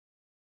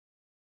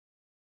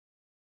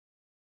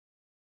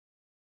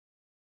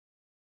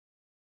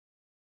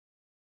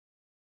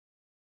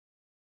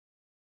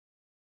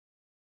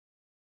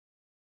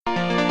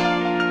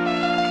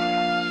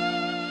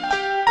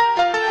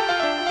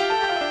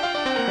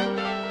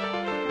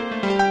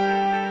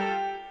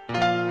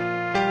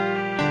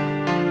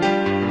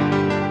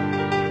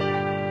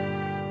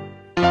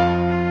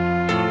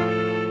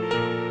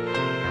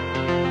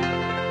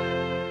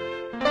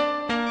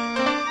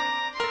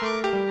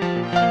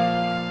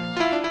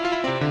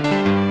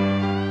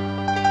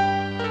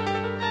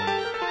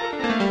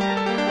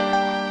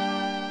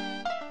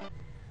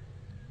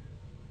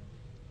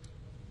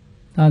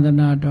သာသ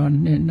နာတော်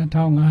နှစ်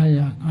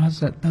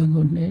2553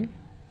ခုနှစ်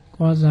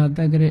ကောဇာတ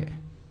က္က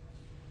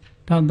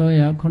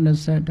ရာ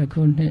1380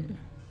ခုနှစ်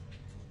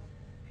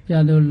ပြ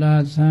တ်သူလာ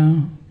ဇန်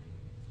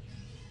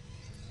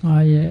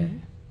9ရက်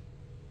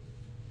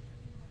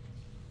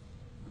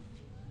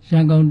ရ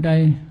န်ကုန်တို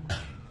င်း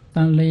တ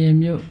န်လျင်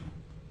မြို့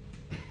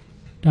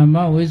ဓမ္မ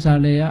ဝိဇ္ဇာ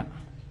လယ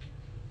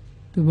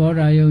သူဘော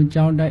ဓာယုံ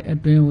ကျောင်းတိုက်အ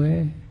တွင်းဝ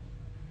ယ်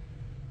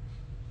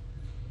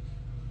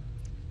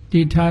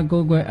တိထား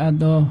ကိုယ်ွယ်အပ်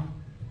သော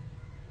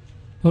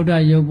ဗုဒ္ဓ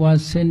ရုပ်ပွား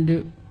ဆင်းတု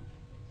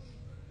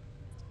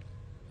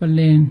ပလ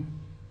င်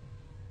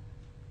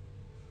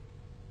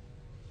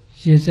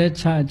ရေစက်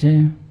ချခြ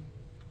င်း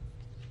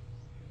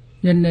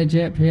မျက်နှာချ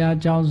က်ဘုရား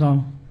ကျောင်းဆောင်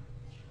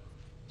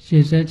ရေ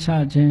စက်ချ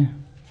ခြင်း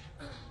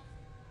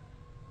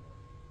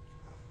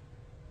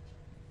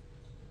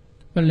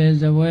ပလင်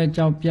စပွဲ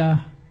ကြောက်ပြား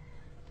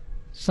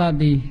စ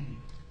သည်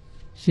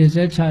ရေစ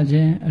က်ချခြ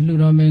င်းအလှ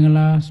တော်မင်္ဂ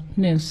လာ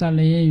နှင့်ဆက်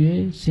လျက်၍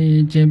ရှင်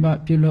ကျင်းပ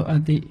ပြုလုပ်အ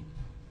ပ်သည့်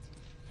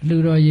အလှ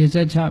တော်ရေစ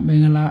က်ချမ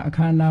င်္ဂလာအခ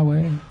မ်းအနားဝ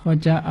ယ်ဟော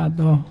ကြားအပ်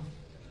သော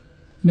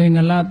မင်္ဂ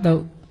လာတု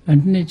တ်အ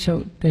နှစ်ချု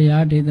ပ်တ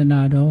ရားဒေသ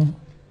နာတော်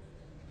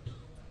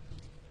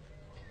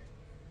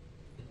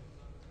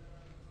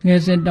င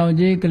ယ်စဉ်တောင်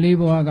ကြီးကလေး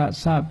ဘဝက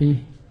စပြီး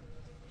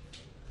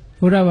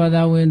ဘုရားဘာ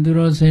သာဝင်သူ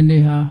တော်စင်တွေ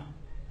ဟာ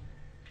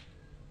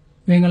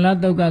မင်္ဂလာ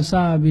တုတ်ကစ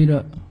ပြီး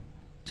တော့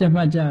ကျက်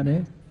မှတ်ကြတ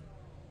ယ်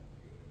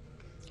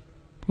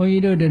ဘုန်း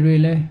ကြီးတို့တွေ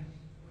လည်း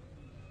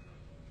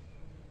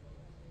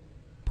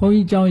ဘုန်း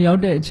ကြီးကျောင်းရောက်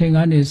တဲ့အချိန်က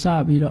နေစ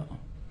ပြီးတော့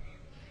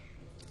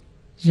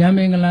ရံမ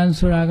င်္ဂလန်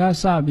ဆိုတာက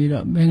စပြီး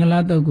တော့မင်္ဂလာ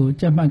တုတ်ကို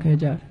ကျက်မှတ်ခဲ့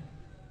ကြတယ်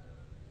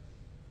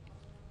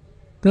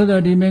သို့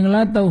တော်ဒီမင်္ဂ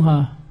လာတုတ်ဟာ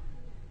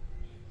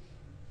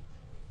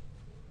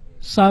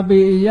စာပေ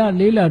အရ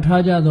လေးလာ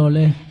ထားကြတော့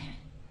လဲ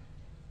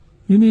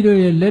မိမိတို့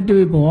ရဲ့လက်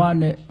တွေ့ဘဝ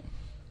နဲ့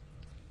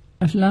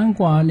အလှမ်း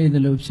ကွာနေတ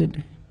ယ်လို့ဖြစ်တ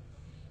ယ်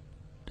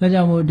ဒါ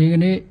ကြောင့်မို့ဒီက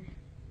နေ့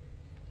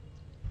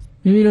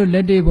မိမိတို့လ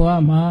က်တွေ့ဘဝ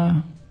မှာ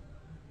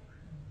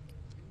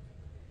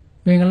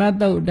မင်္ဂလာ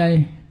တုတ်အတို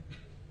င်း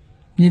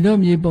မြည်တို့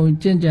မြည်ပုံ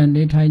ကျင့်ကြံ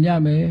နေထိုင်ကြ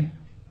မယ်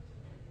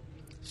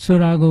ဆို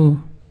တာကို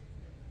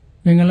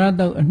မင်္ဂလာ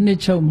တုတ်အနှစ်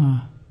ချုပ်မှာ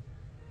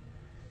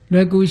လွ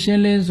ယ်ကူရှ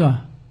င်းလင်းစွာ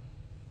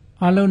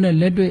အလုံးနဲ့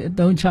လက်တွေ့အ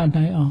သုံးချ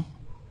နိုင်အောင်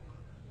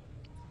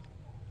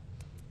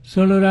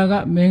ဆိုလိုတာက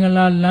မင်္ဂ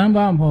လာလမ်းမ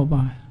ပေါ်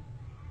ပါ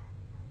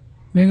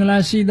မင်္ဂလာ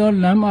ရှိသော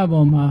လမ်းမ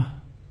ပေါ်မှာ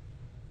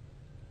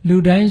လူ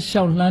တိုင်း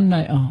လျှောက်လှမ်း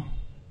နိုင်အောင်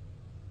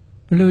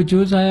ဘယ်လို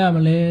ကြိုးစားရမ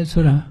လဲ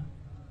ဆိုတာ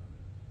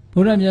ဘု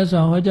ရားမြတ်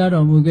စွာဟောကြား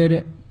တော်မူခဲ့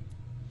တဲ့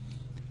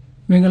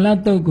မင်္ဂလာ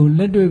တုတ်ကိုလ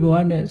က်တွေ့ဘဝ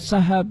နဲ့ဆ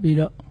က်ဟပ်ပြီး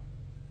တော့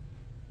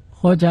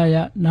ဟောကြားရ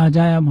နာ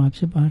ကြားရမှာဖြ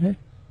စ်ပါတယ်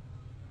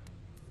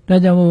ဒါ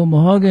ကြောင့်မို့မ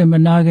ဟောခင်မ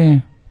နာခင်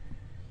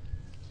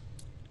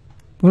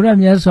ဘုရား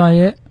မြတ်စွာ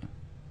ရဲ့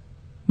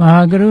မ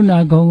ဟာကရုဏာ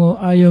ဂုဏ်ကို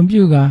အာယုံ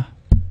ပြုကာ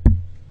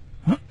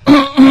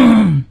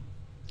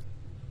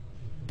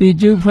တိ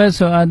ကျုဖွဲ့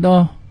ဆိုအပ်သော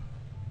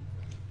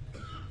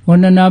ဝ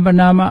န္ဒနာပ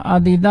နာမအာ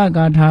တိတ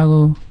ဂါထာ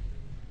ကို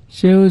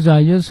ရှေးဥစွာ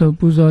ရွတ်ဆို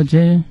ပူဇော်ခြ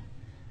င်း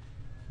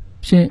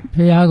ဖြင့်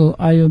ဘုရားကို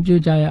အာယုံပြု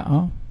ကြရ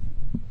အောင်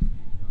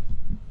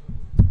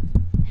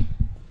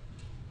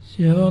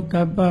ယောက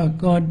ပ္ပ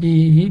ကောတိ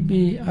ဟိ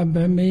ပိအပ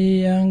မေ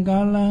ယံကာ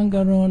လံက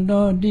ရွန်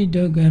တောတိ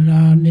ဒုက္ခ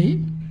ရာနိ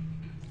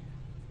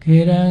ခေ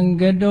ရံ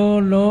ကတော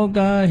လောက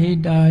ဟိ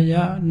တာယ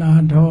နာ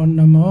ထောန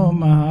မော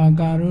မဟာ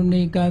ကာရု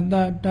ဏိကတ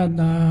တတ္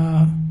တာ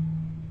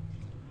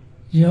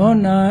ယော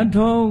နာ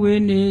ထောဝိ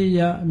နိယ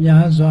မြာ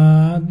စွာ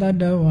တတ္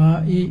တဝါ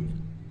ဤ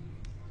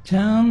ချ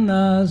မ်း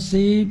သာ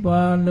စီး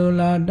ပွားလို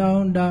လားတော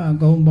င်းတအ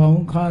ကုန်ပေါ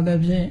င်းခါသ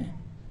ဖြင့်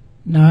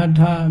နာထ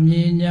မြ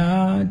ညာ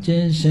ခြ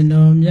င်းရှင်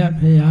တော်မြတ်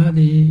ဖရာသ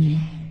ည်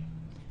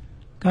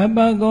ကပ္ပ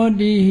ကော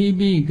တိဟိ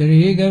ပိဂ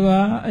ရေက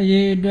ဘာအ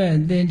ရေးအတွက်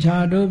သင်္ချာ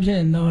တို့ဖြ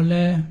င့်တော်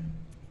လဲ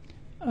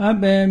အ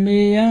ဘေမေ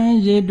ယံ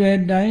ရေတွေ့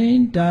တို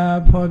င်းတာ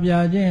ဖော်ပြ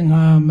ခြင်း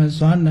ငါမ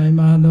စွမ်းနိုင်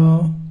ပါသော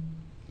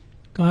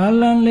ကာ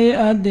လံလေး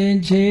အသင်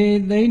ချေ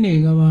သိမ့်နေ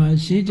ကဘာ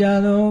ရှိကြ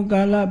သော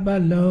ကာလပ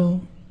တ်လုံး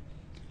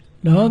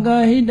လောက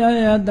ဟိတ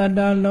ယတတ္တ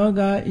လော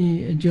ကဤ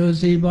အကျိုး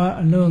စီးပွား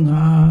အလုံး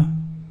ငါ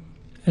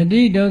အ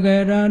တိဒုက္ခ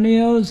ရာနိ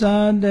ဥ္စာ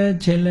တဲ့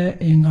ချေလဲ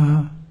အင်္ဂါ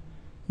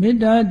မေတ္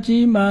တာ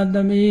ကြီးမာသ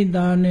မိ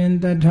တာနှင့်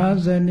တထာ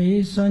ဇနီ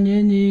စွန်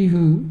ကြီးကြီး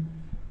ဟု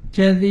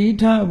ចេတိ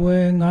ထဝေ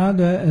ငါး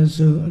သွဲအ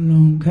စုအလွ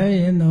န်ခဲ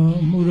ရင်တော်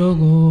မူတို့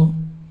ကို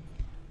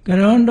က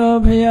ရွန်တော်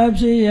ဖျား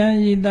ဖြစ်ရန်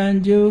ဤတန်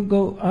ကျိုး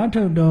ကုတ်အာ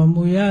ထုတ်တော်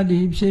မူရသ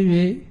ည်ဖြစ်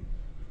၍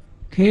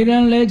ခေရ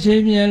န်လက်ချေ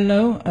မျက်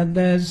လုံးအသ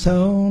က်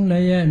ဆုံးလ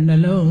ည်းရဲ့နှ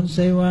လုံး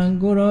စိတ်ဝံ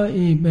ကိုရော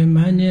ဤပင်မ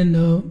ခြင်း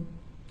တို့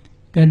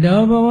က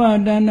တောဘဝ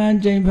တဏ္ဍ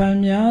ကျိန်ဖန်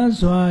များ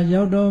စွာ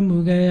ရောက်တော်မူ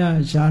ခဲ့ရ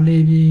ရှာလိ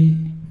ပြီ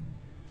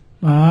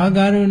မဟာက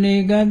ရုဏီ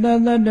ကတ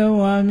တတ္တ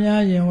ဝါ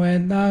များယင်ဝဲ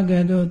သား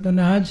ကဲ့သို့တ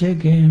နာချစ်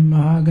ခင်မ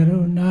ဟာကရု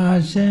ဏာ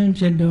ရှင်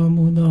ဖြစ်တော်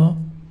မူသော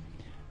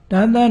တ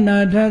သနာ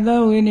ထ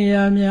သောဝိန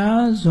ည်း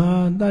များစွာ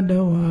တတ္တ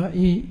ဝါ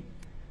ဤ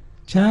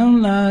ချမ်း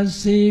သာ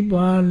စီး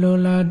ပွားလို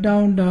လားတော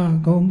င်းတ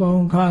ဂုံပေါ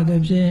င်းခသ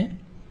ဖြင့်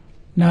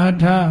နာ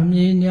ထမြ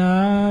ညာ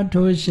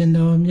ထိုးရှင်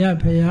တော်မြတ်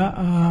ဖရာ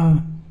အား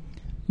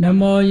န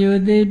မောယု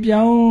တိ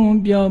ပြောင်း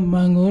ပြောမှ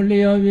န်ကို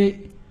လျော်၍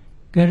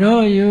 က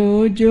ရောယု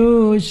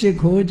ကျိုးရှိ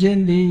ခိုးခြ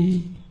င်းသည်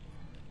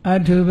အ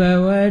ထုဘ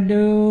ဝ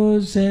တု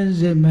စင်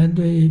စစ်မ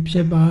သွေဖြ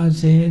စ်ပါ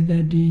စေတ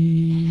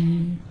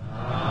ည်း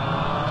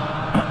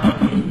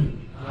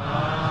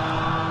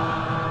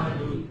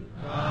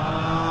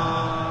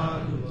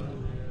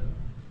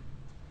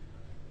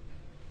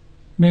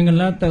မင်္ဂ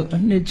လာတုတ်အ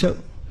နှစ်ချုပ်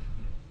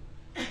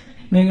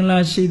မင်္ဂလာ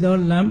ရှိသော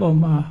လမ်းပေါ်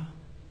မှာ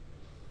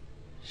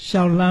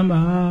ရှောက်လမ်း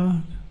ပါ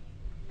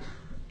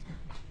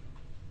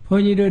ဘု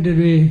န်းကြီးတို့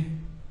တွေ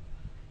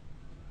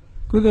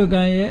ကုသ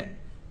ကံရဲ့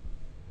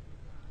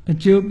အ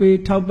ကျိုးပေး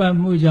ထောက်ပံ့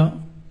မှုကြောင့်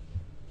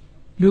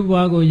လူဘဝ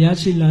ကိုရ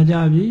ရှိလာကြ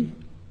ပြီ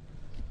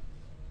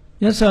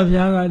မြတ်စွာဘု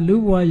ရားကလူ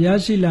ဘဝရ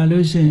ရှိလာ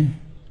လို့ရှိရင်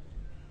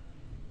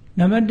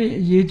နံပါတ်1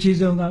အရေးကြီး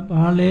ဆုံးက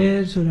ဘာလဲ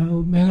ဆိုတာ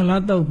ကိုမင်္ဂလာ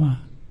တုတ်မှာ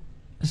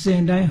အစ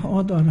ဉ်တိုင်း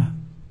ဟောတော်တာ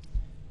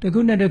တစ်ခု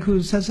နဲ့တစ်ခု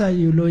ဆက်ဆက်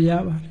ယူလို့ရ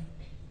ပါတယ်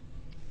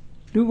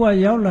လူဘဝ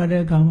ရောက်လာ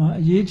တဲ့အခါမှာ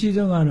အရေးကြီး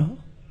ဆုံးကတော့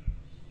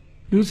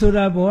လူဆို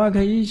တာဘဝခ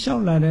ရီးလျှော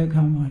က်လာတဲ့အ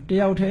ခါမှာတ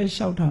ယောက်တည်း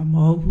လျှောက်တာမ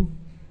ဟုတ်ဘူး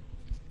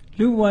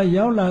လူဘဝ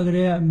ရောက်လာကြ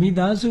တဲ့မိ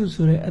သားစု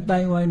ဆိုတဲ့အတို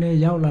င်းဝိုင်းနဲ့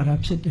ရောက်လာတာ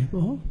ဖြစ်တယ်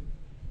ပေါ့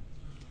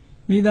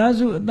မိသား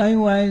စုအတိုင်း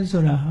ဝိုင်း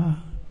ဆိုတာဟာ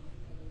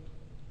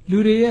လူ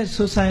တွေရဲ့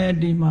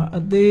society မှာ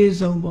အသေး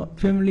ဆုံးပေါ့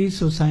family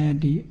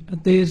society အ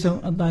သေး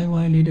ဆုံးအတိုင်း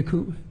ဝိုင်းလေးတစ်ခု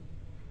ပဲ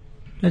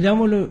ဒါကြောင့်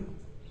မို့လို့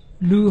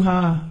လူဟာ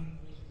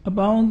အ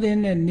ပေါင်းအသင်း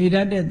နဲ့နေတ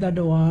တ်တဲ့တ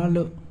attva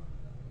လို့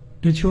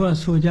တချို့က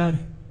ဆိုကြတယ်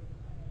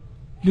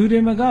လူတွေ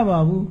မကပါ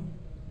ဘူး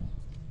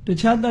တ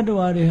ခြားတ attva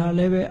တွေဟာလ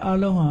ည်းပဲအ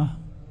လုံးဟာ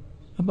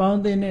အပေါင်း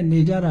အသင်းနဲ့နေ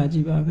ကြတာ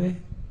ကြီးပါပဲ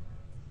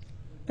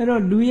အဲ့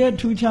တော့လူရဲ့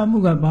ထူးခြားမှု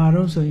ကဘာ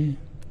လို့ဆိုရင်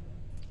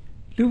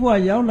လူဘဝ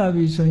ရောက်လာ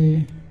ပြီဆိုရ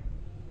င်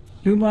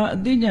လူမှာအ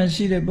သိဉာဏ်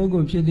ရှိတဲ့ပုဂ္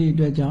ဂိုလ်ဖြစ်သည့်အ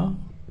တွက်ကြောင့်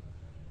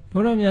ဘု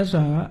ရားမြတ်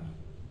စွာက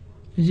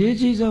အရေး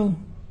ကြီးဆုံး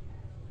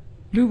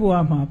လူဘဝ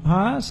မှာ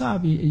ဘာအစ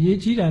ပြီးအရေး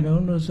ကြီးတာ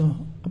တုံးလို့ဆို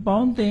အပေါ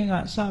င်းအသင်းက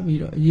စပြီး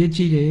တော့အရေး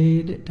ကြီးတယ်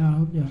တဲ့ဒါ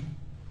ဟုတ်ပြော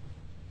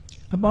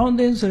အပေါင်းအ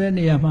သင်းဆိုတဲ့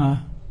နေရာမှာ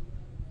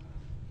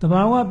တ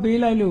ဘာဝပေး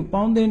လိုက်လို့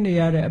ပေါင်းသင်းနေ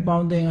ရတဲ့အပေါ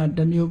င်းအသင်းက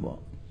တစ်မျိုး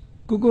ပေါ့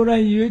ကိုယ်တို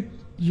င်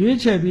ရွေး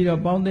ချယ်ပြီး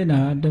တော့ပေါင်းသင်းတာ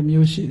ကတစ်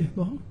မျိုးရှိတယ်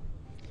ပေါ့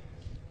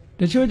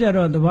တချို့ကြ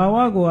တော့တဘာဝ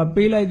ကို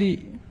ပေးလိုက်သည့်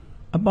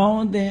အပေါင်း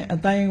အသင်းအ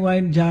တိုင်းဝို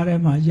င်းကြားထဲ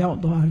မှာရောက်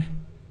သွားတယ်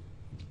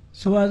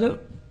ဆိုပါစို့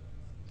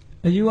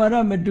အယူဝါဒ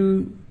မတူ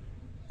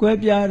ကွဲ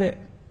ပြားတဲ့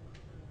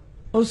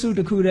အုပ်စုတ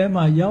စ်ခုထဲ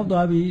မှာရောက်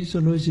သွားပြီ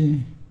ဆိုလို့ရှိရင်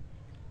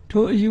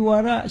ထိုအယူဝါ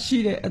ဒရှိ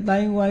တဲ့အတို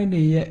င်းဝိုင်း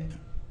တွေရဲ့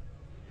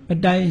အ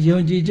တိုင်းယုံ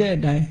ကြည်ချက်အ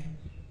တိုင်း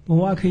ဘ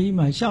ဝခရီး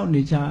မှာရှောက်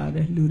နေကြရတ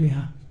ယ်လူတွေ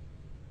ဟာ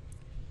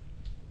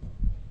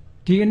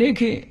ဒီကနေ့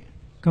ခေတ်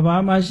ကဘာ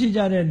မှာရှိကြ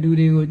တဲ့လူ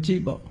တွေကိုကြ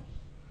ည့်ပေါ့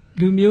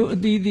လူမျိုးအ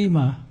သီးသီး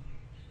မှာ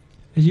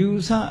အယူ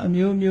အဆအ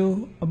မျိုးမျိုး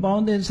အပေါ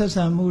င်းအသင်းဆက်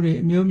ဆံမှုတွေ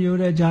အမျိုးမျိုး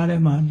တဲ့ကြားထဲ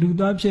မှာလူ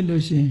သွားဖြစ်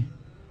လို့ရှိရင်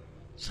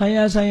ဆို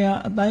င်ရာ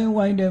အတိုင်း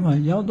ဝိုင်းထဲမှာ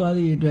ရောက်သွားသ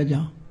ည့်အတွက်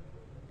ကြောင့်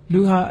လူ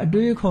ဟာအ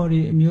တွေးအခေါ်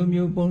တွေအမျိုး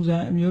မျိုးပုံစံ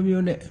အမျိုး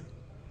မျိုးနဲ့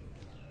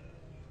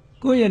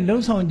ကိုယ့်ရဲ့လှု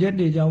ပ်ဆောင်ချက်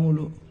တွေကြောင့်မို့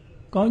လို့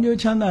ကောင်းကျိုး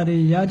ချမ်းသာတွေ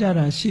ရကြ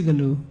တာရှိသ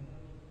လို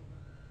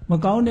မ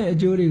ကောင်းတဲ့အ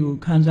ကျိုးတွေကို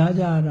ခံစား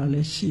ကြရတာလ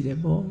ည်းရှိတယ်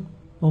ပေါ့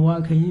ဘဝ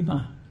ခရီးမှာ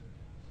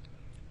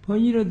ဘု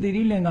န်းကြီးတို့သီ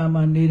ရိလင်္ကာ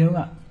မှာနေတော့က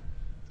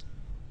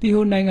တီ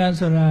ဟိုနိုင်ငံ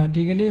ဆိုတာ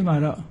ဒီကနေ့မှာ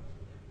တော့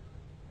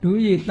လူ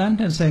ကြီးတန်း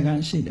30ခ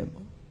န်းရှိတယ်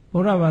ပေါ့ဗု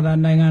ဒ္ဓဘာသာ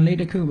နိုင်ငံလေး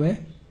တစ်ခုပဲ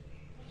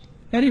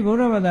အဲ့ဒီဗုဒ္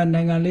ဓဘာသာ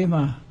နိုင်ငံလေး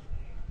မှာ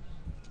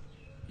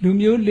လူ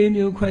မျိုး၄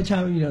မျိုးခွဲ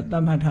ခြားပြီးတော့သ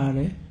တ်မှတ်ထားတ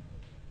ယ်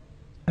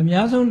အ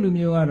များဆုံးလူ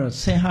မျိုးကတော့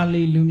ဆင်ဟာ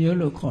လီလူမျိုး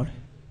လို့ခေါ်တယ်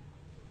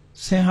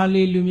ဆင်ဟာ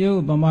လီလူမျိုး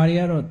ကိုဗမာတွေ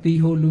ကတော့တီ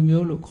ဟိုလူ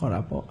မျိုးလို့ခေါ်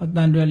တာပေါ့အတ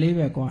န်တွယ်လေး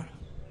ပဲကွာ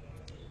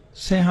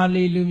ဆင်ဟာ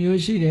လီလူ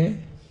မျိုးရှိတယ်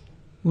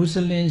မွတ်စ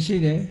လင်ရှိ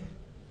တယ်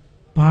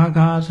ဘာ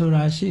ဂါဆို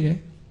တာရှိတယ်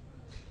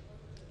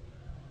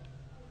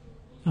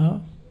နော်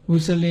မွ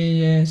တ်စလင်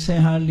ရဲ့ဆ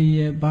င်ဟာလီ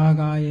ရဲ့ဘာ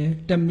ဂါရဲ့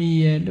တမီ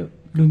ရဲ့လို့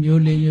လူမျိုး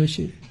၄မျိုး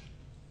ရှိတယ်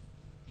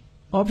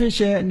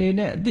official အနေ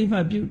နဲ့အတိအမှ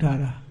တ်ပြုထား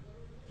တာ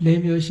၄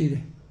မျိုးရှိတ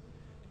ယ်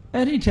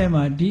အဲ့ဒီထဲ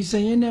မှာဒီစ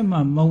ရင်ထဲမှာ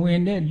မဝ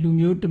င်တဲ့လူ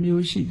မျိုးတစ်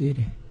မျိုးရှိသေးတ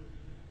ယ်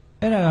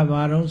အဲ့ဒါက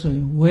ဘာတော့ဆိုရ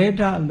င်ဝဲ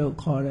ဒလို့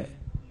ခေါ်တဲ့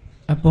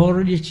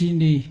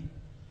Aborigine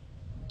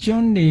ကျွ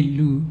န်းနေ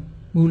လူ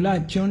မူလ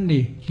ကျွန်းနေ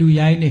လူ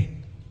ရိုင်းနေ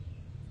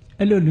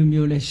အဲ့လိုလူ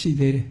မျိုးလည်းရှိ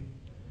သေးတယ်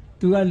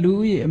သူကလူ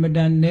ဦးရေအမတ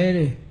န်နဲတ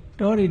ယ်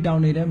တောတွေတောင်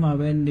တွေထဲမှာ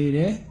ပဲနေတ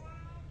ယ်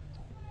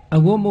အ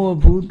ဝတ်မဝတ်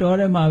ဘူးတော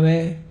ထဲမှာပဲ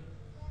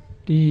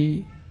ဒီ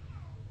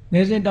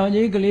နေစဉ်တောင်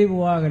ကြီးကလေးဘ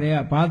ဝကလေးက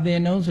ဘာသင်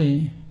တော့ဆိုရ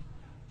င်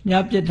မြ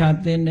ပြစ်တာ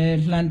သင်တယ်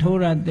လှန်ထိုး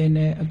တာသင်တ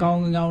ယ်အကောင်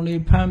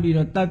လေးဖမ်းပြီး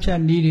တော့တပ်ဖြတ်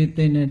နည်းတွေသ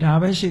င်တယ်ဒါ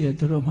ပဲရှိတယ်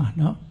သူတို့မှာ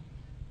နော်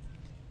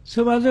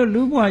ဆိုပါစို့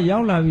လူဘဝရော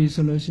က်လာပြီ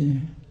ဆိုလို့ရှိရ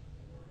င်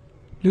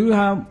လူ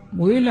ဟာ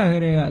မွေးလာကြ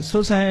တဲ့က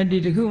society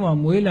တခုမှ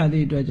မွေးလာသ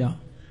ည့်အတွက်ကြောင့်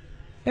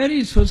အဲ့ဒီ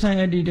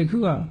society တခု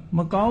ကမ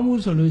ကောင်း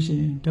ဘူးဆိုလို့ရှိ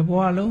ရင်တဘ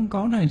ဝလုံး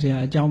ကောင်းနိုင်စရာ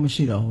အကြောင်းမ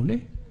ရှိတော့ဘူးလေ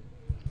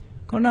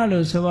ခုန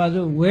လိုဆိုပါ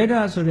စို့ဝဲဒ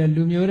ဆိုတဲ့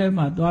လူမျိုးထဲ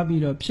မှာသွား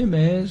ပြီးတော့ဖြစ်မ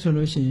ယ်ဆို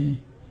လို့ရှိရင်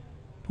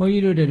ဘုန်း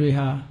ကြီးတို့တွေ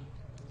ဟာ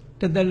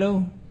တစ်သက်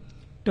လုံး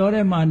တော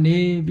ထဲမှာနေ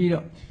ပြီး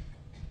တော့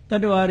တ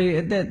တ္တဝါတွေ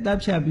အသက်တပ်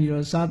ဖြတ်ပြီး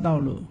တော့စား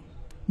တော့လို့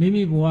မိ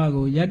မိဘဝ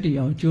ကိုယက်တည်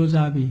အောင်ကြိုး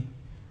စားပြီး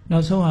နော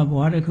က်ဆုံးဟာဘ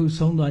ဝတစ်ခု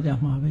ဆုံးသွားကြ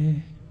မှာပဲ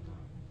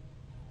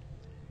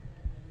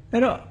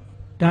အဲ့တော့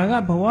ဒါက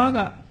ဘဝက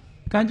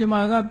ကန်ကြမာ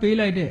ကပေး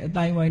လိုက်တဲ့အ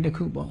တိုင်းဝိုင်းတစ်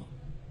ခုပေါ့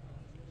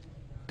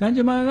ကန်ကြ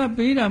မာက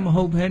ပေးတာမ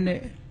ဟုတ်ဘဲနဲ့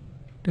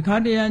တခါ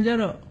တရံကြ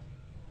တော့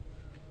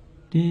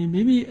ဒီ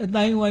မိမိအ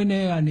တိုင်းဝိုင်းထဲ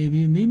ကနေ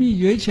ပြီးမိမိ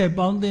ရွေးချယ်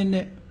ပေါင်းတဲ့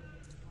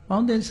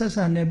ဆက်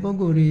ဆံတဲ့ပုဂ္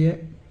ဂိုလ်တွေရဲ့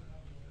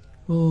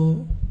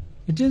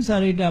အကျင့်စာ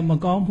ရိတ္တမ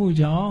ကောင်းမှု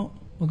ကြောင့်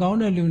မကောင်း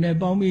တဲ့လူနဲ့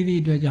ပေါင်းပြီးသ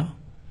ည့်အတွက်ကြောင့်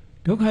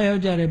ဒုက္ခရော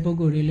က်ကြတဲ့ပုဂ္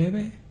ဂိုလ်တွေလည်း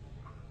ပဲ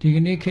ဒီက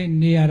နေ့ခေတ်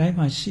နေရာတိုင်း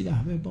မှာရှိတာ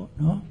ပဲပေါ့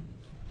နော်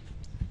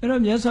အဲ့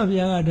တော့မြတ်စွာဘု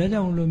ရားကဒါကြော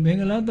င့်မလို့မင်္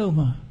ဂလာတုတ်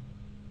မှာ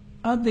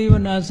အသေဝ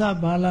နာစ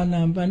ဘာလ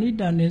နံပဏိ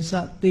တနိစ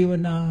သေဝ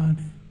နာ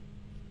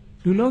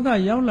လူလောက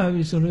ရောက်လာ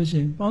ပြီဆိုလို့ရှိ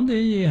ရင်ပေါင်း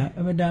တဲ့ရေးဟာ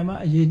အမတန်မှ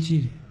အရေး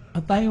ကြီးတယ်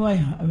အတိုင်းဝို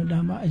င်းဟာအမတ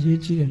န်မှအရေး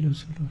ကြီးတယ်လို့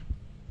ဆိုလို့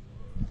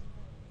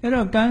အဲ့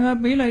တော့ကံက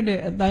ပေးလိုက်တဲ့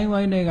အတိုင်း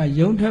ဝိုင်းတွေက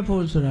ယုံထွက်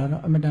ဖို့ဆိုတာ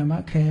တော့အမတန်မှ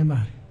ခဲပါ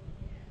တယ်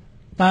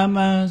တာမ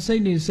န်စိ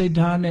တ်နေစိတ်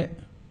ထားနဲ့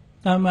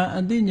တာမန်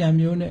အသိဉာဏ်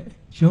မျိုးနဲ့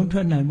ယုံထွ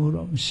က်နိုင်မှု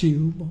တော့မရှိ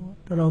ဘူးပေါ့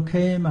တော်တော်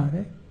ခဲပါတ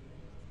ယ်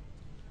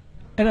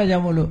အဲ့ဒါကြော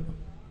င့်မို့လို့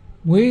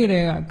မွေးက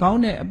လေးကကော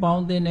င်းတဲ့အပေါ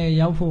င်းအသင်းတွေ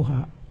ရောက်ဖို့ဟာ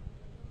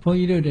ဘုန်း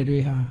ကြီးတို့တွေ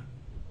ဟာ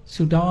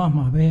ဆူတောင်းရ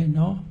မှာပဲเ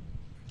นาะ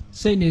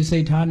စိတ်နေစိ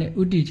တ်ထားနဲ့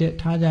ဥတည်ချက်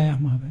ထားကြရ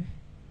မှာပဲ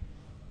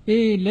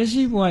အေးလက်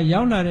ရှိဘဝ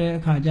ရောက်လာတဲ့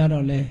အခါကျ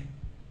တော့လေ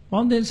ပေါ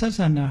င်းသင်းဆက်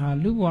ဆံတာဟာ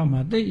လူဘဝမှာ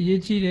သိအ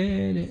ရေးကြီးတယ်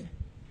တဲ့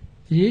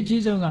အရေး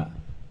ကြီးဆုံးက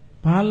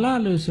ဘာလ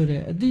လို့ဆို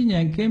တဲ့အသိဉာ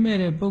ဏ်ကင်းမဲ့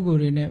တဲ့ပုဂ္ဂိုလ်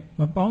တွေနဲ့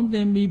မပေါင်းသ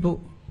င်းမိဖို့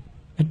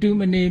အတူ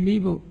မနေမိ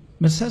ဖို့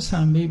မဆက်ဆံ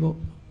မိဖို့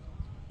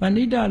ပ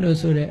ဏိတလို့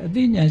ဆိုတဲ့အ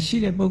သိဉာဏ်ရှိ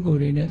တဲ့ပုဂ္ဂိုလ်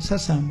တွေနဲ့ဆ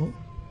က်ဆံဖို့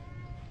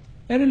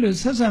အဲ့ဒီလို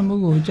ဆက်ဆံမှု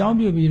ကိုအကြောင်း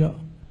ပြုပြီးတော့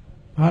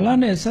ဘာလ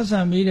နဲ့ဆက်ဆံ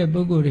မိတဲ့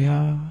ပုဂ္ဂိုလ်တွေဟာ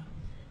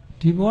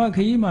ဒီဘဝခ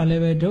ရီးမှာလ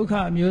ည်းပဲဒုက္ခ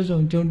အမျိုးစုံ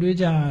ကြုံတွေ့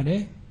ကြရတ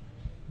ယ်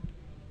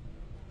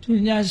သူ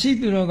ညာရှိ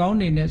သူတော်ကောင်း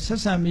တွေနဲ့ဆ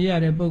က်ဆံမိရ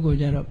တဲ့ပုဂ္ဂိုလ်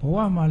ကြတော့ဘဝ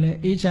မှာလည်း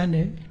အေးချမ်းတ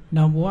ယ်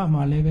နောက်ဘဝ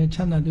မှာလည်းပဲချ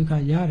မ်းသာဒုက္ခ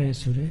ရတယ်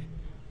ဆိုတဲ့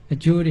အ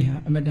ကျိုးတွေဟာ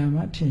အမတန်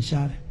မှထင်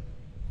ရှားတယ်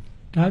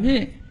ဒါဖြ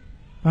င့်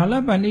ဘာလ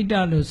ပဏိတ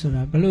လို့ဆို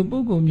တာဘယ်လိုပု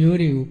ဂ္ဂိုလ်မျိုး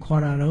တွေကို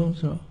ခေါ်တာတော့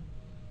ဆိုတော့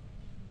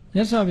မြ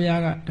တ်စွာဘု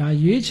ရားကဒါ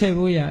ရွေးချယ်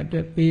ဖို့ရာအတွ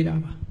က်ပေးတာ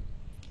ပါ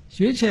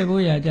ရွေးချယ်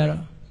ဖို့ရာကြ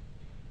တော့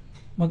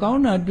မကော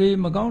င်းတာတွေး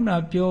မကောင်းတာ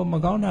ပြောမ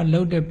ကောင်းတာလု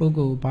ပ်တဲ့ပုဂ္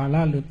ဂိုလ်ဘာလ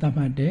လို့သတ်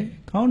မှတ်တယ်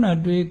ကောင်းတာ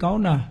တွေးကော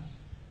င်းတာ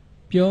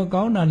ပြော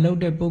ကောင်းတာလုပ်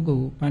တဲ့ပုဂ္ဂို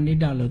လ်ပဏိ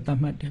တလို့သတ်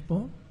မှတ်တယ်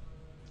ပေါ့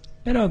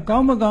အဲ့တော့ကော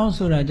င်းမကောင်း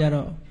ဆိုတာကြ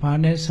တော့ဘာ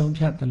နဲ့ဆုံး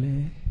ဖြတ်တယ်လဲ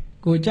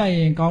ကိုကြိုက်ရ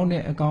င်ကောင်း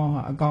တဲ့အကောင်း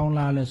ဟာအကောင်း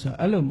လားလို့ဆို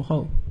အဲ့လိုမဟု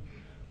တ်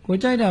ကို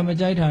ကြိုက်တာမ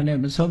ကြိုက်တာနဲ့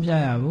မဆုံးဖြ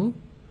တ်ရဘူး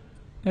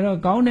အဲ့တော့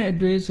ကောင်းတဲ့အ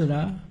တွေးဆို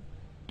တာ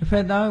တစ်ဖ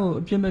က်သားကို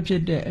အပြစ်မဖြ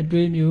စ်တဲ့အ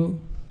တွေးမျိုး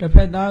တစ်ဖ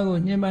က်သားကို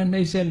ညှဉ်းပန်း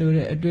နှိပ်စက်လို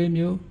တဲ့အတွေး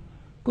မျိုး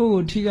ကိုယ့်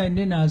ကိုထိခိုက်န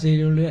စ်နာစေ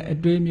လိုတဲ့အ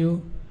တွေးမျိုး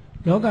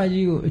လောက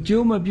ကြီးကိုအ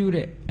ကျိုးမပြု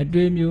တဲ့အ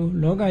တွေးမျိုး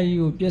လောကကြီး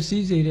ကိုပျက်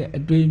စီးစေတဲ့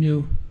အတွေး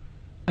မျိုး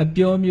အ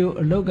ပြောမျိုး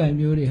အလောက်ကန်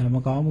မျိုးတွေဟာမ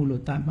ကောင်းဘူး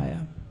လို့သတ်မှတ်ရမ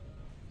ယ်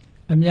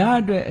အများ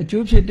အတွက်အ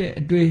ကျိုးဖြစ်တဲ့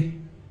အတွေး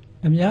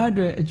အများအ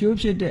တွက်အကျိုး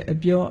ဖြစ်တဲ့အ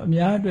ပြောအ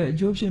များအတွက်အ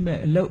ကျိုးဖြစ်မဲ့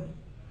အလုပ်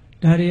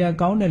ဒါတွေက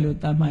ကောင်းတယ်လို့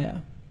သတ်မှတ်ရ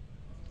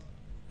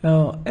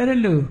အဲ့ဒါ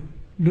လို့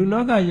လူ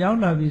လောကရောက်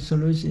လာပြီဆို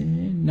လို့ရှိရ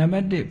င်နံပါ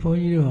တ်1ဘုန်း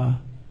ကြီးတို့ဟာ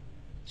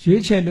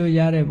ရွေးချယ်လို့ရ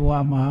တဲ့ဘဝ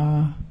မှာ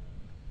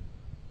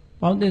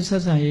ပေါင်းသဆ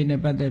က်ဆံရေး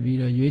နဲ့ပတ်သက်ပြီး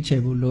တော့ရွေးချ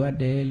ယ်ဖို့လိုအပ်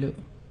တယ်လို့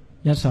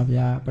မြတ်စွာဘု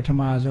ရားပထ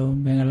မဆုံး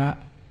မင်္ဂလာ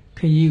ခ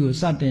ရီးကို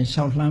စတင်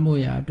လျှောက်လှမ်း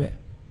ဖို့ရာအတွက်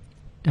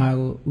ဒါ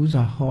ကိုဥ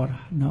စွာဟောတာ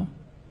เนาะ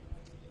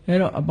အဲ့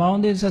တော့အပေါင်း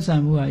အသင်းဆက်ဆံ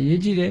မှုကအ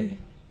ရေးကြီးတယ်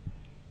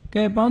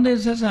ကဲပေါင်းသ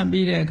င်းဆက်ဆံ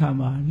ပြီးတဲ့အခါ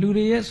မှာလူ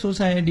တွေရဲ့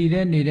society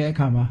ထဲနေတဲ့အ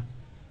ခါမှာ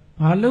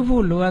ဘာလုပ်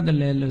ဖို့လိုအပ်တယ်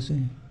လဲလို့ဆို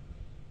ရင်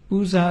ပူ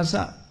ဇာစ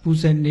ပူ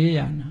ဇေနေရ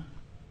နာ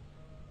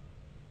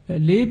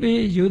လေး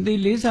ပေးယူသိ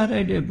လေးစားတ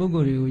တ်တဲ့ပုဂ္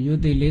ဂိုလ်တွေကိုယူ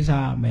သိလေး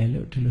စားရမယ်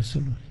လို့ဒီလို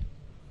ဆိုလို့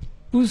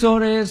ပူဇော်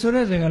တယ်ဆို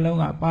တဲ့စကားလုံး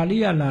ကပါဠိ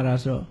ရလာတာ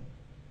ဆိုတော့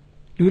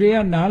လူတွေက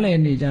နားလည်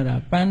နေကြတာ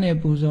ပန်းနဲ့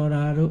ပူဇော်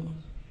တာတို့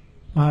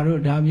ဘာ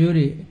တို့ဒါမျိုး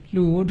တွေ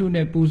လူဝတ္ထု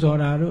နဲ့ပူဇော်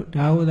တာတို့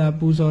ဒါဟိုသာ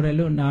ပူဇော်တယ်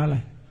လို့နား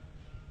လိုက်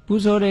ပူ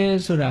ဇော်တယ်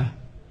ဆိုတာ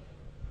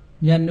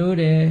ညနိုး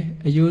တယ်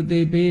အယု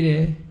သေးပေးတ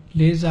ယ်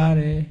လေးစား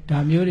တယ်ဒါ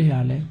မျိုးတွေဟာ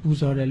လည်းပူ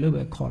ဇော်တယ်လို့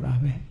ပဲခေါ်တာ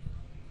ပဲ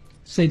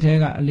စိတ်ထဲ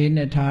ကအလေး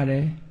နဲ့ထားတ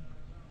ယ်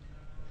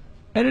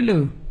အဲ့ဒါ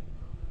လို့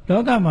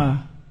လောကမှာ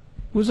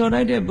ပူဇော်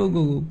လိုက်တဲ့ပုဂ္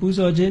ဂိုလ်ကိုပူ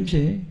ဇော်ခြင်းဖြ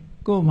င့်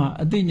ကိုယ်မှာ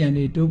အသိဉာဏ်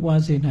တွေတိုး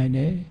ပွားစေနိုင်တ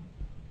ယ်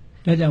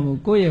ဒါကြောင့်မို့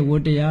ကိုယ့်ရဲ့ဝ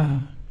တ္တရား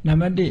နံ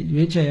ပါတ်1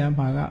ရွေးချယ်ရ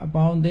မှာကအ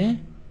ပေါင်းအသင်း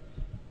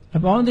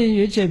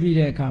ရွေးချယ်ပြီး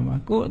တဲ့အခါမှာ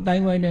ကိုယ်အတို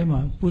င်းဝိုင်းထဲမှာ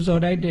ပူ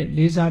ဇော်တိုက်တဲ့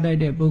လေးစားတိုက်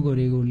တဲ့ပုဂ္ဂိုလ်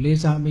တွေကိုလေး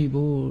စားမိ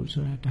ဖို့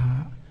ဆိုတာဒါ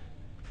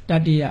တ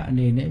တ္တိယအ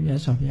နေနဲ့မြတ်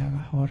စွာဘုရားက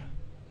ဟောတာ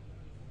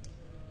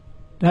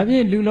ဒါဖြ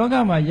င့်လူလောက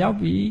မှာရောက်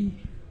ပြီး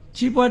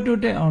ကြီးပွားတိုး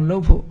တက်အောင်လု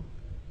ပ်ဖို့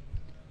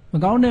မ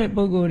ကောင်းတဲ့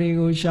ပုဂ္ဂိုလ်တွေ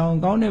ကိုရှောင်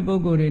ကောင်းတဲ့ပု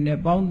ဂ္ဂိုလ်တွေနဲ့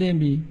ပေါင်းသင်း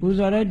ပြီးပူ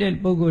ဇော်တိုက်တဲ့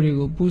ပုဂ္ဂိုလ်တွေ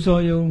ကိုပူ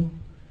ဇော်ယုံ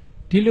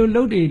ဒီလို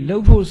လုပ်တွေလု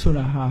ပ်ဖို့ဆို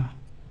တာဟာ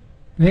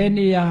ဘယ်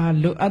နေရာ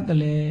လိုအပ်တယ်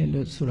လဲ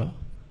လို့ဆိုတော့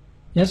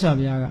မြတ်စွာ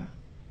ဘုရားက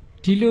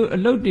ဒီလိုအ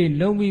လုပ်တွေ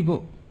လုပ်ပြီး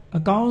ဖို့အ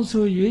ကောင်း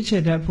ဆုံးရွေးချ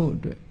ယ်တတ်ဖို့အ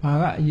တွက်ဘာ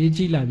ကအရေး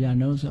ကြီးလာပြန်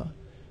တော့ဆို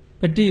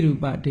ပฏิရူ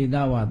ပဒေသ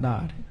ဝါဒ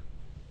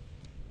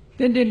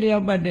တဲ့တင့်လျော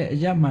က်ပတ်တဲ့အ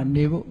ရာမှ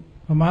နေဖို့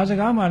ဗမာစ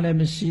ကားမှလည်း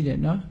မရှိတယ်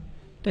နော်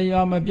တ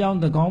ရွာမပြောင်း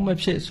သကောင်းမ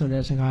ဖြစ်ဆို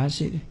တဲ့စကား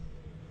ရှိတယ်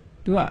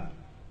သူက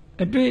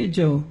အတွေ့အ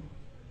ကြုံ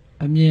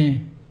အမြင်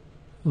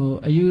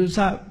အယူဆ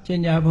ပ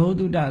ညာဘုဒ္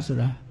ဓဆို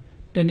တာ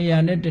တဏှာ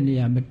နဲ့တ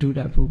ဏှာမတူတ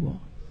တ်ဘူးပေါ့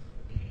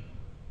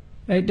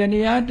တ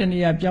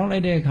ဏှာပြောင်းလို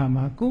က်တဲ့အခါ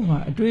မှာကိုယ်မှာ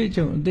အတွေ့အ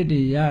ကြုံအသစ်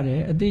တွေရတ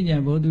ယ်အသိဉာ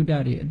ဏ်ဘောဓုတ္တ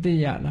တွေအသစ်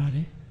ရလာတ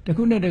ယ်တစ်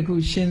ခုနဲ့တစ်ခု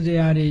ရှင်စ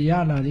ရာတွေရ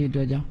လာတဲ့အ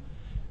တွက်ကြောင့်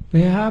ဘ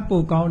ယ်ဟာ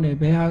ပိုကောင်းတယ်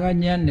ဘယ်ဟာက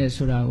ညံ့တယ်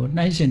ဆိုတာကို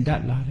နှိုင်းရှင်တ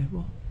တ်လာတယ်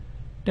ပေါ့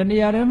တ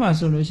ဏှာထဲမှာ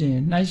ဆိုလို့ရှိရ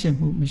င်နှိုင်းရှင်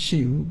မှုမရှိ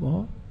ဘူး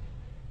ပေါ့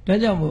ဒါ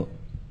ကြောင့်မို့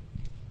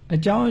အ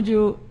ကြောင်းအ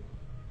ကျိုး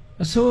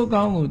အဆိုးအ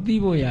ကောင်းကိုသိ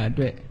ဖို့ရအ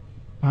တွက်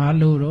ဘာ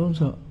လို့တော့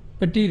ဆို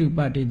ပฏิရူပ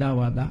ဒေတာ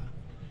ဝါဒ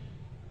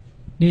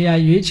နေရာ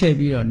ရွေးချယ်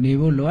ပြီးတော့နေ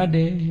ဖို့လိုအပ်တ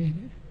ယ်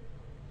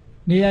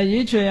နေရာ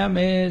ရွေးချယ်ရမ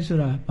ယ်ဆို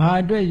တာဘာ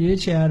အတွက်ရွေး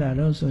ချယ်ရတာ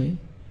တော့ဆိုရင်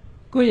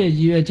ကိုယ့်ရဲ့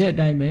ရည်ရွယ်ချက်အ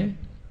တိုင်းပဲ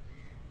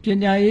ပ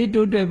ညာရေး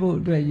တိုးတက်ဖို့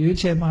အတွက်ရွေး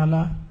ချယ်မှာ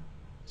လား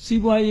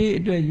စီးပွားရေး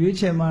အတွက်ရွေး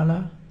ချယ်မှာ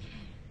လား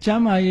ကျ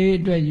န်းမာရေး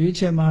အတွက်ရွေး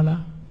ချယ်မှာ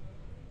လား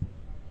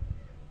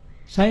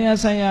ဆိုင်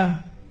ရာ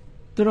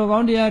သူတော်ကော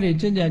င်းတရားတွေ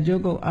ကျင့်ကြံ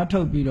ကြိုးကုပ်အားထု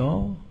တ်ပြီး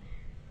တော့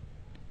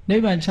နိ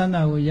ဗ္ဗာန်ချမ်း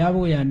သာကိုရ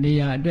ဖို့ရနေ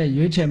ရာအတွက်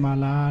ရွေးချယ်မှာ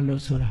လား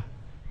လို့ဆိုတာ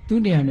သူ့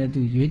နေရာနဲ့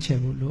သူရွေးချယ်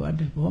ဖို့လိုအပ်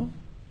တယ်ပေါ့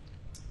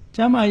ကျ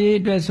မ်းမာရေး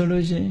အတွက်ဆို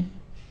လို့ရှိရင်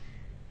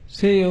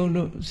ဆေးရုံ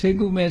တို့ဆေး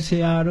ကုမဲ့ဆ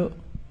ရာတို့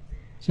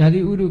ဇာတိ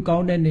ဥဒုကော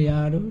င်းတဲ့နေရာ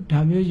တို့ဒါ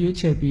မျိုးရွေး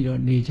ချယ်ပြီးတော့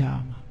နေကြ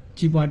မှာ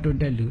ကြီးပွားတိုး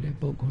တက်လူတဲ့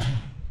ပုဂ္ဂိုလ်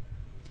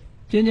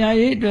ပညာ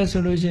ရေးအတွက်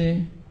ဆိုလို့ရှိရင်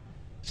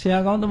ဆရာ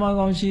ကောင်းသမား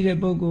ကောင်းရှိတဲ့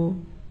ပုဂ္ဂိုလ်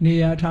နေ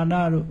ရာဌာန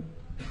တို့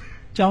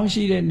ကျောင်း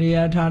ရှိတဲ့နေ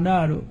ရာဌာန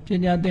တို့ပ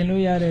ညာသင်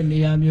လို့ရတဲ့နေ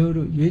ရာမျိုး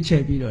တို့ရွေးချ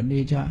ယ်ပြီးတော့နေ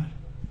ကြ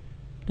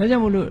ဒါကြော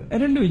င့်မလို့အဲ့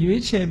ဒါလို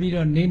ရွေးချယ်ပြီး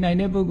တော့နေနိုင်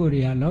တဲ့ပုဂ္ဂိုလ်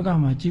တွေဟာလောက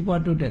မှာကြီး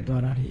ပွားတိုးတက်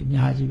သွားတာတွေအ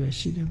များကြီးပဲ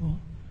ရှိတယ်ပေါ့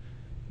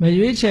မ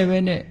ရွေးချယ်ပဲ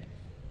နဲ့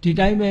ဒီ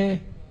တိုင်းပဲ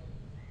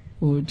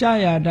ကြာ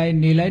ရအတိုင်း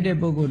နေလိုက်တဲ့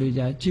ပုဂ္ဂိုလ်တွေ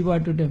じゃကြီး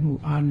ပွားတိုးတက်မှု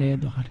အားနည်း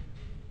သွားတယ်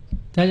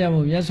ဒါကြောင့်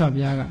မို့မြတ်စွာဘု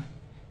ရားက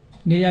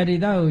နေရာဒေ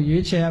သကို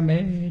ရွေးချယ်ရမ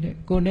ယ်တဲ့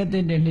ကိုယ်နဲ့တ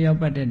င့်တယ်လျောက်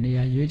ပတ်တဲ့နေ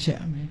ရာရွေးချယ်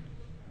ရမယ်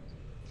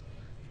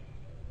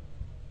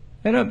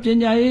အဲ့တော့ပ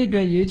ညာရေးအတွ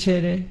က်ရွေးချယ်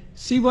တယ်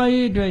စီးပွား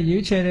ရေးအတွက်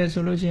ရွေးချယ်တယ်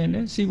ဆိုလို့ရှိရင်လ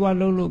ည်းစီးပွား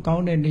လုံးလို့ကော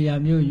င်းတဲ့နေရာ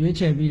မျိုးရွေး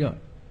ချယ်ပြီးတော့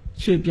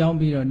ရွှေ့ပြောင်း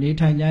ပြီးတော့နေ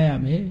ထိုင်ကြရ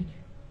မယ်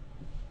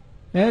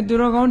သူ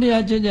တော်ကောင်းတ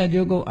ရားကျင့်ကြံ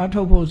ကြိုးကုပ်အား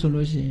ထုတ်ဖို့ဆို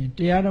လို့ရှိရင်တ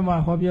ရားဓမ္မ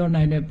ဟောပြော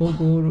နိုင်တဲ့ပုဂ္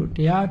ဂိုလ်တို့တ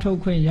ရားထုတ်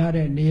ခွင့်ရ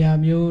တဲ့နေရာ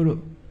မျိုးတို့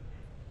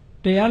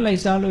တရားလိုက်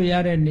စားလို့ရ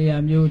တဲ့နေရာ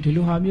မျိုးဒီ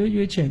လိုဟာမျိုး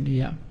ရွေးချယ်နေ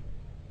ရ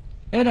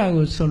အဲ့ဒါ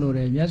ကိုဆိုလိုတ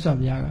ယ်မြတ်စွာ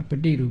ဘုရားကပ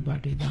ฏิရူပ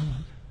ဒေတာပါ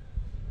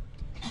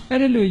အဲ့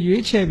ဒါလို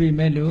ရွေးချယ်ပြီး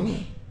မဲ့လို့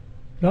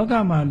လောက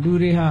မှာလူ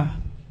တွေဟာ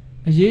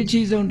အရေး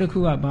ကြီးဆုံးတစ်ခု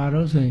ကဘာ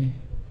လို့ဆိုရင်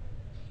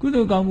ကု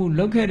သိုလ်ကောင်းမှု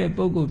လုပ်ခဲ့တဲ့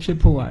ပုဂ္ဂိုလ်ဖြစ်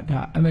ဖို့ကဒါ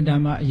အမတ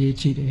န်မှအရေး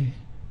ကြီးတယ်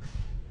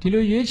ဒီ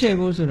လိုရွေးချယ်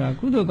ဖို့ဆိုတာ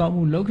ကုသိုလ်ကောင်း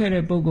မှုလုပ်ခဲ့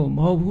တဲ့ပုဂ္ဂိုလ်မ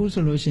ဟုတ်ဘူး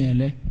ဆိုလို့ရှိရင်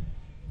လေ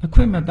အခွ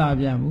င့်မသာ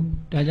ပြန်ဘူး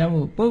ဒါကြောင့်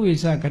မို့ပုဗ္ဗေ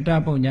စကတ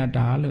ပုည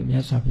တာလို့မြ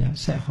တ်စွာဘုရား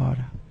ဆက်ဟော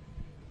တာ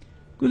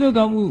ကုသိုလ်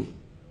ကောင်းမှု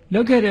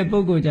လုပ်ခဲ့တဲ့ပု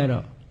ဂ္ဂိုလ်ကြ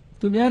တော့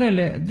သူများတဲ့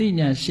လည်းအသိ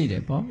ဉာဏ်ရှိတ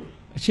ယ်ပေါ့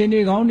အချိန်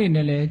တွေကောင်းနေ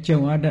နဲ့လည်းကြုံ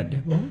ရတတ်တ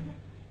ယ်ပေါ့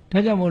ဒါ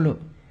ကြောင့်မို့လို့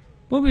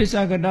ပုဗ္ဗေစ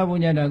ကတပု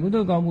ညတာကု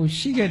သိုလ်ကောင်းမှု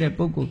ရှိခဲ့တဲ့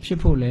ပုဂ္ဂိုလ်ဖြစ်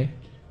ဖို့လေ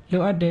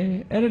လိုအပ်တယ်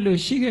အဲ့ဒါလို့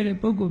ရှိခဲ့တဲ့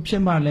ပုဂ္ဂိုလ်ဖြ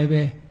စ်မှလည်း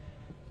ပဲ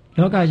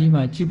လောကကြီး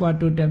မှာကြီးပွား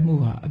တိုးတက်မှု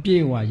ဟာအပြ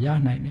ည့်အဝရ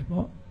နိုင်တယ်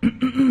ပေါ့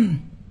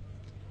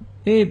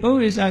ပုဗ္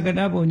ဗေစကတ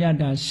ပုည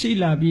တာရှိ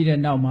လာပြီးတဲ့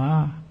နောက်မှာ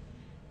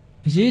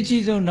အရေး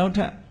ကြီးဆုံးနောက်ထ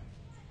ပ်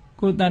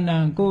ကိုယ်တဏ္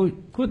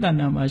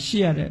ဍာမှာရှိ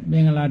ရတဲ့မ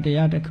င်္ဂလာတ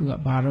ရားတစ်ခုက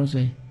ဘာလို့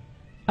ဆိုရင်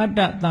အတ္တ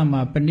သမ္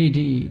မာပဏိ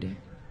တိတဲ့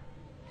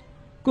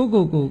ကို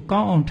ကော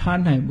င်းအောင်ထား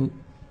နိုင်မှု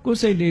ကိုယ်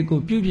စိတ်လေးကို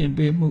ပြုပြင်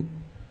ပေးမှု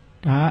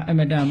ဒါအမ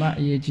တန်မှ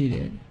အရေးကြီးတ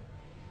ယ်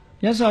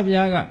မြတ်စွာဘု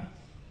ရားက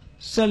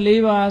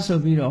14ပါးဆို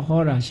ပြီးတော့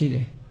ဟောတာရှိတ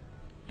ယ်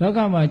လောက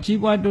မှာကြီး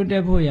ပွားတိုးတ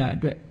က်ဖို့ရအ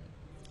တွက်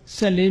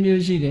14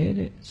မျိုးရှိတယ်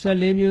တဲ့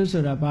14မျိုး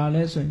ဆိုတာဘာ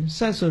လဲဆိုရင်ဆ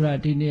က်ဆိုတာ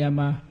ဒီနေရာ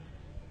မှာ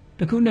တ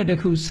စ်ခုနဲ့တစ်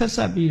ခုဆ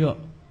က်ပြီးတော့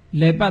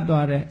လဲပတ်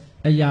သွားတဲ့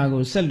အရာ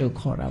ကိုဆက်လို့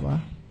ခေါ်တာပါ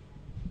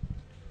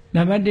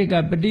နံပါတ်1က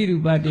ပฏิရူ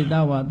ပဒေတာ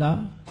ဝါဒ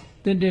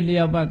တင့်တယ်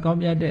လျောက်ပတ်ကောင်း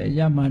မြတ်တဲ့အ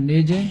ရာမှာနေ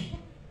ခြင်း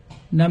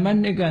နံပါတ်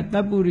2ကတ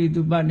ပ္ပုရိ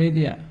တုပနေတ္တ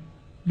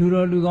လူ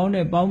တော်လူကောင်း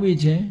နဲ့ပေါင်းမိ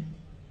ခြင်း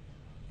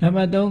နံ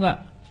ပါတ်3က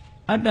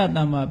အတ္တတ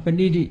မ္မာပ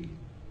ဏိတိ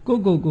ကို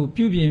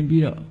ပြုပြင်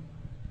ပြီးတော့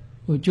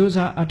ကြိုး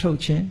စားအထုတ်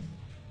ခြင်း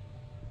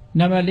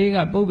နံပါတ်4က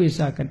ပုဗ္ဗေစ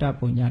ကတ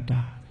ပုညတာ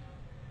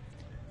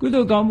ကု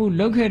သိုလ်ကောင်းမှု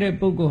လုပ်ခဲ့တဲ့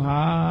ပုဂ္ဂိုလ်ဟာ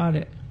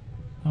တဲ့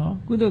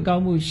ကုသိုလ်ကော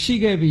င်းမှုရှိ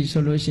ခဲ့ပြီ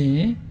ဆိုလို့ရှိရ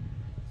င်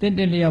တ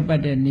င့်လျောက်ပ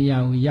တ်တဲ့နေရာ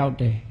ကိုရောက်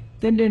တယ်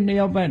တင့်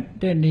လျောက်ပတ်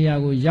တဲ့နေရာ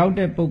ကိုရောက်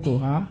တဲ့ပုဂ္ဂို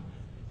လ်ဟာ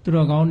သူ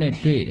တော်ကောင်းနဲ့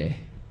တွေ့တယ်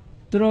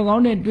သူတော်ကော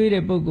င်းနဲ့တွေ့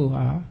တဲ့ပုဂ္ဂိုလ်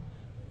ဟာ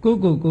ကို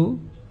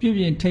ပြု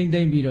ပြင်ထိမ့်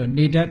သိမ့်ပြီးတော့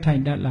နေတတ်ထို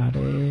င်တတ်လာတ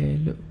ယ်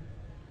လို့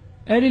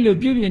အဲ့ဒီလို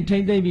ပြုပြင်ထိ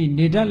မ့်သိမ့်ပြီး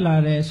နေတတ်လာ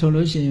တယ်ဆို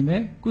လို့ရှိရင်ပဲ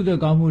ကုသို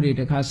လ်ကောင်းမှုတွေ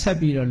တခါဆက်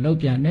ပြီးတော့လုပ်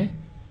ပြန်တယ်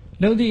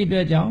လုပ်သည့်အတွ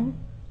က်ကြောင့်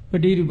ပ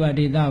ฏิရူပ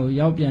ဒေတာကို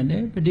ရောက်ပြန်တ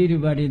ယ်ပฏิရူ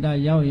ပဒေတာ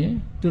ရောက်ရင်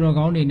သူတော်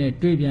ကောင်းတွေနဲ့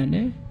တွေ့ပြန်တ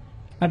ယ်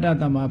အတ္တ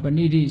တမ္မာပ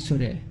ဏိတိဆို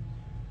တဲ့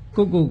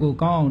ကို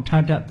ကောင်းအောင်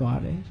ထားတတ်သွား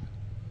တယ်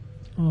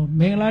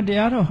မင်္ဂလာတ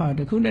ရားတော်ဟာတ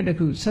စ်ခုနဲ့တစ်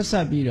ခုဆ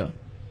က်ပြီးတော့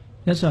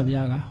မြတ်စွာဘု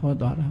ရားကဟော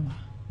သွားတာပါ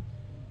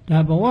ဒါ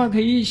ဘဝခ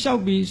ရီးလျှော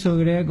က်ပြီးဆို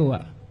ကြတဲ့ကော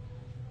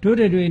တို့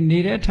တွေနေ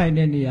တဲ့ထိုင်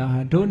တဲ့နေရာဟာ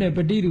တို့နဲ့ပ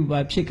ฏิရူပ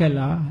ဖြစ်ခဲ့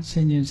လားဆ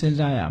င်ခြင်စဉ်း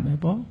စားရမယ်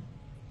ပေါ့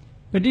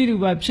ပฏิရူ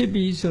ပဖြစ်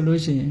ပြီးဆို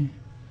လို့ရှိရင်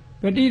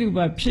ပฏิရူပ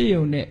ဖြစ်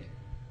ရုံနဲ့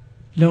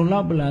လုံ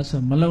လောက်ပလား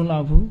ဆိုမလုံလော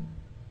က်ဘူး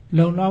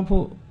လုံလောက်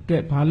ဖို့အတွ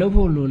က်ဘာလုပ်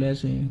ဖို့လိုလဲ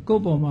ဆိုရင်ကို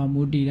ယ့်ပေါ်မှာ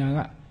မူတည်တာက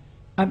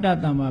အတ္တ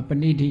တမ္မာပ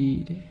ဏိတိ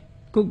တဲ့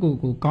ကို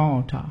ကောင်း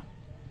အောင်ထား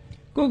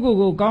ကို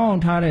ကောင်းအော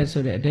င်ထားတယ်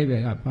ဆိုတဲ့အဓိပ္ပာ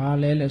ယ်ကဘာ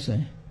လဲလို့ဆိုရ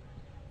င်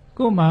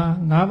ကို့မှာ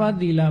၅ပါး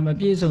သီလမ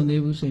ပြည့်စုံ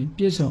သေးဘူးဆိုရင်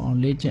ပြည့်စုံအောင်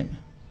လေ့ကျင့်မ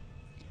ယ်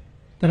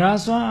တရား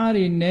စွမ်းအား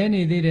တွေနည်း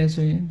နေသေးတယ်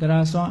ဆိုရင်တ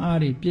ရားစွမ်းအား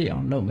တွေပြည့်အော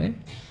င်လုပ်မယ်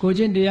ကို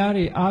ချင်းတရား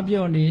တွေအား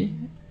ပြော့နေ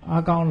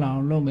အားကောင်းလာ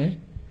အောင်လုပ်မယ်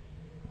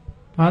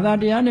ဘာသာ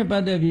တရားနဲ့ပ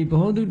တ်သက်ပြီးဘ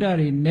ਹੁ တုတ္တ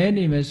တွေနည်း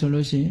နေမယ်ဆို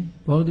လို့ရှိရင်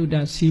ဘ ਹੁ တုတ္တ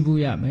စီး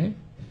ပူးရမယ်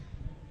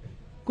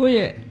ကိုယ့်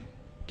ရဲ့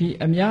ဒီ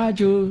အများအ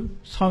ကျိုး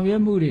ဆောင်ရွ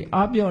က်မှုတွေ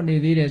အားပြော့နေ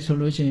သေးတယ်ဆို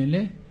လို့ရှိရင်လ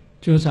ည်း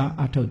ကြိုးစား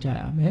အားထုတ်ကြ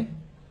ရမယ်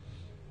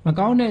မ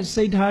ကောင်းတဲ့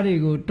စိတ်ထားတွေ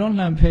ကိုတွန်း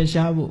လှန်ဖယ်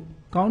ရှားဖို့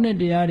ကောင်းတဲ့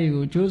တရားတွေ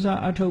ကိုကြိုးစား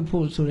အားထုတ်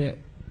ဖို့ဆိုတဲ့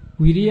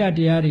ဝိရိယတ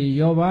ရားတွေ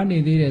ရောပါနေ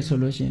သေးတယ်ဆို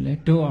လို့ရှိရင်လည်း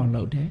တိုးအောင်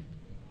လုပ်တယ်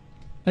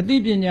အသိ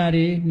ပညာ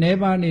တွေနည်း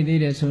ပါးနေသေး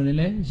တယ်ဆိုရင်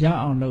လည်းရ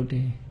အောင်လုပ်တ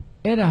ယ်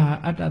အဲ့ဒါဟာ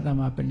အတ္တသ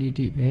မပဏိ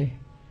တိပဲ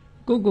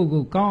ကို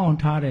ကောင်းအောင်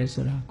ထားတယ်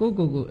ဆိုတာကို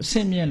အဆ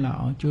င့်မြင့်လာ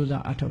အောင်ကြိုး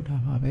စားအားထုတ်တာ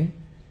ပါပဲ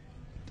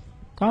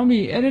ကောင်းပြီ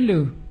အဲ့ဒီ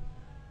လို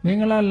မင်္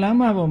ဂလာလမ်း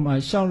မပေါ်မှာ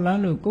ရှောက်လ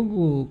န်းလို့ကို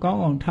ကော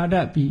င်းအောင်ထားတ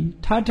တ်ပြီး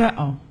ထားတတ်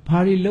အောင်ဘာ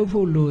တွေလုပ်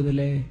ဖို့လိုသ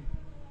လဲ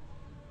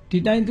ဒီ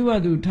တိုင်းသူ့ဟာ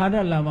သူထားတ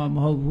တ်လာမှာမ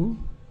ဟုတ်ဘူး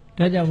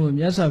ဒါကြောင့်မို့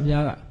မြတ်စွာဘု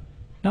ရားက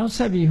နောက်ဆ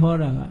က်ပြီးဟော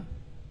တာက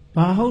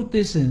ဘာဟုတ်သ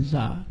စ္စင်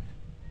စာ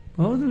ဘ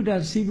ਹੁ တုတ္တ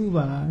စီးပူး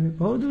ပါ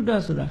ဘ ਹੁ တုတ္တ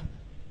ဆိုတာ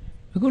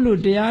အခုလို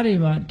တရားတွေ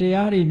မှာတ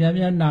ရားတွေများ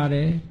များနာတ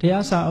ယ်တ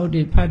ရားစာအုပ်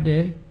တွေဖတ်တ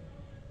ယ်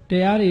တ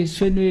ရားတွေ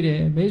ဆွေးနွေးတ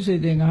ယ်မိတ်ဆွေ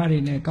သင်္ကားတွေ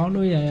နဲ့ကောင်း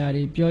လို့ရရာ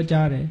တွေပြောကြ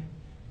တယ်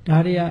ဒါ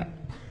တွေက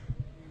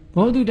ဘ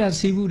ਹੁ တုတ္တ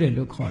စီးပူးတယ်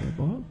လို့ခေါ်တယ်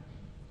ပေါ့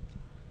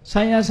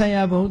ဆိုင်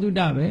ရာဘ ਹੁ တုတ္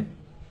တပဲ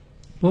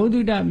ဘ ਹੁ တု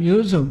တ္တ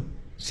မျိုးစုံ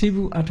စီး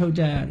ပူးအထောက်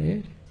ကြရတယ်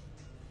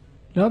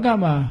လောက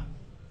မှာ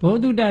ဘ ਹੁ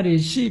တုတ္တတွေ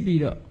ရှိ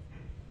ပြီးတော့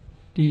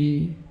ဒီ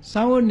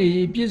စာဝတ်နေ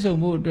ပြည့်စုံ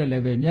ဖို့အတွက်လ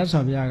ည်းပဲမြတ်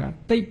စွာဘုရားက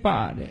သိပ္ပ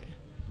တဲ့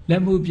လ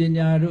က်မှုပ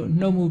ညာတို့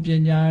နှုတ်မှုပ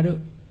ညာတို့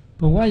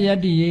ဘဝယတ္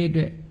တိရေးအ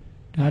တွက်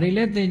ဒါတွေလ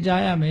ည်းသင်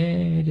ကြားရမယ်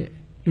တဲ့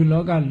လူ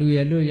လောကလူရ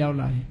လို့ရောက်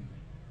လာရင်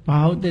ဘာ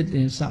ဟုတ်တဲ့သ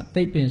င်္စ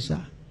သိပ္ပင်္စ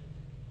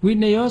ဝိ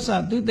နယောစ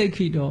သူသိ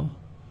ခိတော်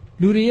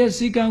လူတွေရဲ့စ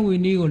ည်းကမ်းဝိ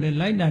နည်းကိုလည်း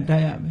လိုက်နာတ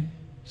တ်ရမယ်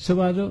ဆို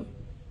ပါစို့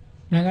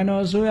နိုင်ငံ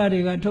တော်အစိုးရ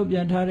တွေကထုတ်ပြ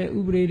န်ထားတဲ့ဥ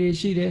ပဒေတွေ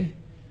ရှိတယ်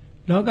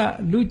လောက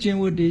လူကျင့်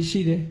ဝတ်တွေ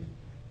ရှိတယ်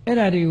အဲ့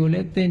ဒါတွေကိုလ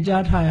ည်းသင်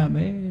ကြားထားရမ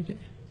ယ်တဲ့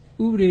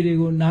ဥပဒေတွေ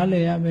ကိုနားလ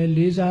ည်ရမယ်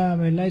လေးစားရ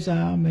မယ်လိုက်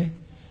စားရမယ်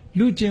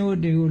လူကျင့်ဝတ်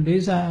တွေကို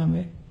လေးစားရမ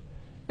ယ်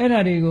အဲ့ဒါ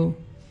တွေကို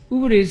ဥ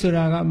ပဒေဆို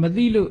တာကမ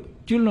သိလို့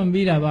ကျွလွန်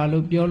ပြီးတာပါ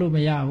လို့ပြောလို့မ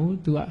ရဘူး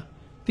သူက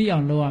သိအော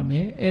င်လုပ်ရမ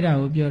ယ်အဲ့ဒါ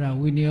ကိုပြောတာ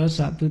ဝိနယောစ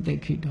သူသိ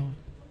ခိတော်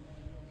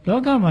လော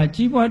ကမှာ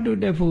ကြီးပွားတိုး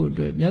တက်ဖို့အ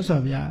တွက်မြတ်စွာ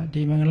ဘုရား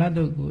ဒီမင်္ဂလာ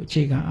တုတ်ကိုအ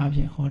ခြေခံအားဖြ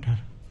င့်ဟောထား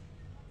တာ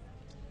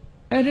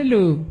အဲ့ဒီ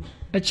လို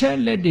အချက်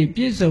လက်တွေပြ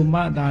ည့်စုံ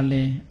မှသာလ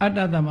င်အတ္တ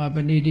သမပ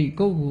ဏိတိ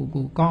ကို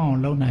ကောင်းအောင်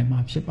လုပ်နိုင်မှာ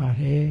ဖြစ်ပါ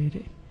တယ်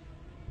တဲ့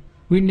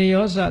ဝိန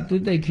ယောစသူ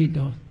သိခိ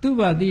တော်သူ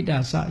ဘာတိတာ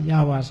စယာ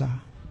ဝါစာ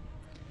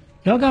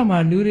လောကမှာ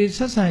လူတွေဆ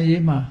က်ဆံ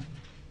ရေးမှာ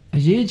အ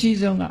ရေးအကြီး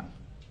ဆုံးက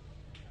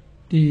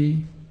ဒီ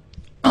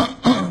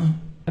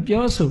အ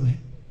ပြောဆိုပဲ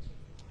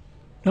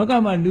လောက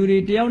မှာလူတွေ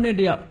တယောက်နဲ့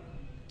တယောက်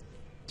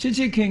ချ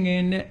စ်ခင်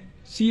နဲ့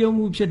စီယုံ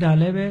မှုဖြစ်တာ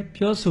လည်းပဲ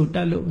ပြောဆိုတ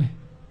တ်လို့ပဲ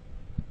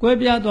ကွဲ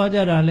ပြားသွားကြ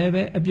တာလည်း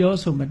ပဲအပြော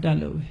ဆိုမတတ်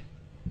လို့ပဲ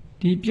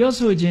ဒီပြော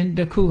ဆိုခြင်းတ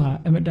စ်ခုဟာ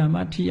အမတန်မှ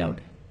ထိရောက်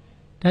တယ်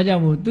ဒါကြော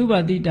င့်မို့သူဘာ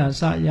တိတာ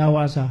စယာ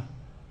ဝါစာ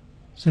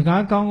စ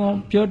ကားကောင်း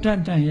ပြောတတ်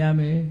နိုင်ရ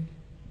မယ်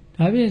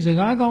ဒါဖြင့်စ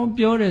ကားကောင်း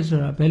ပြောတယ်ဆို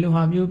တာဘယ်လို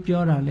ဟာမျိုး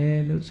ပြောတာလဲ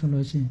လို့ဆို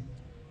လို့ရှိရင်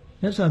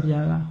မြတ်စွာဘု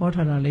ရားကဟော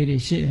ထားတာလေးတွေ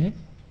ရှိတယ်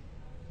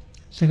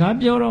စကား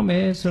ပြောတော့မ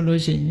ယ်ဆို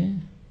လို့ရှိရင်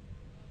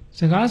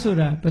စကားဆို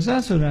တာပါဇ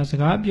က်ဆိုတာစ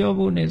ကားပြော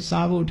ဖို့နဲ့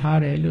စားဖို့ထား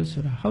တယ်လို့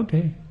ဆိုတာဟုတ်တ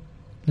ယ်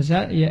ပါဇ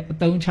က်ရဲ့အ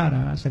သုံးချ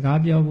တာကစကား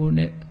ပြောဖို့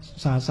နဲ့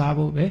စား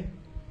ဖို့ပဲ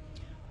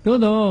သို့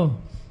တော့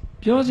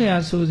ပြောစရာ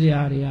ဆိုစရာ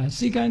တွေဟာ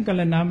စီကံက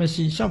လနာမ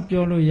ရှိရှောက်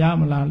ပြောလို့ရ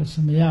မလားလို့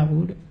ဆိုမရ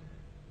ဘူးတဲ့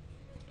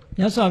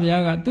မြတ်စွာဘု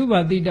ရားကသူဘာ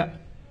တိတ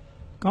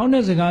ကောင်း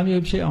တဲ့စကား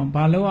မျိုးဖြစ်အောင်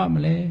ဘာလုပ်ရမ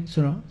လဲ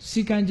ဆိုတော့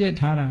စီကံချက်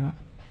ထားတာက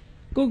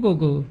ကို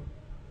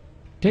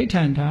ဒိဋ္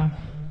ဌံထား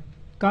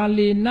ကာ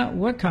လေန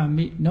ဝက္ခ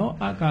မိနော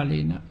အကာ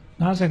လေန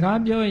ငါစကား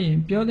ပြောရင်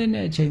ပြောတဲ့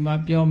အချိန်မှာ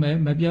ပြောမယ်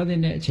မပြောတဲ့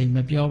အချိန်မ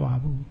ပြောပါ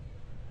ဘူး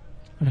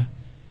ဟုတ်လား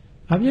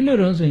ဘာဖြစ်လို့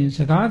တော့ဆိုရင်စ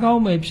ကားကော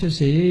င်းမယ်ဖြစ်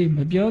စေမ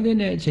ပြောတဲ့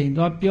အချိန်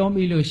သွားပြော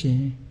မိလို့ရှိ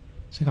ရင်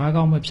စကား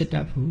ကောင်းမဖြစ်တ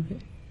တ်ဘူးတဲ့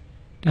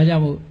ဒါကြော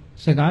င့်မို့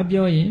စကား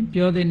ပြောရင်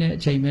ပြောတဲ့အ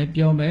ချိန်ပဲ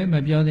ပြောမယ်မ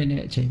ပြောတဲ့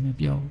အချိန်မ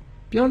ပြောဘူး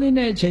ပြောတဲ့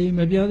အချိန်မ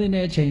ပြောတဲ့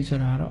အချိန်ဆို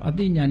တာတော့အ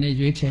သိဉာဏ်နဲ့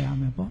ရွေးချယ်ရ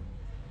မယ်ပေါ့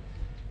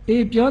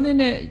အေးပြောတဲ့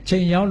အချိ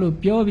န်ရောက်လို့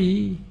ပြောပြီ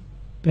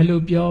ဘယ်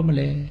လိုပြောမ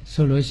လဲ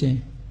ဆိုလို့ရှိရင်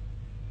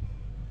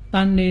တ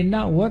ဏ္ဏေန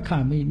ဝက္ခ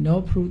မိနော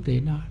ဖရုသေ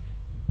န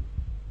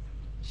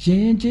ရ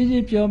င်ကြီး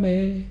ကြီးပြောမ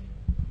ယ်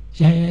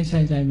ရိုင်း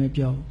ဆိုင်မ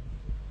ပြော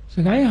စ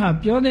ကားဟာ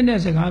ပြောတဲ့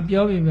စကား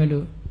ပြောပြီပဲ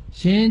လို့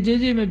ရင်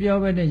ကြီးမပြော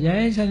ဘဲနဲ့ရို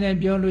င်းဆိုင်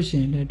ပြောလို့ရှိ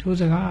ရင်လေထို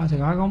စ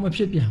ကားကောင်းမဖြ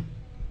စ်ပြန်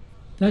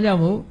ဒါကြော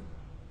င့်မို့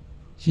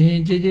ရင်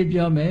ကြီး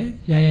ပြောမယ်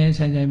ရိုင်း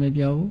ဆိုင်မ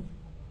ပြောဘူး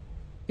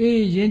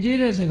အေးရင်ကြီး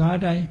တဲ့စကား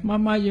တိုင်း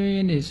မှားယွ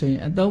င်းနေဆိုရ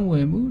င်အသုံးဝ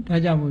င်ဘူးဒါ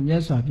ကြောင့်မို့မြ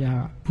တ်စွာဘု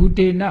ရားကဘူ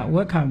တေနဝ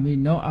က္ခမိ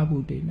နောအဘူ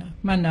တေန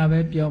မှန်တာပဲ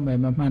ပြောမယ်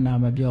မမှန်တာ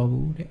မပြော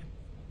ဘူးတဲ့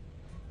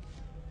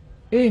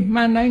အေး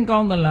မှန်တိုင်းကော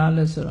င်းသလား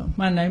လို့ဆိုတော့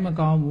မှန်တိုင်းမ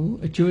ကောင်းဘူး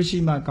အကျိုးရှိ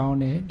မှကောင်း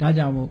တယ်ဒါ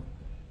ကြောင့်မို့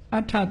အ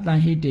ထတန်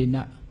ဟိတေန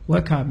ဝ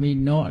Wakami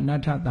no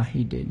Anatata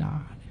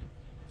Hidena.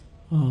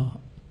 Oh,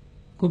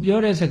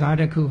 Kupiores a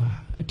Gadakuha,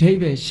 a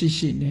table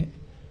shishine,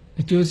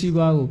 a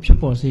Josiba,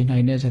 Pupos in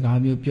Ines a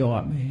Gamu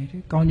Pure,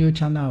 Conyo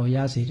Chana,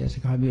 Yasi, as a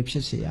Gamu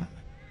Pisia.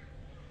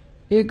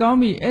 A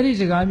Gami, Eddie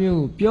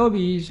Gamu,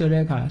 Piobi,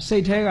 Sureka,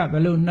 say Tega,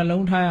 balloon,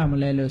 alone tire,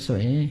 Malelo, so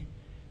eh.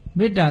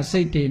 Mida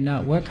say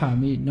na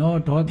Wakami, no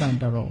daughter and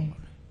the road.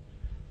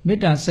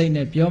 Mida say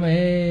ne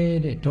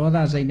Piome,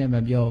 daughter say never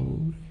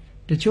Bio.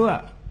 The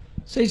Chua.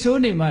 Say so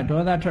name my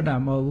daughter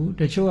Tadamo,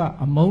 the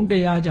Chua among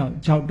the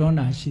Yaja,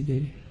 Chowdona, she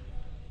did.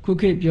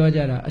 Cookie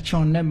Piojara, a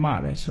chon ne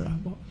mares,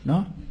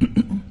 no?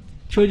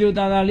 Chojo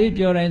Dada leave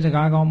your ends a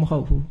gagom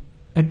hofu,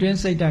 a twin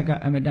say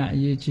Daga Amada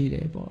ye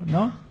cheated,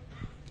 no?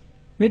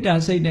 Mida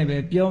say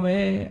never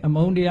Piome,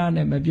 among the Anne,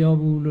 a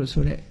Biobu,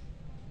 so that.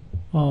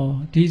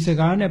 Oh, these a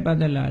garnet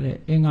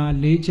badalare, in our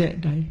leche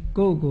die,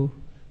 go,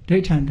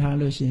 daytime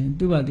talusin,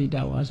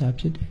 Dubadita was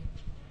upset.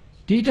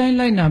 Detail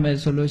line number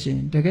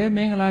solution, the game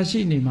Mangala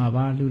she name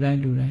Maba,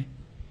 Lurai.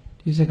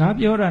 This a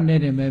capiora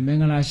name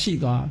Mangala she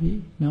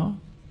gabi, no?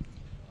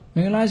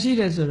 Mangala she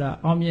is a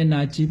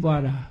Omiana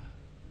Chibwara,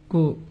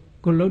 go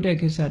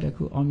lotek is at a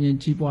Omian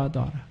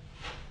Chibwadara.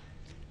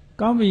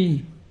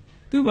 Gami,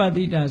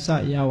 Dubadita sa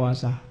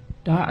Yawasa,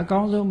 da a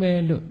council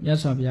may look,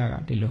 yes of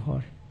Yaga, de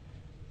Luhor.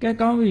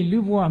 Gami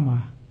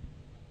Lubuama.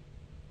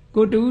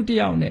 Go to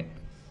Utiaune.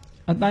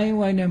 A time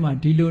when Emma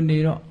Dilo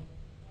Nero.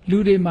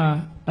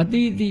 Ludima, a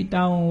didi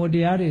down with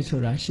the Ari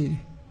Surashi.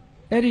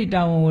 Eddie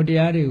down with the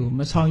Ari,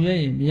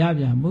 Masonye,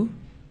 Miyamu,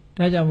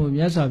 Tajamu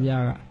Yasab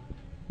Yaga.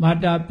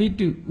 Mata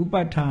Pitu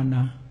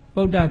Upatana,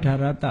 Boda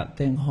Tarata,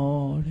 then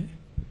horde.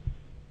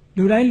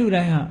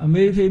 Ludai, a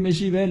maybe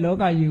Meshive,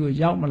 Loga you,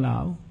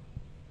 Yamalau.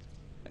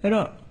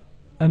 Ero,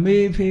 a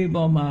maybe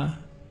bomber.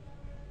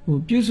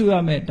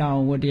 Pusua met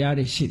down with the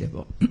Ari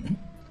Shidabo.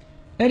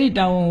 Eddie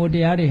down with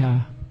the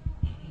Ariha.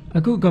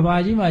 A cook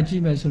Kabaji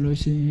Majima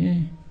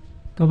solution.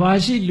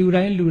 Kabashi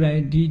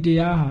Lurai,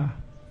 Didiaha.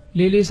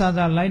 Lily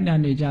Sada Light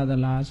and each other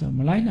last,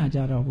 Malina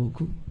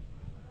Jarabuku.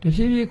 The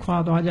Fibi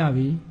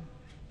Quadrajavi.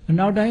 And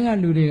now dying at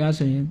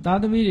Ludigasin,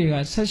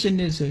 Tadamiga, session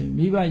is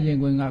Miba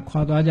Yanguanga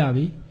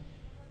Quadrajavi.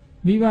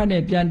 Miba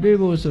ne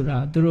Pianbebo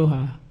Sura,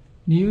 Droha.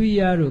 New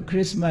Year,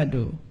 Christmas,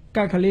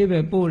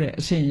 Kakalebe Bore,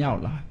 Saint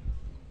Yaula.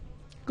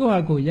 Go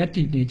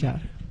Yati nature.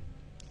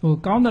 Who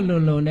count the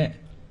lone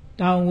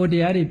down with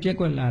the Ari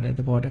Piquella at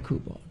the border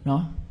cubo,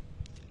 no?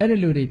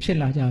 Edeludi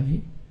Chilla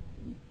Javi.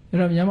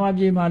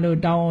 Yamabi Malo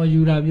down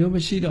Yura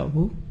Yobashido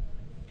who?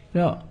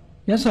 No,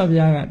 yes of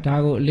Yaga,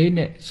 Dago,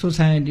 Lane,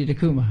 Society the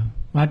Kuma,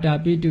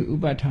 Mata Bitu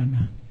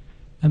Ubatana,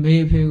 a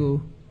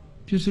Maypego,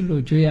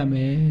 Pusulu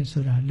Joyame,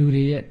 Sura,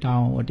 Ludi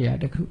down with the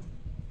other coup.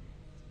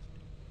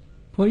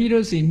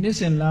 Poidos in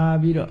Nissan La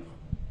Vido,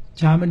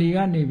 Germany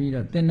and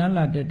Nevido, then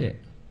Nala did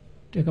it.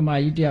 Take my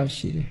idea of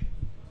shit.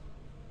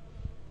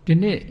 The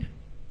net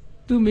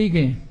 2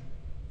 million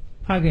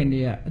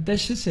Pagania,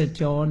 that's just a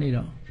journey.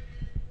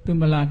 To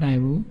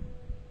Malana,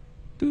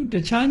 to the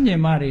Chanya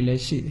Mari,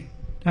 let's see.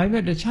 I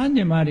bet the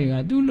Chanya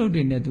Maria do load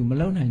in it to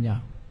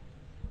Malona.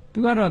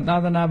 To got a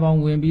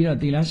Dadanabon will be a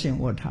dilation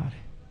what hard.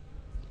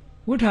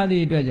 What are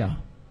the treasure?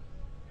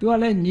 Do I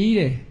let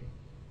need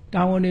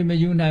down in the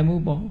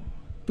Unaimubo?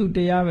 To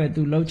the Yave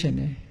to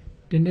Lochene.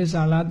 The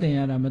Nessa Latin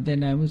and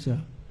Amatena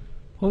Musa.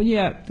 Oh,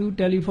 yeah, 2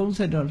 telephone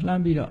set of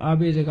Lambido,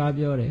 Abbey the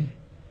Gabiore.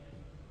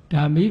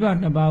 Damiba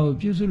Nabao,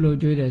 Pusulo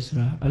Judas,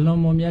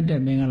 along Momiata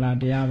Mengala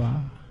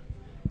Diaba.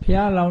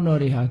 Pia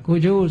Launoriha,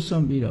 Kojo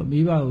Sombido,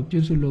 Biba,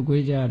 Pusulo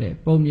Guejare,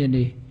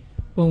 Pomiani,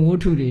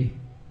 Pomuturi,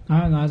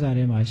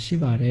 Angazarema,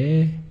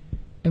 Shivare,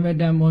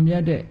 Emadam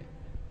Momiade,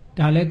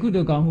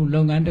 Dalekudo, who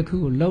long and the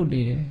cool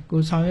loaded, go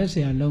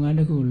Samesa, long and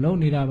the cool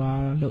loaded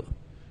about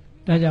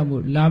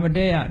Tajamu,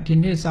 Lamadea,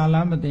 Tinis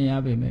Salamate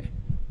Abime.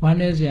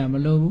 One is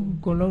Yamalo,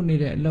 Coloni,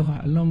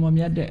 Loha,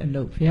 Lomomiade, and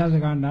Lope,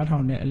 Fiazaga, not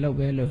on it, Lope,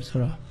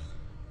 Losra.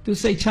 To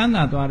say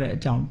Chana, Dware,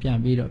 jump,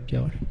 and beat up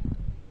pure.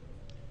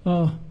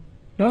 Oh,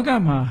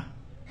 Logama,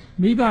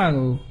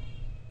 Mibago,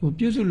 who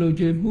Pusulo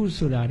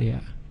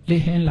Musuraria,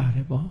 Lehen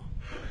Larebo.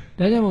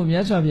 Tajamo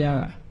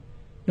Yasavia,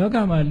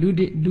 Logama,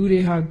 Ludi,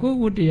 go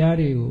with the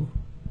Ario.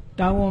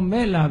 Tawon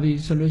Melavi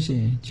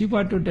solution,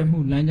 cheaper to the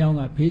moon,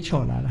 Lanyanga,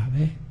 Pichola.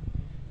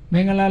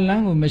 Mengala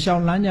Langu,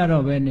 Michelle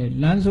Lanyaro,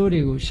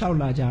 Lanzorigo,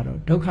 Shaula Jaro,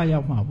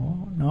 Dokaya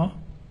Mabo, no?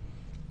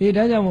 It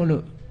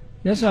doesn't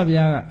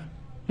Yasavia,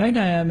 like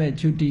I am a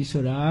Judy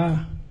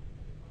Sura,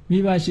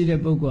 Miba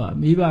Sida Bogua,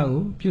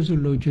 Mibago,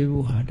 Pusulo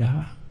Jebu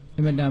Hada,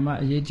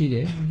 Emadama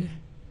Yechide.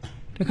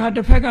 The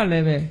Catapeka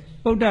leve,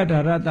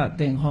 Boda Rata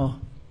thing ho.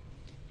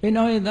 In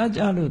all that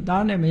Jalu,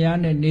 Dane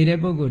Mayane,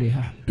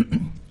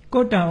 Nideboguriha.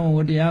 Go down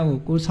with the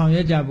Ago, go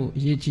Sanyajabu,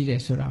 Yechide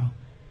Sura.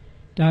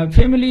 The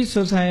family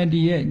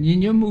society,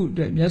 Ninumu,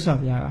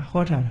 Yasavia,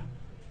 hotter.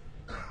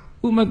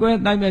 Umagua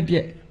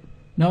Dimet.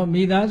 Now,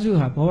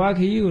 Midazuha,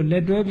 Powaki,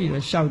 let Rebi, a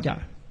shout.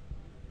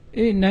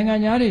 In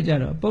Nanganyari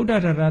Jaro,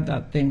 Boda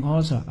Rata thing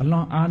also,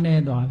 along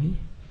Arne Davi.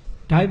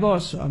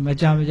 Divorce or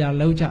Majamaja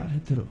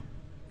Loja through.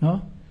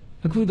 No?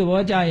 A coup the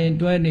Waja in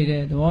 20,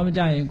 the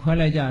Wamaja in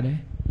Qualajare.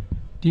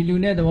 ဒီလူ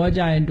နဲ့သဘော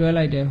ကျရင်တွဲ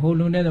လိုက်တယ်ဟို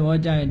လူနဲ့သဘော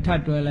ကျရင်ထ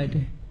ပ်တွဲလိုက်တ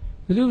ယ်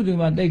ဘယ်သူ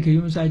မှတိတ်ခ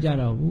ရီးမဆိုင်ကြ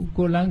တော့ဘူး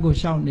ကိုလန်းကို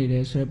ရှောက်နေတ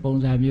ယ်ဆိုတဲ့ပုံ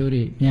စံမျိုး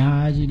တွေအ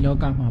များကြီးလော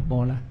ကမှာ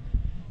ပေါ်လာ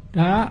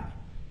ဒါ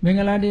ကမင်္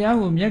ဂလာတရား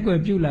ကိုမျက်ကွယ်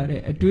ပြုလာ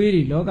တဲ့အတွေး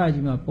တွေလောက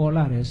ကြီးမှာပေါ်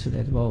လာတယ်ဆို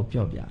တဲ့သဘောကို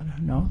ပြောပြတာ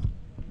နော်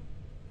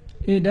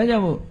ဒါကြော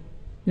င့်မို့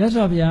မြတ်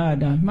စွာဘုရားက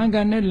ဒါမှန်က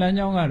န်တဲ့လမ်း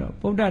ကြောင်းကတော့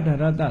ဗုဒ္ဓဒါ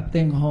ရတသ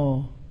င်္ခော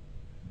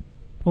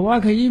ဘဝ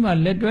ခရီးမှာ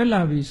လက်တွဲ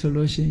လာပြီဆို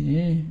လို့ရှိရ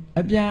င်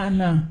အပြန်အ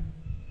လှန်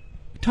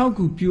ထောက်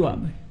ကူပြုရ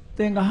မယ်သ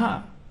င်္ဃဟ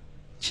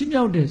ချီး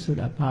မြှောက်တယ်ဆို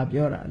တာဘာ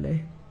ပြောတာလဲ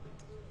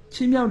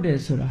ချီးမြှောက်တယ်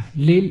ဆိုတာ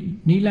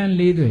နီလန်း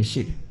၄သွယ်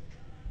ရှိတယ်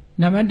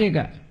နံပါတ်1က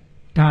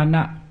ဒါန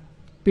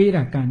ပေး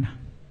တာကမ်းတာ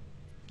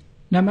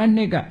နံပါတ်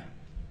2က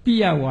ပိ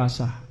ယဝါ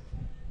စာ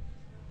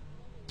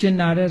ကျင်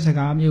နာတဲ့စ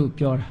ကားမျိုး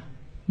ပြောတာ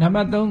နံ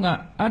ပါတ်3က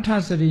အဋ္ဌ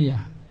စရိယာ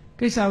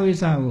ကိစ္စဝိစ္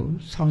စကို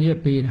ဆောင်ရွက်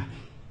ပေးတာ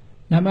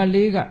နံပါတ်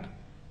4က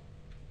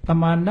တ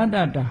မာနတ္တ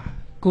တာ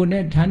ကိုယ်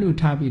နဲ့ဓာတ်ဥ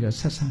ထားပြီးတော့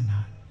ဆက်ဆံတာ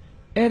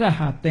အဲ့ဒါ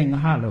ဟာသင်္ဃ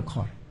ဟလို့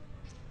ခေါ်တယ်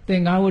သ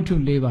င်္ဃဝတ္ထု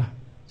၄ပါး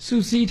စု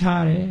စည်း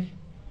ထားတယ်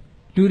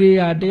လူတွေ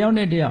ဟာတယောက်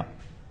နဲ့တယောက်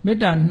မေတ္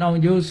တာနှောင်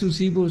ကြိုးစုစ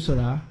ည်းဖို့ဆို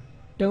တာ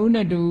တဦး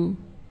နဲ့တဦး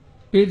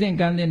ပေးသင်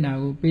ကမ်းသင်တာ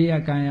ကိုပေးရ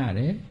ကမ်းရတ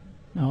ယ်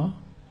နော်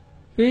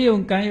ပေးယုံ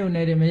ကမ်းယုံ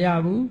နဲ့တည်းမရ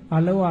ဘူးဘာ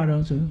လို့ရ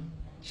တော့ဆို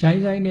ရို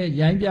င်းဆိုင်နဲ့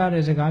ရိုင်းပြ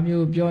တဲ့စကား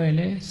မျိုးပြောရင်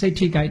လည်းစိတ်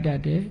ထိခိုက်တတ်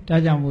တယ်ဒါ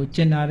ကြောင့်မို့ကျ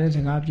င်နာတဲ့စ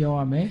ကားပြော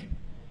ရမယ်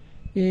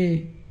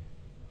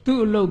သူ့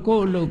အလုပ်ကို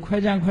ယ့်အလုပ်ခွဲ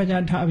ခြား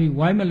ထားပြီး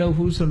ဝိုင်းမလုပ်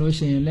ဘူးဆိုလို့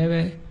ရှိရင်လည်း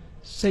ပဲ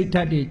စိတ်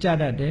ဓာတ်တွေကြ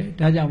တတ်တယ်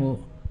ဒါကြောင့်မို့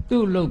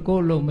သူ့အလုပ်ကို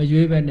ယ့်အလုပ်မ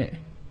ရွေးပဲနဲ့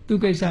သူ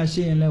ကိစ္စ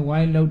ရှိရင်လည်းဝို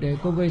င်းလုပ်တယ်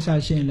ကိုယ်ကိစ္စ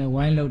ရှိရင်လည်း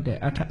ဝိုင်းလုပ်တယ်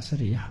အဋ္ဌစ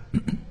ရိယာ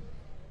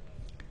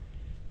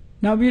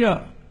နောက်ပြီးတော့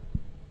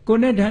ကို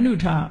ယ်နဲ့ဓာတ်ဥ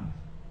ထား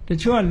တ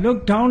ချို့က look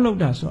down လုပ်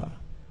တာဆိုတာ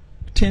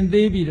ထင်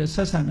သေးပြီးတော့ဆ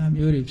က်ဆံတာ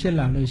မျိုးတွေဖြစ်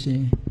လာလို့ရှိရ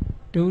င်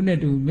တူနဲ့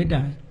တူမေတ္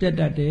တာပြတ်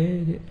တတ်တယ်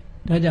တဲ့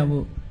ဒါကြောင့်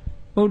မို့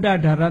ဗုဒ္ဓ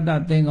ဒါရတ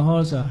သင်္ဃ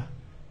ဟောဆိုတာ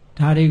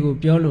ဒါတွေကို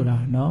ပြောလို့တာ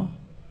နော်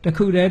တ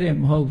ခုတည်းတည်း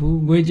မဟုတ်ဘူး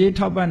ငွေကြေး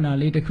ထောက်ပံ့တာ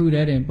လေးတခုတ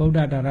ည်းတည်းဗုဒ္ဓ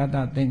ဒါရတ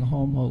သင်္ဃ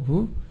ဟောမဟုတ်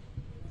ဘူး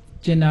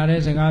ကျင်နာ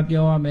တဲ့စကား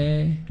ပြောရမယ်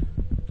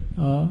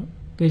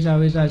ကိစ္စ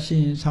ဝိစ္စရှိ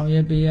ရင်ဆောင်ရွ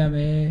က်ပေးရမ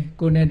ယ်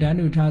ကိုယ်နဲ့ဓာတ်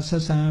ဥထားဆ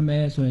က်ဆံရမ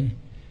ယ်ဆိုရင်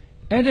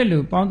အဲ့ဒါ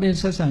လိုပေါင်းတင်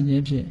ဆက်ဆံခြ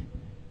င်းဖြင့်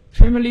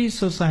family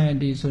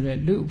society ဆိုတဲ့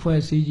လူအဖွဲ့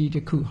အစည်းကြီးတ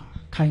စ်ခု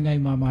ခိုင်ခို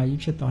င်မာမာကြီး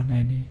ဖြစ်သွားနို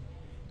င်တယ်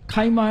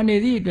ခိုင်မာနေ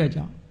သည့်အတွက်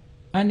ကြောင့်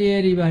အန္တရာ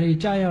ယ်တွေဘာတွေ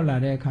ကြာရောက်လာ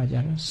တဲ့အခါကျ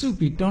တော့စု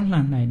ပြီးတွန်းလှ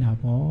န်နိုင်တာ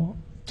ပေါ့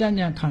ကြံ့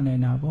ကြံ့ခံနို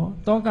င်တာပေါ့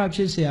တောကဖြ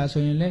စ်เสีย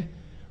ဆိုရင်လည်း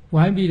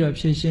ဝိုင်းပြီးတော့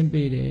ဖြည့်ရှင်း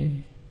ပေးတယ်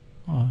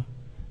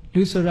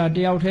လူဆိုတာတ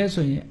ယောက်တည်း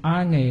ဆိုရင်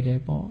အားငယ်တ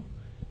ယ်ပေါ့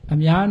အ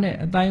များနဲ့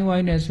အတိုင်းဝို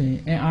င်းနဲ့ဆိုရင်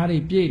အင်အားတွေ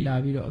ပြည့်လာ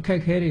ပြီးတော့အခက်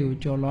ခဲတွေကို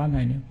ကျော်လွှား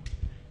နိုင်တယ်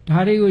ဒါ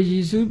တွေကိုရ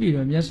ည်စူးပြီး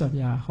တော့မြတ်စွာဘု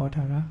ရားဟော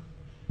ထားတာ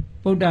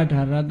ဗုဒ္ဓ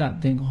ဒါရတ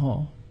သင်္ဃဟော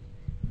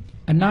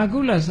အနာကု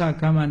လသ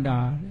ကမ္မန္တာ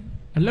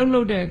အလုတ်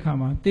လုတ်တဲ့အခါ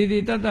မှာတည်တ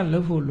ည်တတ်တတ်လှု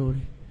ပ်ဖို့လိုတ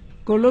ယ်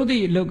ကိုလှုပ်သ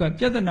ည့်အလုတ်က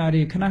ပြဿနာ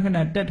တွေခဏခဏ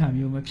တက်တာ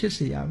မျိုးမဖြစ်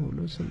စေရဘူး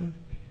လို့ဆိုလို့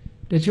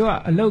တချို့က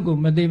အလုတ်ကို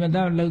မသေးမတ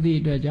တ်လှုပ်သည့်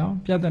အတွက်ကြောင့်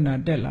ပြဿနာ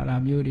တက်လာတာ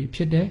မျိုးတွေဖြ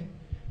စ်တယ်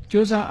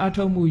ကြိုးစားအ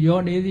ထောက်မှုရော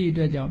နေသည့်အ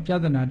တွက်ကြောင့်ပြ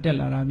ဿနာတက်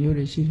လာတာမျိုး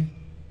တွေရှိတယ်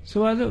ဆို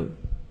ပါစို့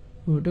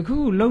တခု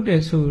လှုပ်တ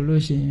ယ်ဆို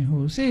လို့ရှိရင်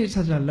စိတ်ဆ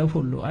က်ဆက်လှုပ်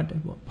ဖို့လိုအပ်တ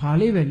ယ်ပေါ့ဘာ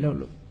လေးပဲလှုပ်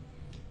လို့ဥ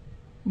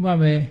ပမာ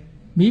ပဲ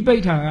မိပိ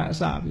တ်တာကအ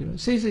စပြီးတော့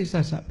စိတ်ဆ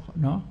က်ဆက်ပေါ့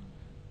နော်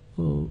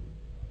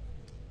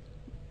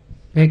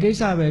ဘယ်ကိစ္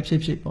စပဲဖြ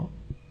စ်ဖြစ်ပေါ့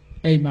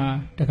အိမ်မှာ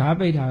တကား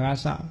ပိတ်တာက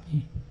စ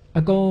ပြီး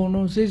အကုန်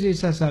လုံးစိတ်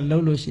ဆက်ဆက်လှု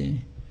ပ်လို့ရှိရင်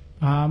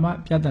ဘာမှ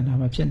ပြဿနာ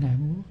မဖြစ်နိုင်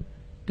ဘူး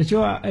တ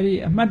ချို့ကအဲ့ဒီ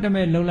အမှတ်တ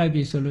မဲ့လှုပ်လိုက်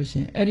ပြီဆိုလို့ရှိ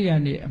ရင်အဲ့ဒီက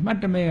နေအမှတ်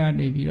တမဲ့က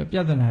နေပြီးတော့ပြ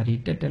ဿနာတွေ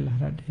တက်လာ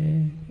တတ်တ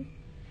ယ်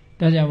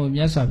ဒါကြောင့်မို့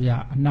မြတ်စွာဘု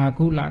ရားအနာ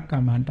ကုလက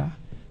မ္မန္တာ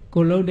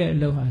ကိုလှုပ်တဲ့အ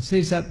လုပ်ဟာစိ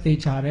တ်ဆက်သေး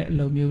ချတဲ့အ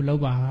လုပ်မျိုးလု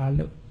ပ်ပါ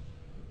လို့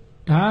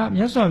ဒါ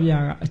မြတ်စွာဘု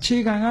ရားကအခြေ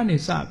ခံကနေ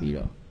စပြီး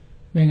တော့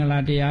မင်္ဂလာ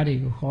တရားတွေ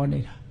ကိုဟောနေ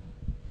တာ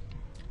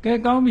ကဲ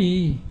ကောင်းပြီ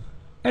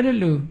အဲ့ဒါ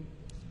လို့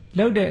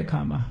လှုပ်တဲ့အ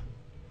ခါမှာ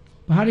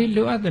ဘာတွေ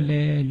လိုအပ်တယ်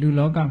လဲလူ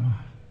လောကမှာ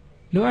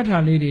လိုအပ်တာ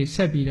လေးတွေဆ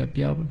က်ပြီးတော့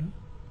ပြောဖို့လို့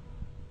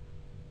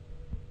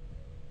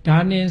ဒါ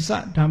နိစ္စ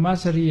ဓမ္မ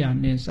စရိယာ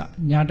နိစ္စ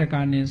ညာတ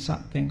ကာနိစ္စ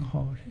သင်္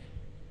ခောတယ်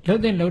လှု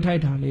ပ်တဲ့လှုပ်ထို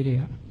က်တာလေးတွေ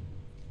က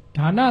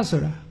ဒါန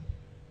ဆိုတာ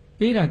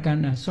ပေးတာက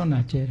မ်းတာစွန့်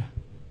တာကျဲတာ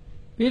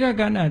ပေးတာ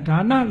ကမ်းတာဒါ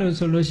နလို့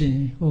ဆိုလို့ရှိရ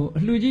င်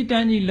အလှကြီးတ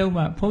န်းကြီးလုံး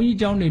မှဘုန်းကြီး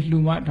เจ้าတွေလှူ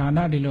မှဒါန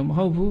တွေလို့မ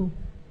ဟုတ်ဘူး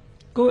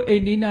ကိုယ်အိ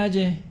မ်နီးနားချ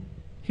င်း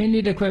ဟင်း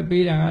လေးတစ်ခွက်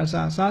ပေးတာကအစ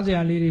စားစ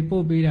ရာလေးတွေ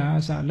ပို့ပေးတာက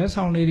အစလက်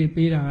ဆောင်လေးတွေ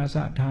ပေးတာကအစ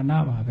ဒါန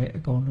ပါပဲ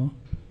အကုန်လုံး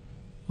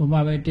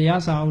မှာပဲတ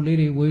ရားစာအုပ်လေး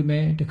တွေဝေမ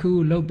ယ်တခု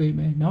ခုလုပ်ပေးမ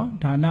ယ်နော်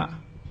ဒါန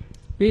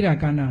ပေးတာ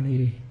ကမ်းတာလေး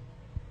တွေ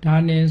ဒါ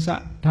နိစ္စ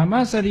ဓမ္မ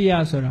စရိယ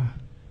ဆိုတာ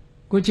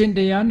ကိုချင်းတ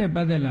ရားနဲ့ပ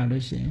တ်သက်လာ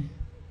လို့ရှိရင်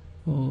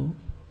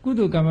ကု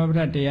သိုလ်ကမ္မပဋ္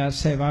ဌတရား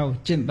10ပါးကို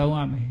ကျင့်သုံးရ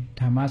မယ်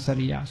ဓမ္မစ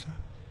ရိယဆိုတာ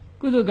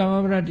ကုသိုလ်ကမ္မ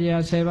ပဋ္ဌတ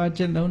ရား10ပါး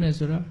ကျင့်သုံးတယ်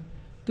ဆိုတော့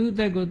သူ့အသ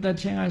က်ကိုတတ်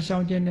ခြင်းကရှော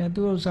င်ခြင်းနဲ့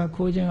သူ့ဥစ္စာ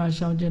ခိုးခြင်းက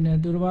ရှောင်ခြင်းနဲ့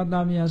သူတစ်ပါး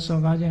သားမယား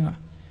စော်ကားခြင်းက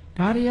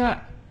ဒါတွေက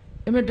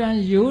အင်မတန်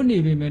ရိုးနေ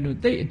ပြီမဲ့လို့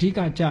တိတ်အဓိက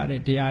ကြ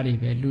တဲ့တရားတွေ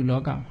ပဲလူလော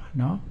ကမှာ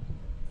နော်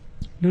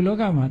လူလော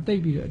ကမှာတိ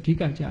တ်ပြီးတော့အဓိ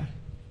ကကြတယ်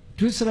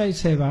ဒုစရိုက်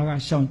10ပါးက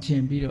ရှောင်ကျ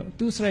င်ပြီးတော့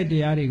သူစရိုက်တ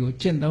ရားတွေကို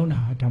ကျင့်သုံးတာ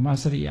ဓမ္မ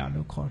စရိယ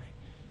လို့ခေါ်တ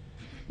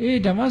ယ်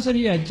ဓမ္မစ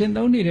ရိယကျင့်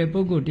သုံးနေတဲ့ပု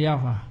ဂ္ဂိုလ်တယော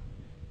က်ဟာ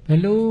ဘ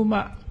ယ်လို့မှ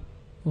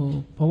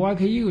ဘဝ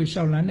ခရီးကို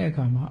ရှောက်လန်းတဲ့အ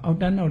ခါမှာအောက်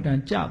တန်းနောက်တ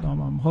န်းကျသွား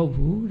မှာမဟုတ်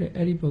ဘူးတဲ့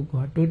အဲ့ဒီပုဂ္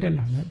ဂိုလ်ကတိုးတက်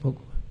လာတဲ့ပုဂ္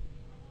ဂိုလ်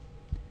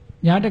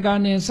ညာတကာ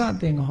နဲ့စ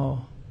တင်ဟော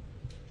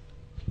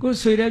ကို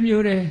ဆွေတဲ့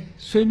မျိုးတဲ့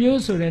ဆွေ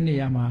မျိုးဆိုတဲ့နေ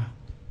ရာမှာ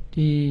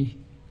ဒီ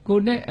ကို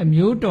နဲ့အ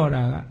မျိုးတော်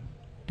တာက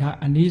ဒါ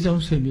အနည်း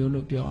ဆုံးဆွေမျိုး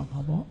လို့ပြောရမှာ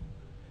ပေါ့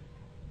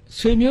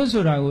ဆွေမျိုး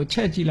ဆိုတာကိုချ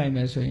က်ကြည့်လိုက်မ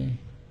ယ်ဆိုရင်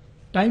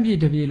တိုင်းပြည်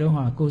တစ်ပြည်လုံး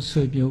ဟာကို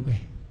ဆွေမျိုးပဲ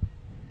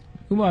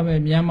ဥပမာ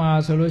မြန်မာ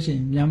ဆိုလို့ရှိရ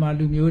င်မြန်မာ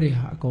လူမျိုးတွေ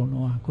ဟာအကုန်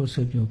လုံးဟာကို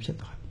ဆွေမျိုးဖြစ်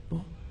သွားပြီ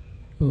ပေါ့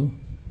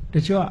တ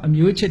ချို့ကအ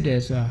မျိုးချစ်တ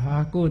ယ်ဆိုတာဟာ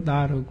ကို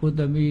သားတို့ကိုသ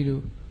မီး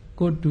တို့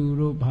ကိုတူ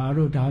တို့ဘာ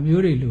တို့ဒါ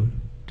မျိုးတွေလို့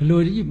ဒီ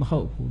လိုကြီးမဟု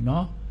တ်ဘူးเนา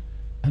ะ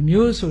အ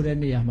မျိုးဆိုတဲ့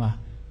နေရာမှာ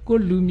ကို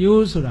လူ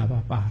မျိုးဆိုတာပါ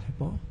ပါတယ်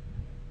ပေါ့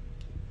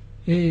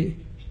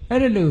အဲ့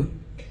ဒါလို့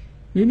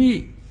မိမိ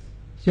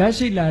ရ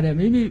ရှိလာတဲ့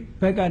မိမိ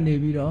ဘက်ကနေ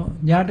ပြီးတော့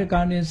ညာတကာ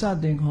နဲ့စ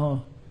တင်ခေါ်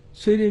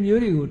ဆွေတွေ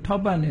မျိုးတွေကိုထော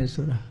က်ပံ့နေ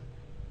ဆိုတာ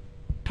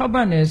ထောက်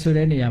ပံ့နေဆို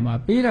တဲ့နေရာမှာ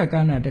ပေးတာက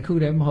ဏ္ဍတစ်ခု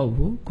တည်းမဟုတ်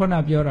ဘူးခုန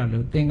ပြောတာ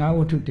လို့သင်္ကာဝ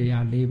တ္ထုတ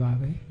ရား၄ပါး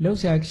ပဲလှုပ်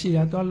ရှားရှိ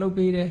တာတော့လှုပ်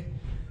ပေးတယ်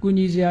ကု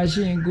ညီစရာ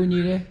ရှိရင်ကုညီ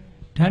တယ်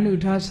ဓာတ်နု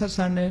ထားဆက်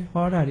ဆံတယ်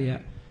ဟောတာတွေက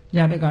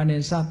ညာတကာ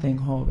နဲ့စတင်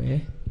ခေါ်ပဲ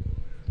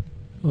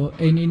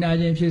အိမ်နီးနာ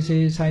ချင်းဖြစ်စေ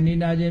ဆိုင်နီး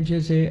နာချင်းဖြ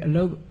စ်စေအ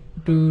လုပ်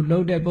တူလု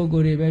ပ်တဲ့ပုံ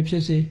ကိုယ်တွေပဲဖြ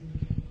စ်စေ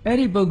အဲ့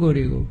ဒီပုံကိုယ်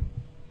တွေကို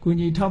ကု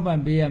ညီထောက်ပံ့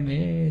ပေးရမ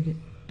ယ်တဲ့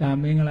ဒါ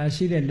မင်္ဂလာ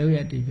ရှိတဲ့လုပ်ရ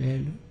တည်ပဲ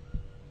လို့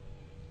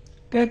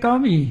ကဲကော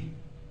င်းပြီ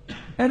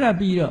အဲ့ဒါ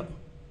ပြီးတော့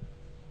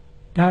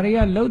ဒါတွေက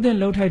လှုပ်တဲ့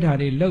လှုပ်ထိုက်တာ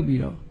တွေလှုပ်ပြီး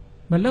တော့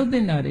မလှုပ်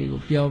တဲ့နာတွေ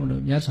ကိုပြောမ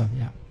လို့မြတ်စွာဘု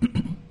ရား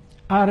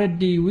အာရ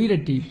တိဝိရ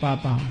တိပါ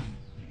ပ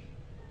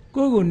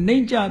ကိုယ်ကိုနှိ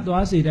မ့်ကျ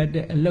သွားစေတတ်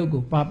တဲ့အလုပ်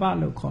ကိုပါပ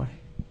လို့ခေါ်တယ်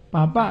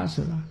ပါပ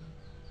ဆိုတာ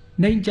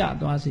နှိမ့်ကျ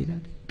သွားစေတတ်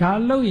တယ်ဒါ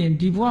လှုပ်ရင်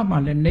ဒီဘဝမှာ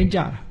လည်းနှိမ့်ကျ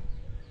တာ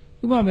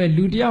ဥပမာ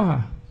လူတယောက်ဟာ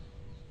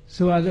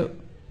ဆိုပါစို့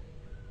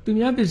သူ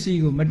များပစ္စည်း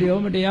ကိုမ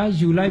တရား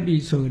ယူလိုက်ပြီ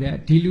ဆိုတဲ့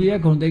ဒီလူရဲ့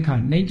ဂုဏ်သိက္ခာ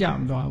နှိမ့်ကျမ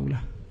သွားဘူး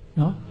လား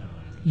နော်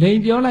လိန်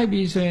ပြောလိုက်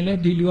ပြီဆိုရင်လည်း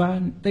ဒီလူက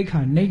သိက္ခာ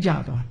နှိမ့်ကျ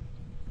သွား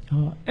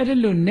အဲ့ဒါ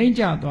လို့နှိမ့်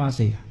ကျသွား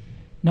စေတာ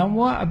နောင်ဘ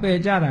ဝအပယ်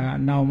ကြတာက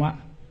နောင်မှ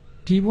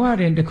ဒီဘဝ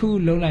တင်တစ်ခု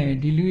လုံးလိုက်ရင်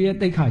ဒီလူရဲ့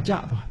သိက္ခာကျ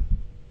သွား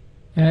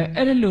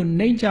အဲ့ဒါလို့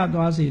နှိမ့်ကျ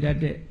သွားစေတတ်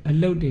တဲ့အ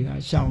လုပ်တွေက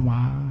ရှောင်ပါ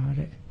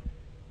တဲ့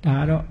ဒါ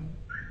ကတော့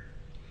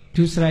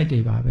ဒုစရိုက်တွေ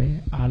ပါပဲ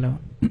အားလုံး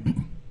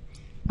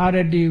အာရ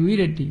တိဝိ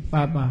ရတိ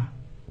ပါပ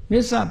မ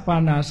စ္ဆပါ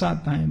ဏာစ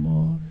တန်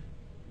မော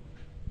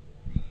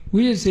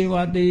ဝိရစေဝ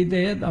တေ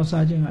တေတောက်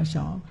စားခြင်းက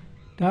ရှောင်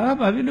ဒါက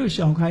ဘာဖြစ်လို့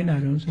ရှောင်ခိုင်းတာ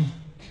တုံးဆို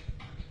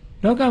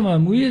လောကမှာ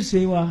မူရ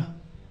စေဝ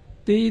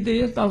တေတေ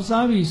တောက်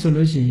စားပြီဆို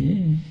လို့ရှိရ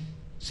င်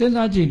စဉ်း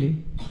စားကြည့်လေ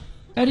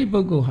အဲ့ဒီပု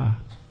ဂ္ဂိုလ်ဟာ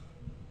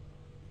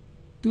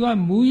သူက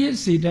မူရ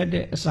စေတတ်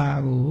တဲ့အစာ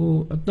ကို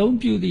အသုံး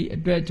ပြုသည့်အ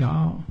တွက်ကြော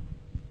င့်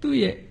သူ့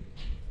ရဲ့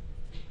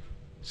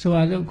ဆို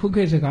ပါစို့ခု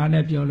ခေတ်စကား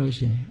နဲ့ပြောလို့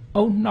ရှိရင်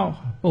အုံနှောက်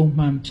ပုံ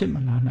မှန်ဖြစ်မ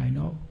လာနိုင်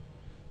တော့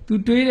သူ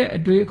တွေးတဲ့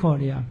အတွေးခေါ်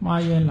တွေက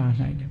မှားယွင်းလာ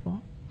နိုင်တယ်ပေါ့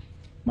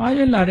မှား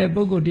ယွင်းလာတဲ့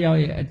ပုဂ္ဂိုလ်တယောက်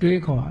ရဲ့အတွေး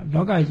ခေါ်က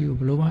လောကကြီးကို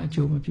ဘယ်လိုမှအ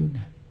ကျိုးမပြု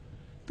နိုင်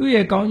သူ့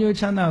ရဲ့ကောင်းကျိုး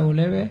ချမ်းသာကို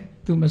လည်းပဲ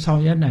သူမဆော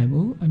င်ရွက်နိုင်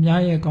ဘူးအများ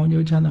ရဲ့ကောင်း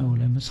ကျိုးချမ်းသာကို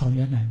လည်းမဆောင်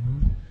ရွက်နိုင်ဘူး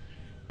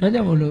ဒါ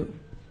ကြောင့်မို့လို့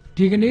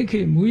ဒီကနေ့ခေ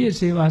တ်မူရစ်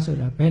ဆေးပါဆို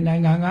တာဘယ်နို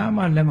င်ငံက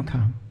မှလက်မ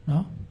ခံ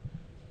နော်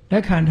လ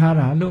က်ခံထား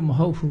တာလို့မ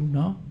ဟုတ်ဘူး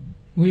နော်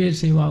မူရစ်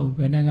ဆေးပါကိုဘ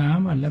ယ်နိုင်ငံ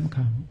မှလက်မ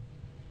ခံဘူး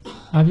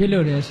ဘာဖြစ်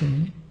လို့လဲဆိုရ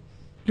င်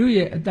လူ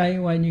ရဲ့အတိုင်း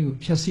အဝိုင်းကြီးကို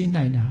ဖျက်ဆီး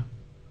နိုင်တာ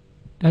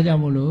ဒါကြော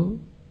င့်မို့လို့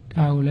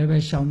ဒါကိုလည်းပဲ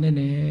ရှောင်သင့်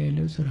တယ်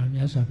လို့ဆိုတာမြ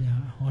တ်စွာဘု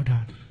ရားဟော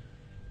ထားတယ်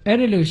အဲ့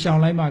ဒီလိုရှောင်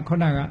လိုက်မှခု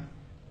နက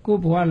ကို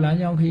ဘဝလမ်း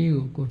ကြောင်းခရီး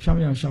ကိုဖြောင်း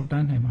ဖြောင်းရှောက်တ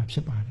န်းနိုင်မှာဖြ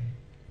စ်ပါတယ်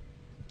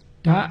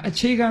ဒါအ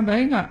ခြေခံပို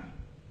င်းက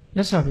မြ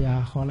တ်စွာဘု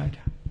ရားဟောလိုက်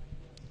တာ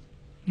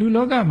လူ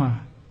လောကမှာ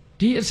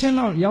ဒီအဆင့်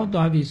လောက်ရောက်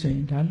သွားပြီဆိုရ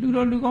င်ဒါလူ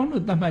တော်လူကောင်း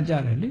တို့သတ်မှတ်ကြ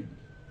တယ်လေ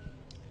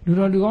လူ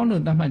တော်လူကောင်း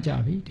တို့သတ်မှတ်ကြ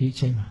ပြီဒီအ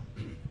ချိန်မှာ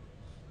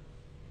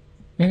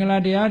မင်္ဂလာ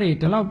တရားတွေ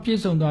ဒီလောက်ပြည့်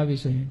စုံသွားပြီ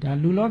ဆိုရင်ဒါ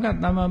လူလောက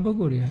တာမန်ပုဂ္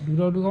ဂိုလ်တွေကလူ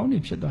တော်လူကောင်းတွေ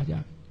ဖြစ်သွားကြ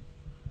ပြီ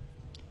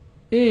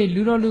အေး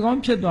လူတော်လူကောင်း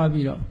ဖြစ်သွား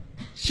ပြီးတော့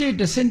ရှေ့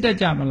တဆင့်တက်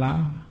ကြမ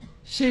လား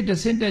ရှေ့တ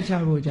ဆင့်တက်ချ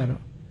ဖို့ကြ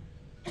တော့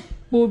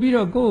ပို့ပြီး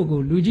တော့ကိုယ့်ကို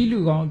ယ်လူကြီးလူ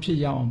ကောင်းဖြစ်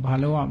ရအောင်မ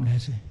လုပ်ရမလဲ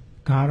ဆိုရင်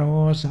ဂါ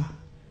ရောစာ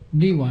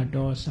နိဝါ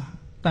ဒောစာ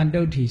တန်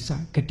တုဋ္ဌိစာ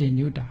ကတိ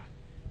ညုတာ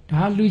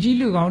ဒါလူကြီး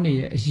လူကောင်းတွေ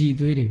ရဲ့အည်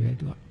သွေးတွေပဲ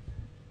သူက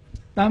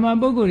တာမန်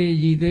ပုဂ္ဂိုလ်တွေ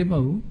အည်သွေးမဟု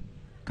တ်ဘူး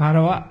ဂါ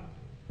ရော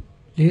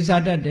လေး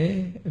စားတတ်တယ်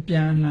အပြ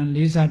န်အလှန်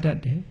လေးစားတတ်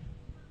တယ်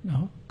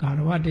နော်ဂါရ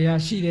ဝတရား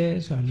ရှိတယ်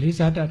ဆိုတာလေး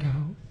စားတတ်တာ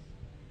ဟုတ်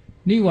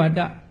နိဝါဒ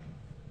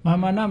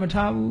မာနမ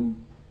ထားဘူး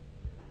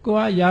ကိုက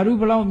ယာရု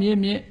ဘလောက်မြင့်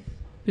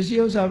ပစ္စည်း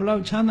ဥစ္စာဘလော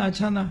က်ချမ်းသာ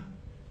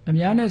အ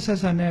များနဲ့ဆက်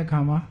ဆံတဲ့အခါ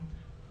မှာ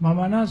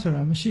မာနဆို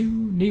တာမရှိ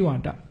ဘူးနိဝါ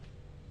ဒ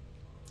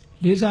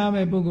လေးစား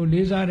မဲ့ပုဂ္ဂိုလ်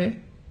လေးစားတယ်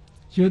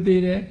ယူ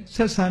သေးတယ်ဆ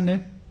က်ဆံတယ်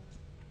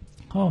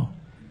ဟော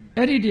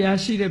အဲ့ဒီတရား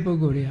ရှိတဲ့ပုဂ္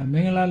ဂိုလ်တွေဟာမ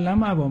င်္ဂလာလ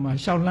မ်းမပေါ်မှာ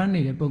ရှောက်လန်း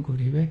နေတဲ့ပုဂ္ဂိုလ်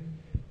တွေပဲ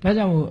ဒါ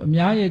ကြောင့်မို့အ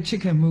များရဲ့ချစ်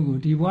ခင်မှုကို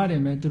ဒီဘဝတ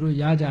ည်းမဲ့သူတို့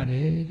ရကြတ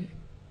ယ်တဲ့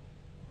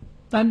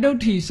တန်တုဋ္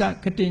ဌိစ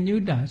ကတိညု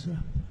တာဆို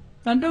တာ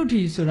တန်တုဋ္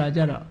ဌိဆိုတာကြ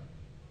တော့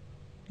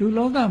လူ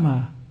လောကမှာ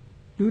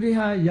လူတွေ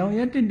ဟာရောင်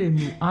ရဲတင့်တယ်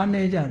မှုအားန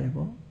ည်းကြတယ်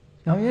ပေါ့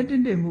ရောင်ရဲတ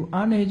င့်တယ်မှု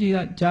အားနည်းကြီး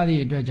ကြတဲ့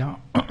အတွက်ကြောင့်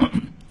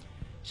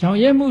ရောင်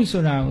ရဲမှု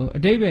ဆိုတာကိုအ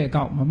တိပ္ပယ်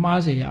ကောက်မ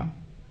မှားစေရအောင်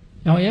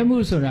ရောင်ရဲမှု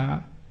ဆိုတာ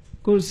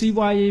ကိုယ်စီး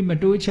ပွားရေးမ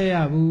တိုးချဲ့ရ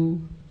ဘူး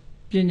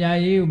ပညာ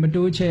ရေးကိုမ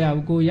တိုးချဲ့ရ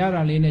ဘူးကိုရ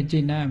တာလေးနဲ့ကျ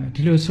င့်တတ်ရမယ်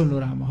ဒီလိုဆိုလို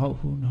တာမဟုတ်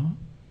ဘူးနော်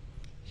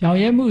ရောင်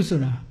ရဲမှုဆို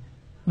တာ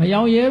မ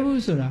ရောင်ရဲ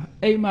ဘူးဆိုတာ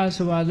အိမ်မှာ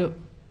ဆိုပါစို့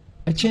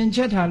အချင်းချ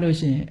က်ထားလို့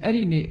ရှိရင်အဲ့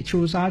ဒီနေ့အ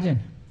ချိုစားခြင်း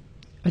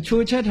အချို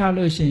ချက်ထား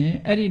လို့ရှိရင်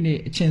အဲ့ဒီနေ့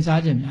အချင်း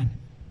စားခြင်းများ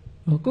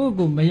ကိုယ့်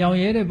ကိုမရောင်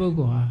ရဲတဲ့ပုဂ္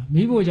ဂိုလ်ဟာ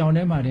မိဖို့ကြောင့်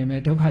ထဲမှာတည်းပဲ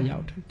ဒုက္ခရော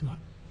က်တယ်သူက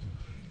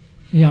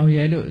မရောင်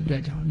ရဲလို့အတွ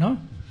က်ကြောင့်နော်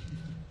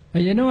အ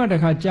ရင်တော့တ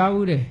ခါကြား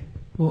ဦးတယ်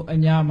ဟိုအ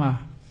ညာမှာ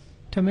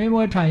ထမင်း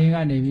ပွဲထိုင်ရင်က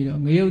နေပြီးတော့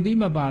ငရုတ်သီး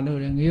မပါလို့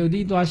တယ်ငရုတ်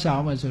သီးသွားရှာ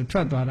အောင်မယ်ဆိုထွ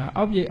က်သွားတာ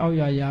အောက်ပြေအောက်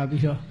ရရာ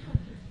ပြီးတော့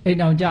အိမ်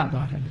တောင်ကျ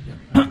သွားတယ်လို့ပြော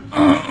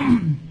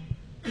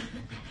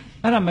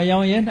အဲ့ဒါမရော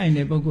င်ရဲနိုင်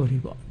တဲ့ပုဂ္ဂိုလ်တွေ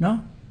ပေါ့နော်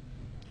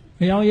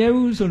မရောင်ရဲ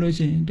ဘူးဆိုလို့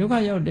ရှိရင်ဒုက္ခ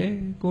ရောက်တယ်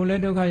ကိုယ်လ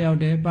ည်းဒုက္ခရောက်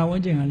တယ်ပတ်ဝ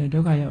န်းကျင်ကလည်းဒု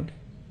က္ခရောက်တယ်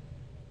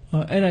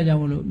ဟောအဲ့ဒါကြော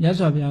င့်မလို့မြတ်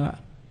စွာဘုရားက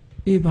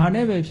အေးဘာ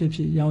နဲ့ပဲဖြစ်ဖြ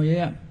စ်ရောင်ရဲ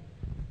ရ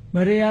မ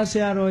ရိယာဆ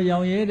ရာတော်ရော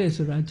င်ရဲတယ်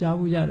ဆိုတာကြား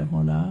ဘူးရတယ်မဟု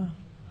တ်လား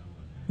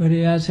မရိ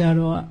ယာဆရာ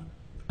တော်က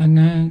အ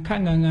ငံခ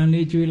က်ငံငံ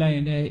လေးကျွေးလိုက်ရ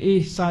င်လည်း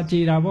အေးစာကြ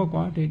ည်တာပေါ့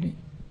ကွာဒီနေ့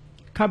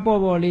ခပ်ပေါ့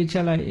ပေါ့လေးချ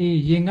က်လိုက်အေး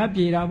ရင်ငတ်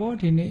ပြေတာပေါ့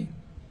ဒီနေ့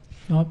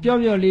နော်ပျော့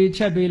ပျော့လေးချ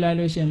က်ပေးလိုက်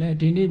လို့ရှင်လေ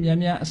ဒီနေ့မြန်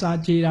မြန်အစာ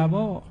ကြည်တာ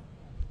ပေါ့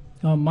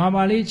နော်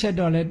မာလေးချက်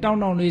တော့လဲတောင်း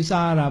တောင်းလေး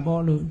စားရတာ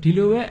ပေါ့လို့ဒီ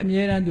လိုပဲအ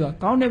မြဲတမ်းသူက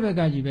ကောင်းတဲ့ဘက်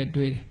ကကြီးပဲ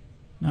တွေးတယ်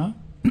နော်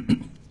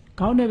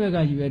ကောင်းတဲ့ဘက်က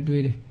ကြီးပဲ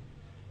တွေးတယ်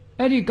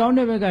အဲ့ဒီကောင်း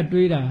တဲ့ဘက်က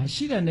တွေးတာ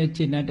ရှိတဲ့နဲ့ကျ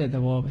င့်တတ်တဲ့သ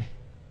ဘောပဲ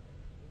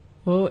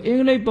ဟိုအင်္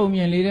ဂလိပ်ပုံမြ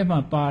င်လေးထဲမှာ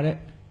ပါတဲ့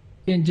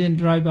engine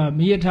driver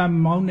မီးရထား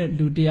မောင်းတဲ့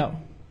လူတယောက်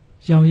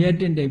ရောင်ရဲ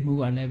တင့်တယ်မှု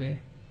ကလည်းပဲ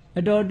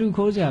အတော်တူ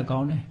ခိုးစရာကော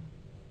င်းတယ်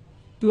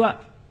သူက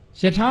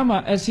ယထာမှာ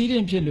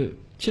accident ဖြစ်လို့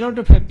ခြေထောက်တ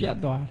စ်ဖက်ပြတ်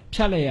သွားဖြ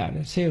တ်လိုက်ရတ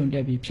ယ်ဆေးရုံတ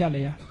က်ပြီးဖြတ်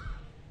လိုက်ရ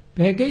ဘ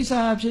ယ်ကိစ္စ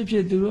ဖြစ်ဖြ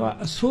စ်သူတို့က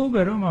အဆိုးဘ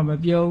ယ်တော့မှမ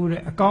ပြောဘူး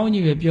တဲ့အကောင်း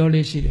ကြီးပဲပြော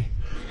လို့ရှိတယ်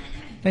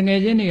တငယ်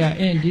ချင်းတွေက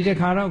အင်းဒီတစ်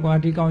ခါတော့ကွာ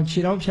ဒီကောင်ခြေ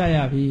ထောက်ဖြတ်ရ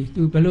ပြီ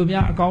သူဘယ်လို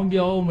များအကောင်း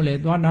ပြောမလဲ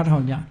သွားနားထော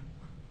င်ကြ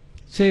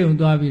ဆေးရုံ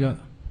သွားပြီးတော့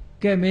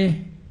ကဲမင်း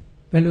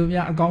ဘယ်လို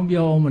များအကောင်း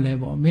ပြောမလဲ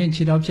ပေါ့မင်း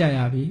ခြေထောက်ဖြတ်ရ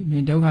ပြီမ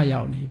င်းဒုက္ခ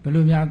ရောက်နေဘယ်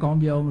လိုများအကောင်း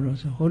ပြောမလို့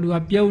ဆိုဟိုလူက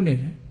ပြုံးနေ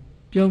တယ်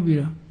ပြုံးပြီး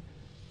တော့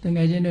တင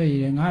ယ်ချင်းတို့ရည်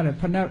တယ်ငါလည်း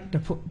ဖက်တ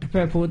စ်ဖ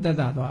က်ဖိုးသက်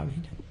သာသွားပြီ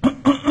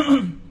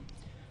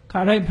ခါ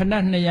တိုင်းဖက်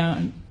200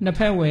နှစ်ဖ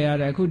က်ဝယ်ရ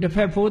တယ်အခုတစ်ဖ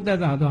က်ဖိုးသက်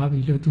သာသွားပြီ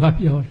လို့သူက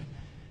ပြောတယ်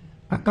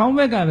အကောင်းဘ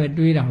က်ကပဲ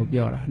တွေးတာကို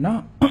ပြောတာ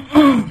နော်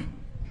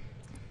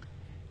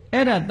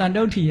အဲ့ဒါတန်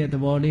တုဋ္ဌိရဲ့သ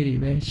ဘောလေးတွေ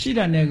ပဲရှိ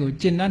တဲ့နဲ့ကို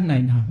ကျင့်တတ်နို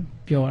င်တာ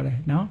ပြောရတယ်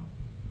နော်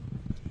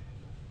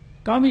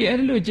ကောင်းပြီအဲ့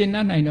လိုကျင့်တ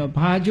တ်နိုင်တော့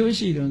ဘာအကျိုး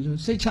ရှိတုံးဆို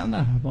စိတ်ချမ်း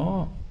သာတာ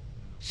ပေါ့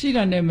ရှိ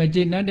တဲ့နဲ့မကျ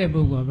င့်တတ်တဲ့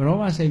ပုဂ္ဂိုလ်ကဘယ်တော့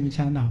မှစိတ်မချ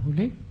မ်းသာဘူး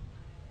လေ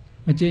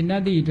မကျင့်တ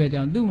တ်သည့်အတွက်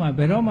ကြောင့်သူ့မှာဘ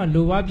ယ်တော့မှ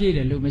လိုပါပြည့်တ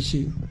ယ်လို့မရှိ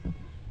ဘူး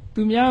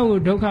သူများကို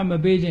ဒုက္ခမ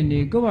ပေးခြင်းနေ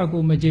ကိုယ့်ဘာ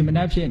ကိုယ်မကျင့်မတ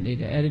တ်ဖြစ်နေ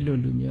တယ်အဲ့ဒီလို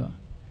လူမျိုး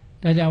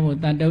ဒါကြောင့်မို့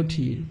တန်တုဋ္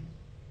ဌိ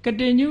က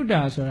တိညု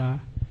တာဆိုတာ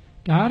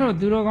ဒါကတော့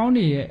သူတော်ကောင်း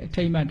တွေရဲ့အ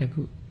ထိမ့်မှတ်တစ်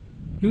ခု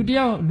လူတ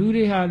ယောက်လူ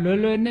တွေဟာလွယ်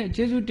လွယ်နဲ့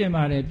ကျေးဇူးတင်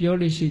ပါတယ်ပြော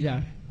လို့ရှိကြတ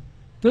ယ်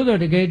သို့တော်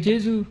တကယ်ကျေး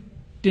ဇူး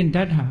တင်တ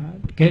တ်တာ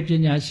တကယ်ပ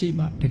ညာရှိ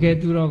မှတကယ်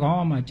သူတော်ကော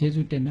င်းမှကျေး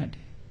ဇူးတင်တတ်တ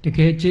ယ်တက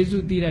ယ်ကျေး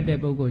ဇူးသိတတ်တဲ့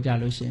ပုဂ္ဂိုလ်ကြ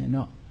လို့ရှိရင်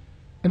တော့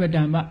အမတ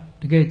န်မှ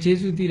တကယ်ကျေး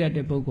ဇူးသိတတ်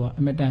တဲ့ပုဂ္ဂိုလ်က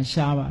အမတန်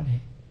ရှားပါတ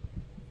ယ်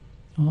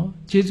ဟော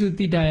ကျေးဇူး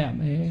သိတတ်ရ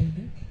မယ်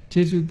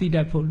ကျေးဇူးသိတ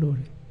တ်ဖို့လိုတ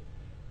ယ်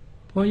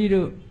ဘုန်းကြီး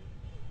တို့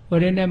ဟို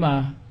တဲ့ထဲမှာ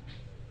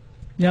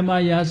မြန်မာ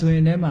ရာဆိုရ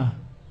င်ထဲမှာ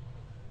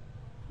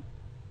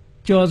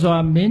ကျော်စွာ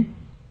မ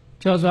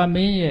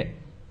င်းရဲ့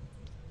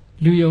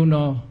လူယုံ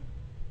တော်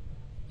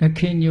အခ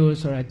င်းညို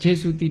ဆိုတာယေ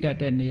ရှုတည်တတ်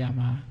တဲ့နေရာ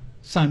မှာ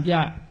စံပြ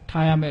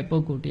ထားရမယ့်ပု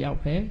ဂ္ဂိုလ်တယောက်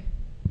ပဲ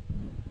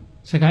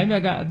စကိုင်းဘ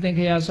က်ကအသင်္ခ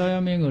ရာစောရ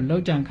မင်းကိုလော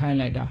က်ကြံခိုင်း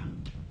လိုက်တာ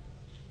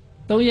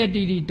3ရက်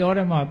တီတီတော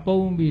ထဲမှာပုံ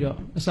ပြီးတော့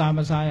အစာမ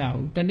စားရ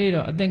ဘူးတနေ့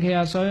တော့အသင်္ခ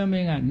ရာစောရမ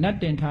င်းကနတ်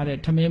တင်ထားတဲ့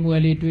ထမင်းပွဲ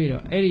လေးတွေ့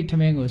တော့အဲ့ဒီထ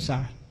မင်းကို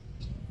စား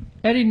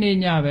အဲ့ဒီနေ့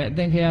ညပဲအသ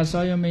င်္ခရာ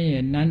စောရမင်း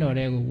ရဲ့နန်းတော်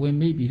ထဲကိုဝင်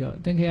မိပြီးတော့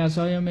အသင်္ခရာ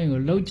စောရမင်းကို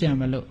လောက်ကြံ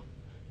မလို့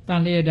တ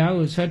န်လျက်ဓာတ်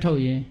ကိုဆွဲထု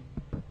တ်ရင်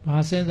ဘာ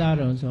စဉ်းစား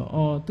တော့ဆို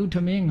အော်သူထ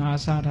မင်းငါ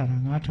စားထားတာ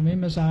ငါထမင်း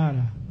မစားရ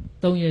တာ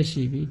3ရက်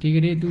ရှိပြီဒီက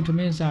နေ့သူထမ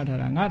င်းစားထား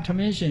တာငါထမ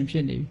င်းရှင်ဖြ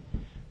စ်နေပြီ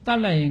တတ်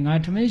လိုက်ရင်ငါ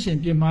ထမင်းရှင်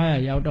ပြစ်မှားရ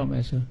ရောက်တော့မ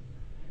ယ်ဆို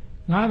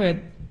ငါပဲ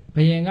ဘ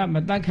ယင်ကမ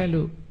တတ်ခဲ့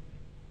လို့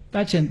တ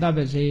တ်ချင်တတ်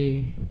ပါစေ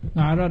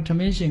ငါတော့ထ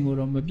မင်းရှင်ကို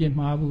တော့မပြစ်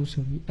မှားဘူး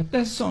ဆိုပြီးအသ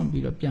က်ဆွန့်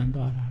ပြီးတော့ပြန်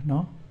သွားတာ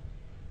နော်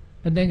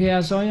အသင်္ခရာ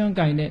စောယွန်း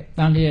ကင်တဲ့တ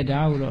န်လျက်ဓာ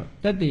တ်ကိုတော့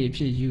တက်တည်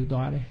ဖြစ်ယူ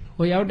သွားတယ်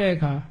ဟိုရောက်တဲ့အ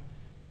ခါ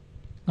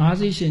ငါး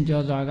စီးရှင်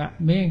ကျော်စွာက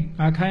မင်း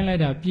ငါခိုင်းလို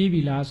က်တာပြီး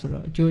ပြီလားဆို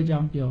တော့အကျိုးအကြော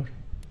င်းပြောတယ်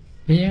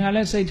ဘယင်ကလ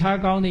ည်းစိတ်ထား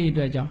ကောင်းသည့်အ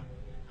တွက်ကြောင့်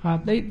ဟာ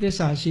သိသစ္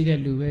စာရှိတဲ့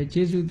လူပဲ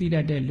ကျေးဇူးသိတ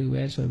တ်တဲ့လူ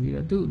ပဲဆိုပြီး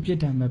တော့သူ့အပြစ်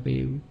ဒဏ်မ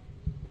ပေးဘူး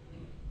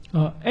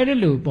ဟောအဲ့ဒီ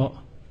လိုပေါ့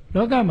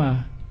လောကမှာ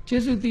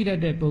ကျေးဇူးသိတတ်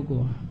တဲ့ပုဂ္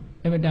ဂိုလ်ဟာ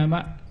အမတန်မှ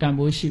တန်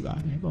ဖိုးရှိပါ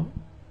တယ်ပေါ့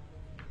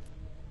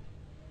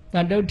တ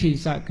န်တုဋ္ဌိ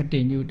စကတိ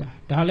ညုတာ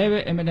ဒါလည်းပဲ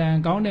အမတန်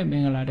ကောင်းတဲ့မ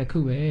င်္ဂလာတစ်ခု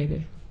ပဲ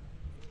တဲ့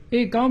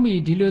အေးကောင်းပြီ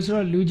ဒီလိုဆို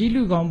တော့လူကြီး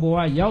လူကောင်ဘဝ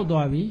ရောက်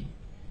သွားပြီ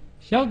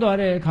ရောက်သွား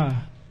တဲ့အခါ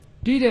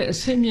တိတဲ့အ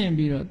ဆင့်မြင့်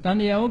ပြီးတော့တန်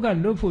တရားဝက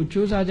လွတ်ဖို့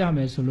ကြိုးစားကြမ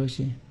ယ်ဆိုလို့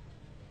ရှိရင်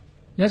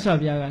မြတ်စွာ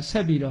ဘုရားကဆ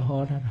က်ပြီးတော့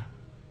ဟောထားတာ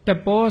တ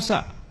ပောစ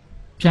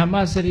ဗျမ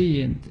စရိယ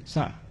င်စ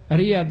အ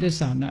ရိယသစ္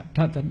စာနထ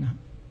တနာ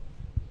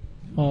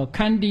ဟောခ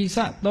န္တီစ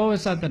သောဝ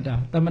စတတာ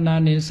တမနာ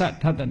နေစ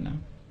ထတနာ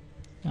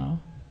နော်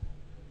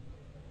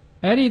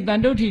အဲ့ဒီတန်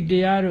တုဋ္ဌိတ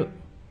ရားတို့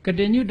က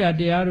တိညုတ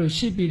တရားတို့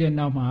ရှိပြီးတဲ့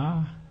နောက်မှာ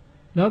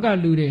လောက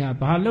လူတွေဟာ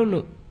ဘာလို့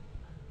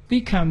သိ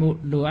ခံမှု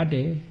လိုအပ်တ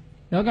ယ်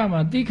လောကမှာ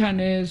သိခံ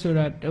တယ်ဆို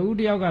တာတဦး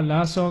တယောက်ကလာ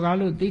စော်ကား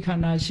လို့သိခံ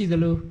တာရှိသ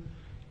လို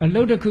အ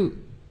လုတ်တစ်ခု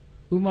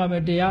ဥမာပဲ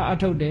တရားအ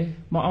ထုတ်တယ်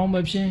မအောင်မ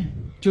ဖြင်း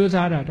ကြိုး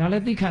စားတာဒါလ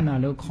ည်းသိခံတာ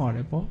လို့ခေါ်တ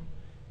ယ်ပေါ့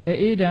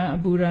အေးဒံအ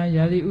ပူဒံ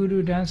ယာတိဥဒု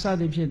ဒံစ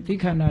သဖြင့်သိ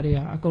ခံတာတွေ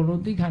ဟာအကုန်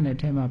လုံးသိခံတဲ့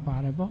ထဲမှာပါ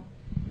တယ်ပေါ့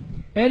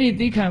အဲ့ဒီ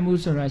သိခံမှု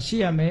ဆိုတာရှိ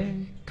ရမယ်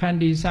ခန္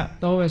တီစ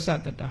သောဝဆ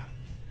တတာ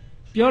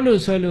ပြောလို့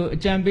ဆွဲလို့အ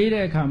ကြံပေး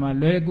တဲ့အခါမှာ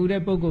လွယ်ကူ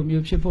တဲ့ပုဂ္ဂိုလ်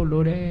မျိုးဖြစ်ဖို့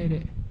လိုတယ်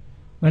တဲ့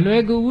မလွ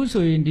ယ်ကူဘူး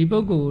ဆိုရင်ဒီပု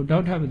ဂ္ဂိုလ်ကိုတော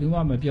က်ထပ်ဘယ်သူမှ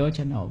မပြောချ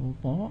င်တော့ဘူး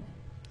ပေါ့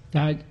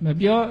ဒါမ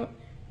ပြော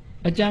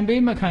အကြံ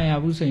ပေးမခံရ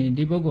ဘူးဆိုရင်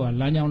ဒီပုဂ္ဂိုလ်က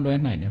လမ်းကြောင်းလွဲ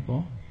နိုင်တယ်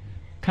ပေါ့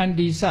ခန္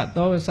တီစ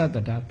သောဝဆတ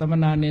တာတမ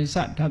နာနိစ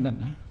ထသ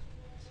နာ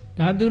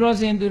ဒါသူတော်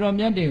စင်သူတော်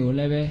မြတ်တွေကို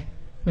လည်းပဲ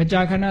မကြာ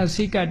ခဏ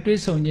စိက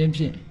တွေးဆုံခြင်း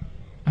ဖြင့်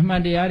အမှ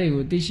န်တရားတွေ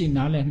ကိုသိရှိ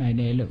နားလည်နိုင်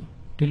တယ်လို့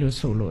ဒီလို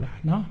ဆိုလိုတာ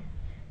နော်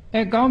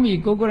ကောင်းပြီ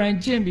ကိုယ်တိုင်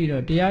ကျင့်ပြီး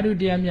တော့တရားဓု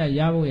တရားမြတ်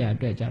ရဖို့ရအ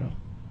တွက်ကြတော့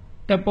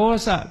တပော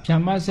စဗျ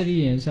မ္မစရိ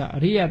ယင်စအ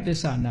ရိယသစ္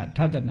စာနာထ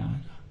သနာ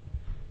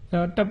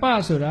တပ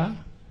ဆိုတာ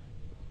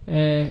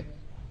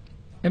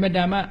အမတ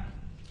မ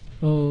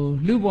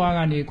လူဘွားက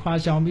နေခွာ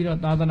ရှောင်ပြီးတော့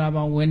သာသနာ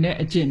ပေါင်းဝင်တဲ့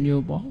အကျင့်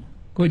မျိုးပေါ့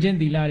ကိုချင်း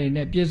သီလတွေ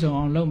နဲ့ပြည့်စုံ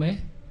အောင်လုပ်မယ်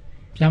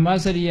ဗျမ္မ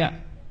စရိယ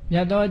မြ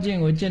တ်သောအကျင့်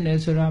ကိုကျင့်တယ်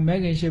ဆိုတာမဲ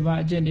ခင်၈ပါး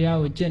အကျင့်တရား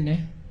ကိုကျင့်တယ်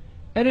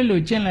အဲ့ဒီလို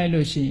ကျင့်လိုက်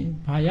လို့ရှိရင်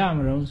ဘာရမ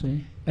လို့ဆိုရ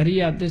င်အရိ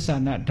ယသစ္စာ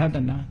နာဓတ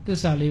နာသစ္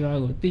စာ၄ပါး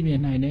ကိုသိမြ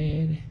င်နိုင်တယ်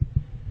တဲ့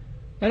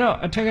အဲ့တော့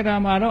အထက်ကရာ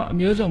မှာတော့အ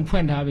မျိုးစုံဖွ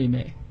င့်ထားပြီ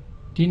မဲ့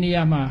ဒီနေ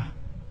ရာမှာ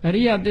အ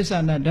ရိယသစ္စာ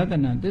နာဓတ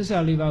နာသစ္စာ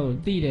၄ပါးကို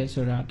သိတယ်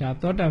ဆိုတာဒါ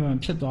သောတာပန်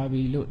ဖြစ်သွား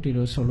ပြီလို့ဒီ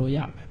လိုဆိုလို့ရ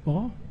မယ်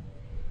ပေါ့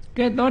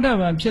ကဲသောတာ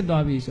ပန်ဖြစ်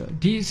သွားပြီဆို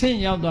ဒီအဆင့်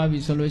ရောက်သွားပြီ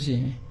ဆိုလို့ရှိ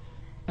ရင်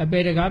အပေ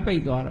တကားပိ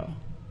တ်သွားတော့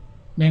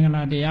မင်္ဂ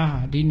လာတရားဟာ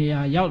ဒီနေရာ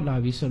ရောက်လာ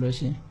ပြီဆိုလို့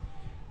ရှိရင်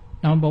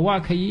နောက်ဘဝ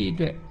ခရီးအ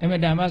တွက်အမ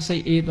တန်မှစိ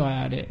တ်အေးသွားရ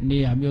တဲ့နေ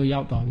ရာမျိုး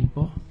ရောက်သွားပြီ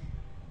ပေါ့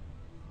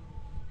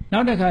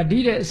နောက်တစ်ခါဒီ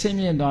တဲ့အဆင့်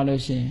မြင့်သွား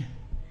လို့ရှိရင်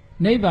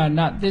နိဗ္ဗာန်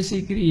သစ္စိ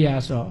ကရိယာ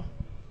ဆို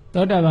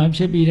သောတာပန်ဖြ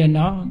စ်ပြီးတဲ့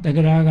နောက်တဂ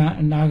ရဂံ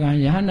အနာဂံ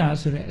ယဟနာ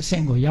ဆိုတဲ့အဆ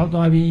င့်ကိုရောက်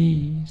သွားပြီ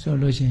ဆို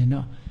လို့ရှိရင်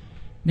တော့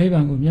နိဗ္ဗာ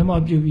န်ကိုမျက်မှော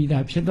က်ပြုပြီး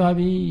သားဖြစ်သွား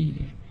ပြီ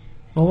တဲ့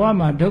ဘဝ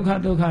မှာဒုက္ခ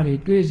တွေ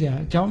တွေးเสีย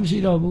အကြောင်းမရှိ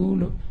တော့ဘူး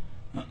လို့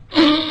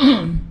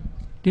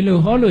ဒီလို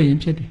ဟောလို့ရင်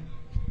ဖြစ်တယ်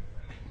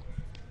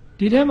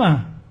ဒီထဲမှာ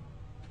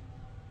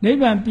နိဗ္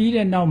ဗာန်ပြီး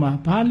တဲ့နောက်မှာ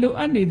ဘာလို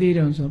အပ်နေသေး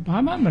တုံးဆိုဘာ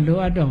မှမလို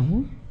အပ်တော့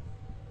ဘူး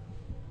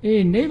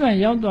နိဗ္ဗာန်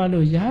ရောက်သွား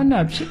လို့ယဟနာ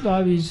ဖြစ်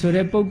သွားပြီဆို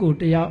တဲ့ပုဂ္ဂိုလ်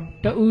တယောက်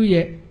တူ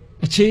ရဲ့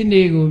အခြေအ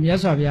နေကိုမြတ်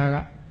စွာဘုရားက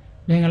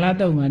မင်္ဂလာ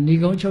တုံမှာဏီ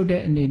ကုံချုပ်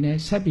တဲ့အနေနဲ့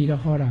ဆက်ပြီး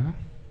တော့ဟောတာက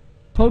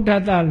ဖုဒ္ဓ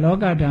တလော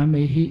ကဓမ္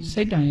မေဟိ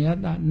စိတ်တံယ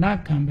တနာ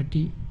ကံပ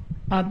တိ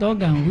အတော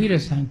ကံဝိရ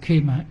စံခေ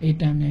မံဧ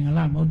တံမင်္ဂလ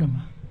မௌတ္တမ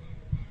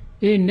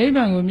နိဗ္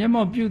ဗာန်ကိုမျက်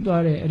မှောက်ပြု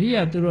သွားတဲ့အရိယ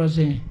သူတော်စ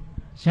င်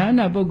ယဟ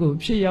နာပုဂ္ဂိုလ်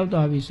ဖြစ်ရောက်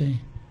သွားပြီဆိုရင်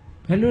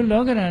ဘယ်လို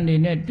လောကဓာတ်အနေ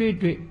နဲ့တွေ့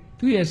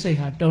သူ့ရဲ့စိတ်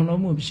ဟာတုံ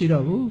လုံးမှုမရှိ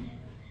တော့ဘူး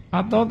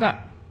အတောက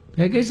ဘ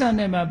ယ်ကိစ္စ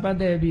နဲ့မှပတ်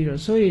သက်ပြီး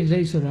တော့စိုးရိမ်စိ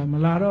တ်ဆိုတာမ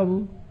လာတော့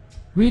ဘူး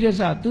ဝိရ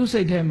စသူ့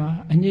စိတ်ထဲမှာ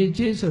အငြိ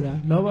ကြေးဆိုတာ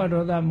လောဘ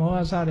ဒေါသမောဟ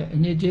စတဲ့အ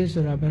ငြိကြေး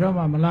ဆိုတာဘယ်တော့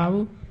မှမလာ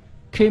ဘူး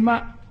ခေမ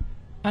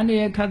အန္တ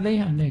ရာယ်ခတ်သိမ်း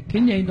ဟန်နဲ့ခ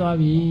င်းငိမ့်သွား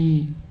ပြီ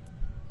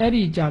အဲ့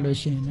ဒီကြလို့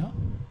ရှိရင်တော့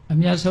အ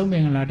မြတ်ဆုံးမ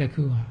င်္ဂလာတစ်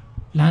ခုဟာ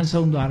လမ်း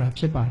ဆုံးသွားတာ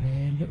ဖြစ်ပါတ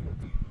ယ်လို့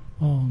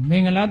မ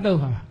င်္ဂလာတုတ်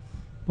ဟာ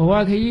ဘဝ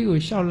ခရီးကို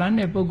ရှောက်လန်း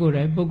တဲ့ပုဂ္ဂိုလ်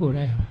တိုင်း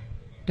ဟာ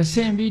တဆ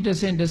င့်ပြီးတ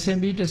ဆင့်တ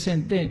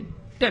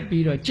က်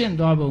ပြီးတော့ကျင့်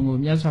သွားပုံကို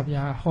မြတ်စွာဘု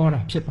ရားဟော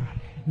တာဖြစ်ပါ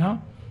တယ်နော်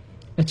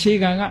အခြေ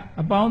ခံက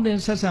အပေါင်းအသ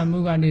င်းဆက်ဆံမှု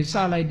ကနေစ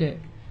လိုက်တဲ့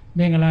မ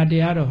င်္ဂလာတ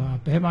ရားတော်ဟာ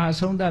ဘယ်မှာအ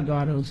ဆုံးသတ်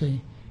သွားတော့ဆိုရ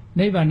င်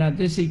နိဗ္ဗာန်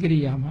သစ္စိကရိ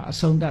ယာမှာအ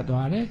ဆုံးသတ်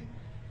သွားတယ်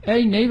အဲ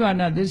ဒီနိဗ္ဗာန်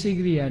သစ္စိ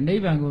ကရိယာနိ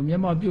ဗ္ဗာန်ကိုမျ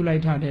က်မှောက်ပြုလို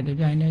က်ထားတဲ့တ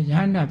ပြိုင်နက်ယ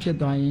ဟန္တာဖြစ်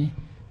သွားရင်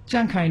ကြ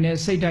န့်ခိုင်တဲ့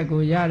စိတ်ဓာတ်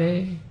ကိုရတယ်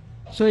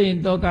ဆိုရင်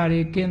တောကတွေ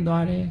ကင်း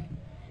သွားတယ်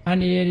အန္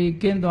တရာယ်တွေ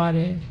ကင်းသွားတ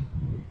ယ်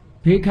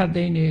ဘေးခတ်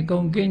သိမ်းတွေအကု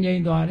န်ကင်းငြိ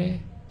မ်းသွားတယ်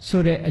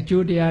ဆိုတဲ့အ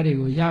ကျိုးတရားတွေ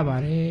ကိုရပါ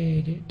တယ်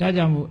တဲ့ဒါ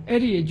ကြောင့်မို့အဲ့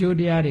ဒီအကျိုး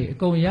တရားတွေအ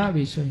ကုန်ရ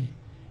ပြီဆိုရင်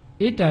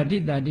ဣတ္တာတိ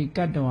တာတိက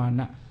တ္တဝါန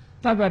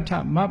သဗ္ဗထ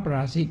မပ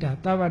ရာစိတာ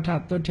သဗ္ဗထ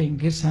သုထိန်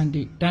ခိသန္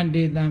တိတန်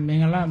တေတံမ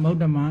င်္ဂလမௌတ္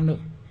တမံ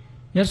လို့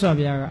မြတ်စွာ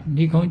ဘုရားက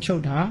ဏီကုံချု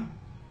ပ်တာ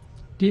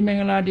ဒီမင်္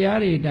ဂလာတရား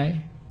တွေအတိုင်း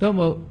သို့မ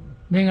ဟုတ်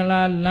မင်္ဂ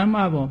လာလမ်းမ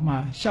ပေါ်မှာ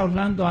ရှောက်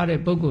လှမ်းသွားတဲ့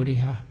ပုဂ္ဂိုလ်တွေ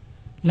ဟာ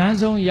လမ်း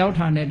ဆုံးရောက်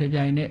ထာတဲ့တ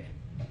ပြိုင်နက်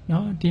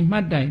နော်ဒီမှ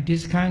တ်တိုင်ဒီ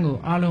စခန်းကို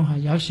အားလုံးဟာ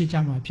ရောက်ရှိကြ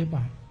မှာဖြစ်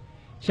ပါတယ်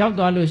ရောက်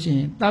သွားလို့ရှိရ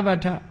င်သဗ္ဗ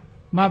ထ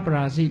မပ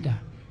ရာစိတာ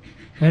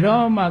ဘယ်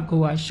တော့မှ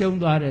ကိုယ်ကရှုံး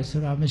သွားတယ်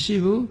ဆိုတာမရှိ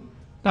ဘူး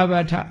သဗ္ဗ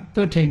ထ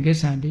သုထိန်ကိစ္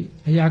ဆန္တိ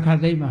အရာခ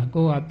သိမ့်မှာ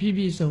ကိုယ်က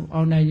ပြည့်စုံ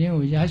အောင်နိုင်ခြင်း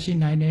ကိုရရှိ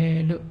နိုင်တယ်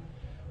လို့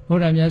ဘု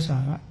ရားမြတ်စွာ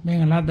ကမင်္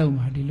ဂလာတုံ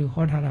မှာဒီလို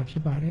ဟောထားတာဖြ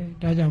စ်ပါတယ်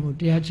ဒါကြောင့်မို့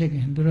တရားချစ်ခ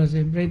င်သူတော်စ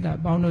င်ပြိဿ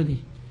အပေါင်းတို့သ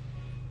ည်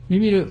မိ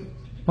မိတို့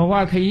ဘဝ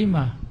ခရီး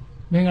မှာ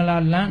မင်္ဂလာ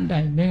လမ်းအတို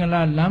င်းမင်္ဂ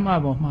လာလမ်းမ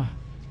ပေါ်မှာ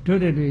တို့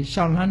တွေ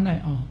ရှောက်လန်းနို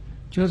င်အောင်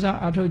ကြိုးစား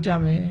အားထုတ်ကြ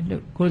မယ်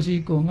လို့ကိုစီ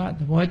ကိုငါသ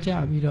ဘောကျ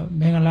ပြီးတော့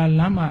မင်္ဂလာ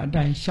လမ်းမအ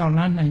တိုင်းရှောက်လ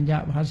န်းနိုင်ကြ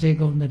ပါစေ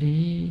ကုန်သတ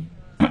ည်း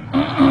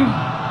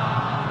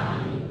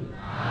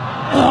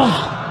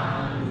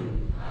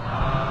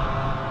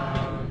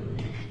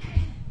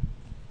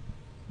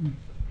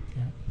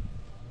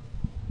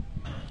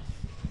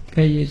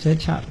ကဲရေစက်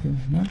ချပြီ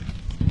နော်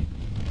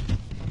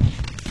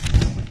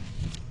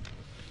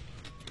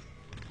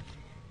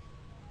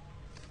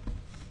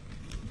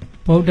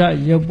ဗုဒ္ဓ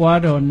ရုပ်ပွား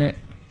တော်နဲ့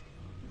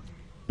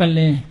ပလ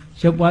င်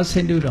ရုပ်ပွားဆ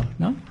င်းတုတော်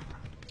နော်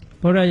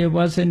ဗုဒ္ဓရုပ်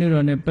ပွားဆင်းတု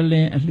တော်နဲ့ပလ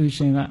င်အလှ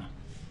ရှင်က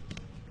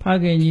ဖ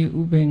ခင်ကြီး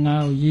ဥပေငါ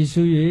ကိုရည်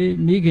စူး၍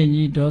မိခင်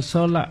ကြီးဒေါ်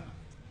စောလ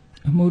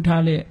အမှု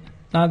ထားတဲ့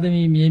သားသ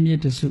မီးမြေးမြစ်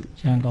တစု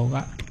ရန်ကုန်က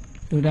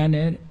လူတန်း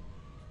နဲ့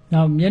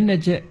နောက်မျက်နှာ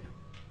ချက်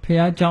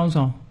ဖះเจ้า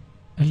ဆောင်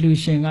အလှ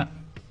ရှင်က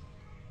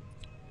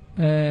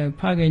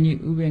ဖခင်ကြီး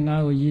ဥပေငါ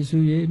ကိုရည်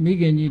စူး၍မိ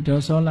ခင်ကြီး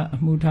ဒေါ်စောလအ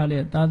မှုထား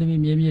တဲ့သားသ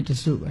မီးမြေးမြစ်တ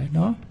စုပဲ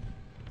နော်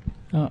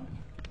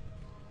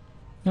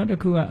နောက်တစ်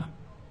ခုက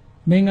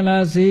မင်္ဂလာ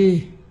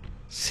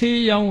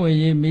ဆေးရောင်းဝယ်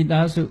ရေးမိ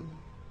သားစု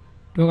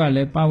တို့ကလ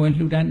ည်းပါဝင်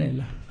လှူဒန်းတယ်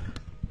လား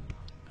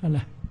ဟုတ်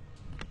လား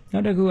နော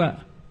က်တစ်ခုက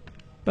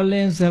ပလ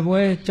င်စ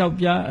ပွဲကြောက်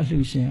ပြားအလှ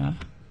ရှင်ဟာ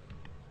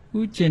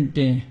ဥကျင်တ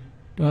င်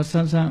ဒေါ်ဆ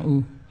န်းဆန်း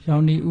ဦးရော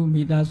င်နီဦး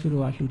မိသားစု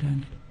တို့ကလှူဒန်း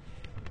တယ်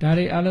ဒါ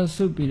တွေအလုံး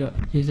စုပြီးတော့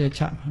ရေးစဲ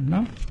ချမှာ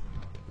နော်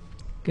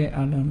ကဲအ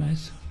လုံးလိုက်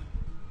ဆို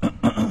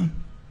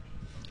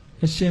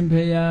အရှင်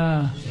ဖေယ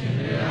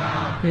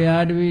ဖေယ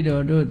တပည့်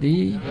တော်တို့သ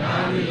ည်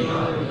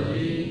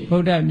ဗု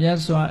ဒ္ဓမြတ်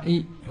စွာဤ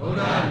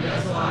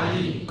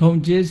ဂုံ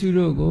ကျေးဇူး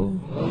တို့ကို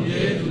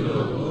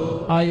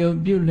အာယုံ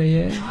ပြုလျ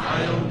က်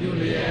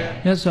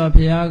မြတ်စွာ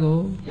ဘုရားကို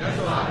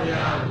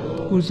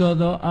ပူဇော်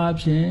သောအား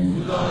ဖြင့်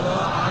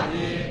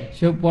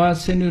ရုပ်ပွား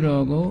ဆင်းတု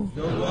တော်ကို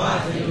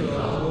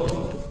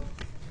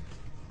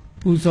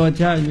ပူဇော်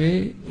ကြ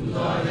၍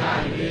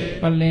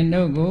ပလင်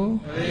တို့ကို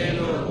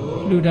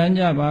လှူဒန်း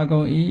ကြပါကု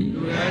န်၏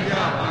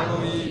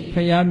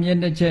ဘုရားမျက်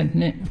နှာချက်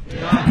နှင့်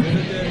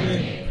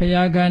ဘု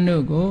ရားကံ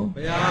တို့ကို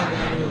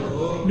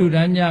လှူဒ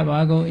န်းကြပါ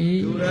ကုန်၏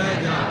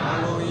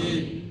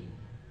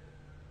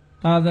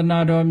သာသနာ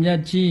တော်မြတ်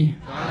ကြီး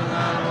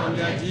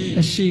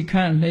အရှိခ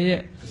န့်လျ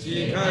က်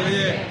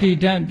တည်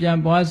တံ့ပြန်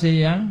ပွားစေ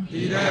ရန်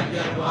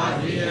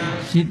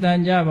ရည်တန်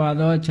ကြပါ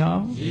သောကြော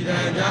င့်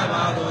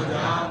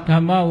ဓ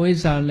မ္မဝိဇ္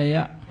ဇာလျ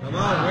က်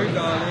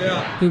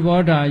သူဘော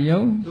ဓာ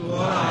ယုံ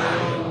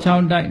ချော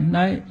င်းတိုက်၌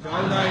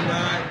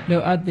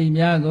လိုအပ်သည်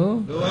များကို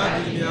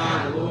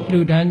လှူ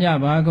ဒန်းကြ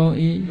ပါကုန်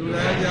၏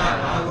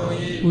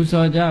ပူ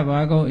ဇော်ကြပါ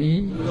ကုန်၏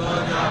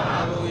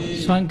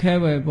ဆွမ်းခဲ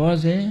ဝယ်ဘော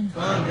စဉ်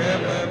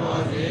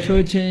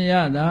ချိုးချင်းရ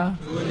တာ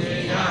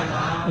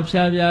အ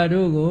ဖျားဖျား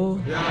တို့ကို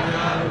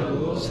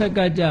ဆက်က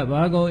ပ်ကြ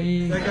ပါကုန်၏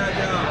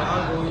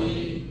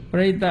ပ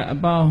ရိသတ်အ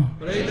ပေါင်း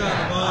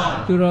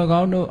သူတော်ကော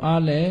င်းတို့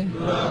အားလည်း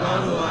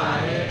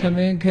သမ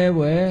င်းခဲဝ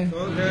ယ်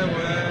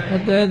အ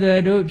သေး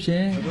သေးတို့ဖြ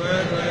င့်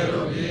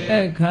အ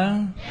ခမ်း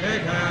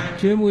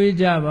ကျွေးမွေး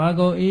ကြပါ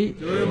ကုန်၏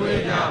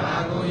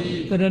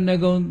တရဏ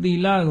ဂုံသီ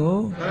လကို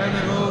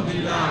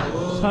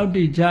စောင့်တ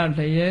ည်ကြ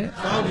လျက်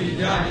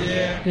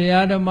တ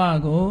ရားဓမ္မ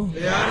ကို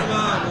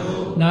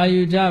နာ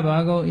ယူကြပါ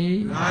ကုန်၏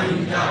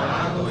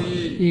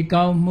ဤ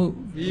ကောင်းမှု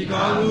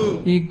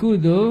ဤကု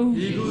သိုလ်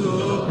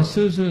အ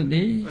ဆုစုသ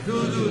ည်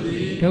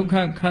ဒုက္ခ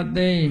ခတ်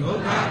သိမ်း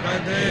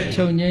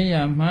ချုပ်ငြိမ်း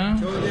ရာမှ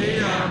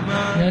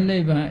ယနိ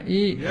ဗ္ဗာန်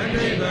ဤ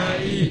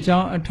အကြော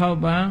င်းအထောက်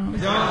ပံ့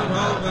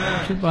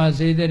ဖြစ်ပါ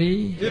စေတ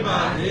ည်း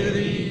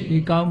ဤ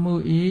ကောင်းမှု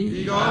ဤ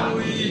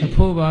အ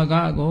ဖို့ဘာက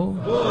ကို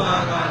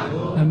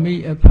အမိ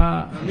အဖ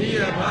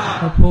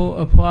အဖို့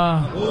အဖွာ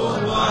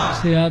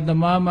ဆရာသ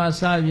မားမှ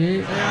စ၍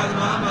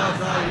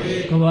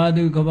ကဘာ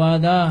သူကဘာ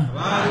သား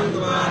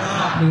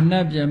လူန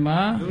တ်ပြမ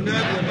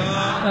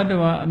တတ္တ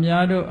ဝအ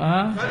များတို့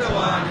အား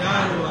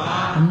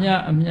အမြ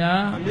အ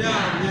များ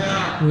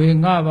ဝေ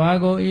ငှပါ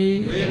ကုန်၏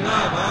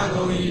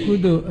ကု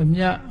သိုလ်အ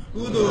မြ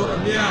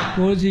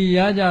ကိုယ်စီရ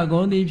ကြကု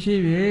န်သည်ဖြစ်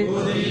၍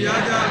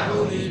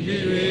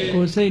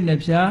ကိုယ်စိတ်နှ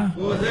ဖျား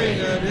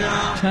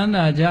ချမ်း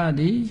သာကြ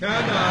သည်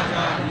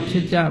ဖြ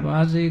စ်ကြပါ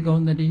စေကု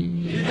န်သတည်း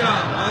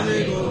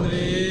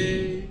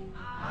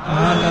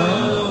အား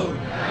လုံး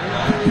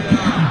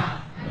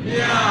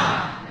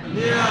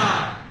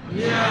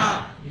မြတ်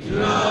ယူ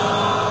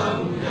တော်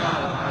မူကြ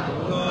ပါကု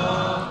န်သော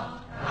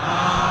သာ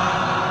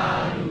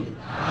ဓု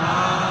သာ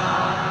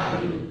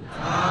ဓု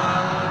သာ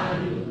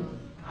ဓု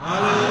အား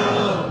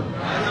လုံး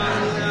သာ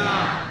သာ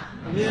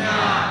မြ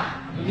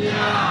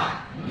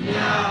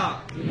တ်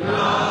ယူ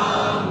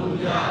တော်မူ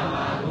ကြ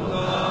ပါကုန်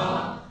သော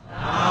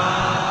သာ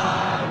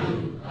ဓု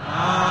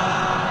သာ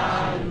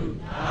ဓု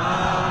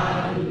သာ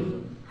ဓု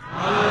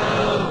အား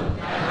လုံးသာ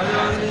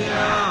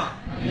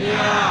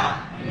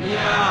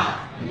သာ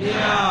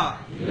မြတ်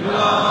ယူ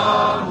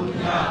တော်မူ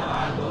ကြ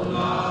ပါကုန်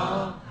သော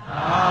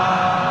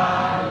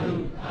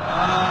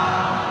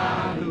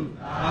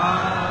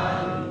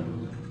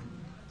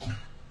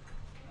သာ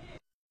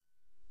ဓု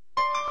သာ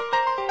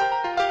ဓု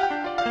သာ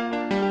ဓု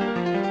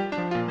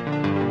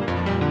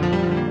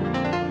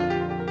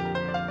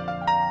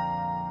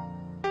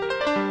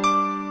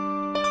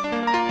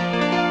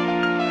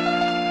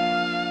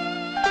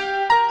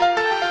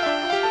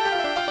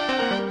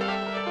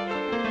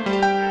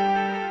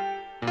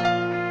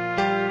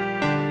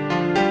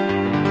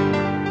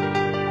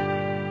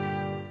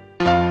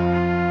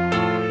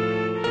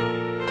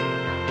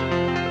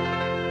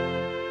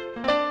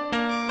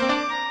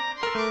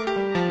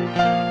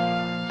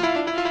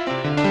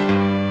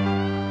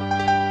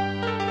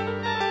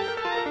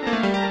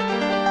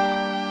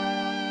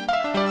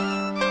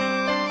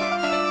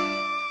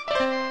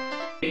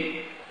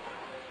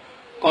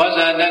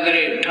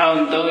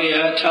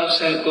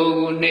 1369ခု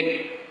နှစ်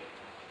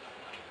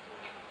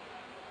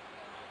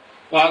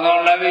ဝါကော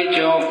င်လပိ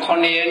ကျော်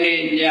9ရက်နေ့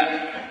ည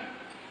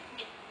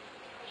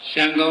ရ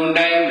န်ကုန်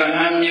တိုင်းဗဟ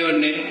န်းမြို့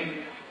နယ်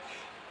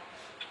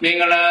မင်္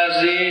ဂလာ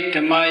စေဓ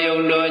မ္မယုံ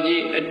တော်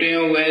ကြီးအတွင်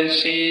ဝယ်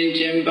ဆင်း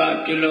ကျင်းပ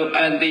ပြုလုပ်အ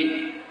ပ်သည့်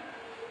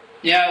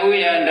ညဥ်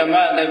ရဓမ္မ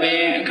သဘ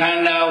င်အခမ်း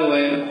အနားဝ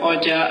ယ်ဟော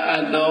ကြားအ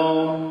ပ်သော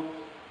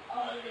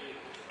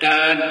ဓာ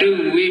တု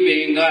ဝိပ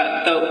င်္ဂ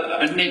သုတ်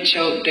အနှစ်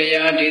ချုပ်တ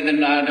ရားဒေသ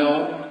နာ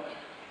တော်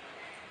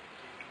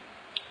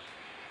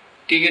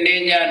ဒီကနေ့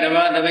ညဓမ္မ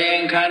သဘင်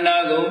အခမ်းအ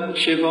နားကို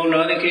ရွှေဘုံ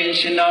တော်သခင်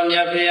ရှင်တော်မြ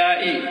တ်ဖရာ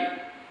၏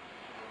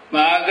မ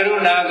ဟာကရု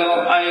ဏာကို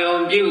အာယုံ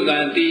ပြုက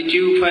တိ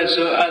ကျူဖွဲ့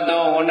ဆိုအပ်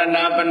သောဝန္ဒ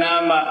နာပနာ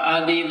မအာ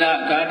တိတ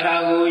ဂါထာ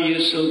ကိုယူ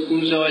ဆုပူ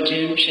ဇော်ခြ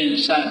င်းဖြင့်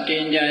စတ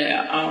င်ကြရ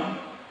အောင်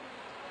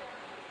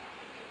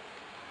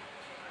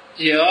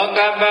ယောက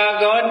ပ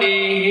ကောတိ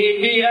ဟိ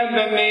ပိအပ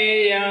မေ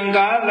ယံ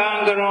ကာလံ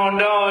ကရွန်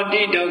တော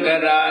တိဒုက္ခ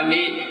ရာ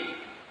နိ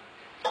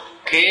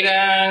ခေ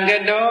ရံက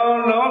တော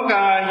လောက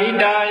ဟိ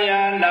တ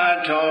ယာနာ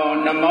ထော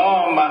နမော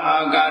မဟာ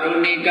ကရု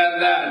ဏိက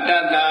တတ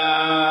တ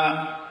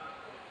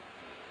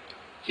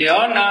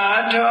ယောနာ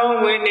ထော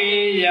ဝိနိ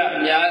ယ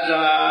မြာ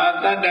စွာ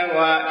တတ္တ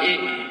ဝါဤ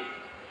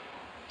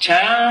ချ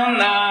မ်း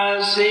သာ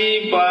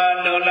စီးပွား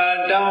လို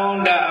လားတောင်း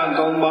တအ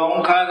ကုန်ပေါ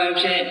င်းခါသ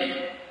ဖြင့်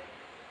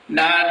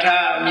နာထ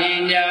မြ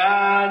ညာ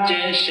ခြ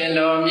င်းရှင်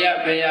တော်မြတ်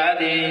ဖရာ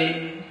သည်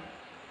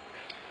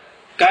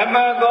ကမ္မ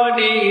ကော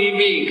တိဟိ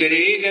ပိဂ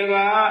ရေက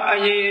ဘာအ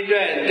ရေးအတွ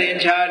က်သင်္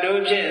ချာ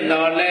တို့ဖြင့်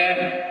တော်လဲ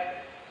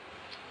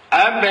အ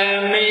ပ္ပ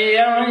မေ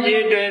ယံရေ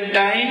အတွက်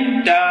တိုင်း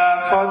တာ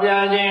ဖော်ပြ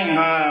ခြင်း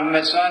ဟာမ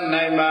စွမ်း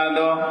နိုင်ပါ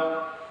သော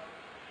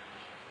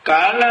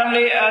ကာလ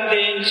လေးအသ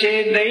င်ခြေ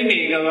သိမ့်နေ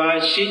ကဘာ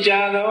ရှိကြ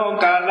သော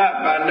ကာလ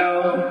ပတ်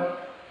လုံး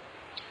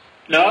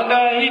လောက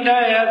ဟိတ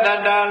ယတ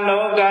တ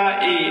လောက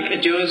ဤအ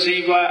ကျိုး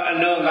စီးပွားအ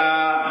လို့က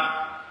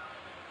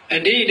အ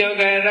တိဒုက္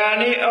ခရာ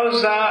နိဥစ္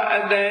စာ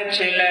အသက်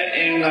ချေလက်အ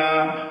င်္ဂါ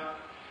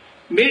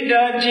မိတ္တ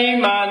ကြီး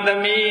မာသ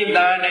မိ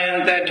တာနှင့်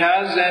တထာ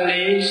ဇ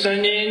နိစွန်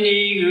ကြီး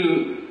ကြီးဟု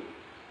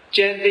ကျ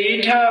က်တိ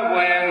ထ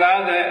ဝေ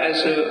90အ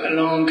စုအ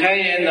လွန်ခဲ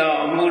ရင်သော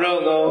အမှု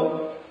တို့ကို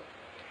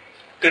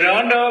ကရွ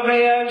န်တော်ဘု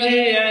ရားဖြ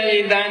စ်ရန်ဤ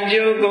တန်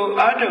ကျိုးကို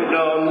အာထု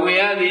တော်မူရ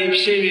သည်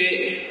ဖြစ်၍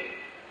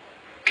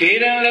ခေ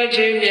ရန်လက်ချ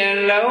င်းပြန်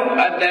လုံး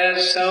အသက်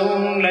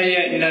ဆုံးလည်း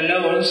ရဲ့နှ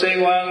လုံးစိ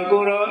တ်ဝံ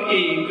ကိုရော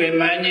ဤပြ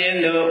မန်းခြင်း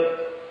တို့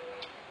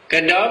က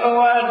တောဘ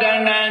ဝတဏ္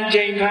ဏ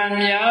ချိန်ဖန်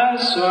များ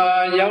စွာ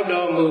ရောက်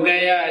တော်မူ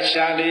ခဲ့ရ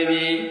ရှာလေ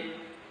ပြီ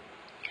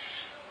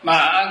မ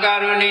ဟာက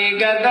ရုဏီ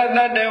ကတတ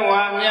တ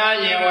ဝါများ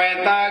ရင်ဝဲ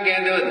သားကဲ့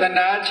သို့တ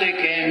နာချစ်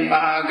ခင်မ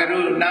ဟာက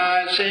ရုဏာ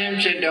ရှင်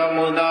ဖြစ်တော်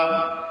မူသော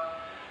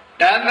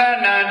တသ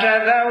နာထ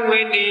သ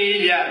ဝိနိ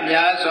ယ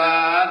များစွာ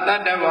တ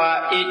တဝါ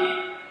ဤ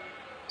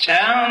ချ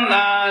မ်း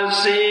သာ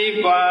စီး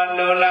ပွား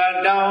လိုလား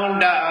တောင်း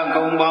တအ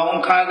ကုန်ပေါင်း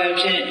ခါသ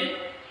ဖြင့်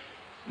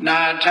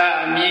နာထ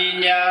မြ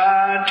ညာ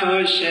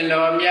ထိုးရှင်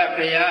တော်မြတ်ဖ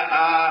ရာ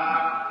အား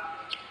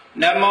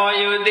နမော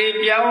ယုတိ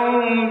ပြောင်း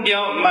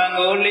ပြောင်းမံ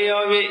ကို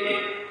လျော်၍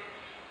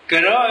က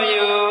ရော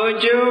ယု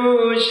ကျူ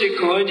ရှိ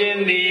ခိုးခြ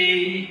င်းသ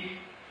ည်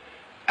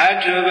အ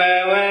ထုဘ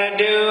ဝ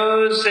တု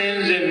စင်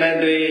စစ်မ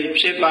သွေ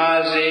ဖြစ်ပါ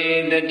စေ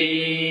တ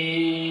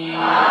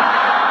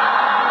ည်း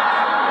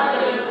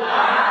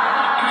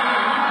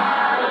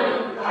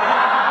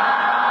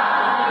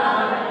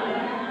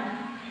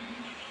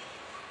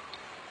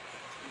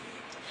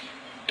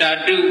ဓာ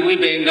တုဝိ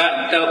ပင်္ဂ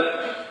သုတ်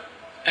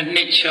အနှ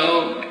စ်ချု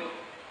ပ်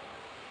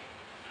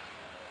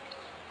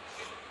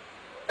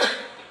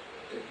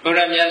ဘု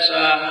ရားမြတ်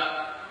စွာ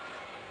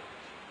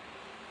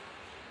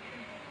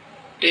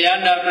တရား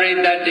နာပရိ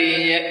သတ်တွေ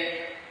ရဲ့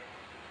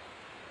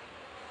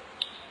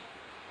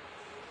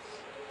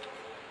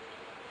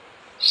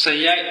စ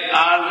ရိုက်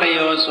အား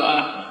လျော်စွာ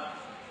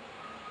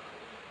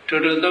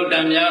တို့သုတ်တံ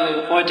များကို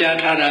ဟောကြား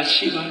ထားတာ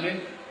ရှိပါတယ်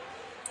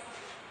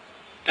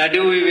ဓာ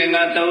တုဝိပင်္ဂ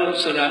သုတ်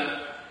ဆိုတာ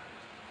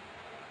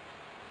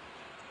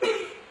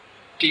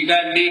ဒီက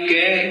နိ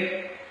ကေ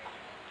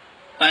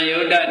တန်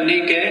ယောဒနိ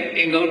ကေအ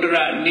င်္ဂုတ္တရ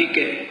နိ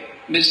ကေ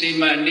မစ္စည်း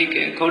မနိ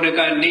ကေခௌဒက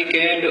နိ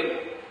ကေလို့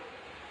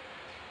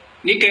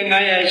နိကေ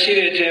900ရှိ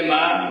တဲ့ထဲ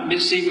မှာမ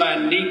စ္စည်းမ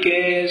နိကေ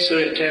ဆို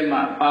တဲ့ထဲ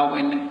မှာပါဝ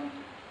င်တယ်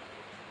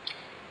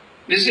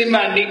မစ္စည်းမ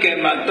နိကေ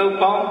မှာသုတ်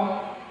ပေါင်း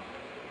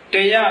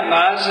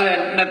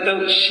152သု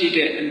တ်ရှိ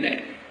တဲ့အနက်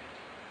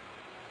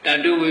ဓာ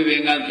တုဝိပ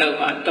င်္ဂသုတ်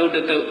ဟာသုတ်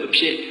တုတ်အ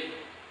ဖြစ်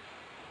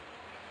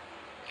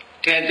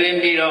ထည့်သွင်း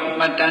ပြီးတော့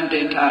မှတ်တမ်းတ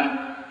င်ထား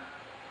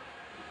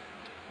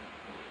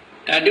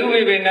ဓာတုဝိ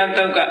ပင်္ဂ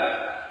သုတ်က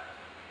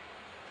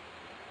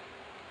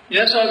မြ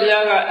တ်စွာဘု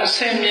ရားကအဆ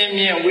င့်မြင့်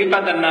မြင့်ဝိပ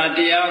ဿနာတ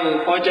ရားကို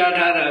ဟောကြား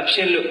ထားတာဖြ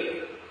စ်လို့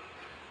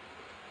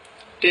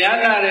တရား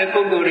နာတဲ့ပု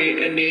ဂ္ဂိုလ်တွေ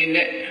အနေ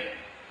နဲ့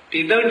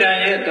ဒီသုတ်တန်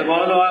ရဲ့သ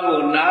ဘောတရား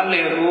ကိုနားလ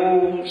ည်ဖို့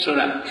ဆို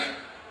တာ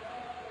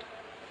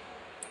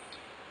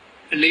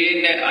အလေး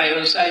နဲ့အာ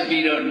ယုံစိုက်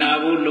ပြီးတော့နာ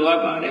ဖို့လိုအ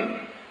ပ်ပါတယ်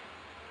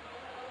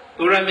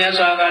ဘုရားမြတ်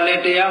စွာကလ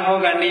ည်းတရားဟော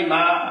ကန်ဒီ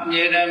မှာအ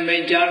မြဲတမ်းမိ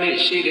န့်ကြားလို့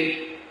ရှိတယ်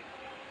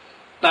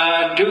တာ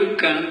ဒု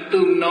ကံ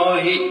သူနော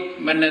ဟိ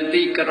မန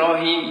တိကရော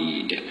ဟိ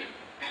တဲ့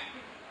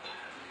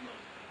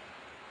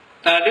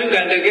တာဓုက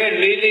တကယ်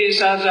လေးလေး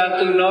စားစား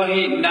သူနော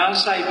ဟိနား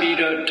ဆိုင်ပြီး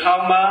တော့ထော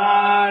င်ပါ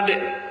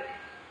တဲ့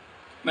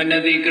မန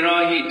တိက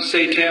ရောဟိ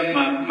စိတ်ထဲ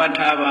မှာမှတ်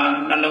ထားပါ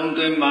နှလုံး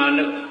သွင်းပါ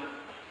လို့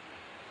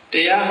တ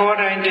ရားဟော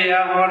တိုင်း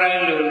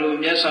လို့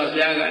မြတ်စွာဘု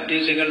ရားကဒီ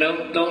စကား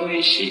လုံးသုံး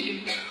ပြီးရှိတယ်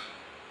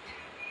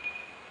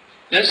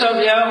မြတ်စွာ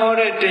ဘုရားဟော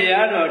တဲ့တ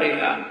ရားတော်တွေ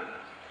ဟာ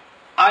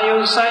အာယု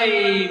ဆိုင်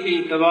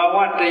ပြီးသဘာဝ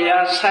တ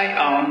ရားဆိုင်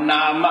အောင်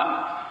နာမ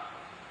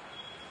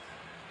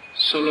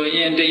ဆိုလိုရ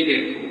င်းတိတ်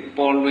တဲ့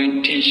ပေါ်လွင်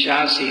ထင်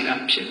ရှားစေတာ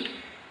ဖြစ်တယ်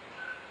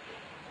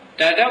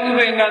ဒါတော့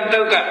ဝိပင်္ဂ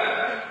သုတ်က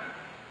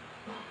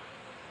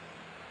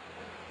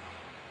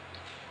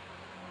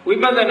ဝိ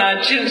ပဿနာ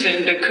ကျင့်စဉ်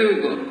တစ်ခု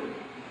ကို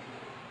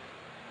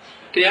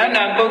တရား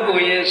နာပုဂ္ဂို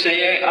လ်ရဲ့ဇ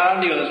ယိအား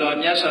လျော်စွာ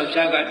မြတ်စွာဘု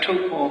ရားကထု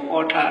တ်ဖော်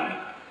ဟောထားတယ်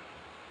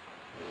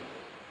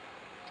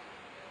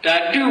ဓာ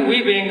တုဝိ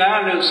ပင်္ဂ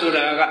လို့ဆို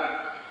တာက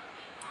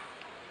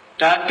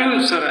ဓာတု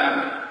ဆိုတာ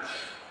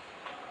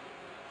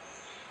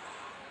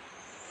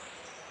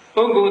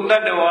ပုဂ္ဂိုလ်တ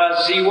attva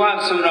ဇီဝ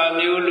ဆိုတာ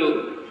မျိုးလို့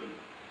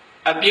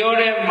အပြော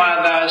တဲ့မှာ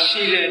သာ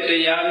ရှိတဲ့တ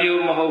ရား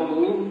မျိုးမဟုတ်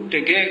ဘူးတ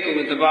ကယ်ကို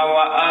သဘာဝ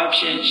အား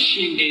ဖြင့်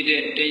ရှိနေ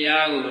တဲ့တ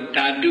ရားကို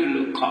ဓာတု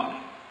လို့ခေါ်တ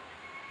ယ်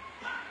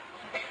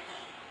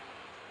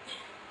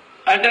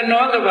အတ္တ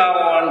နောသဘာ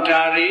ဝံ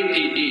ဓာရိ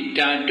တိတိ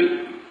ဓာတု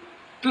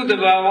သူသ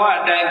ဘာဝ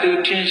အတိုင်းသူ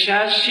ထင်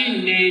ရှားရှိ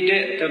နေ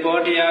တဲ့သဘော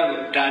တရား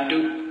ကိုဓာတု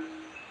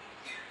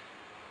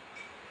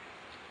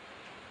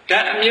ဓာ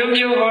တ်အမျိုး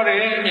မျိုးဟောတယ်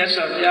မြတ်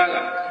စွာဘုရားက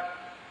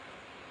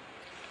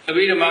အ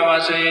ဘိဓမ္မာမှာ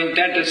ဆိုရင်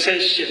ဓာတ်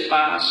18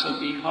ပါးဆို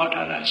ပြီးဟော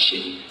ထားတာ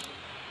ရှိ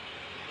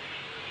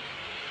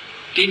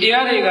ဒီတ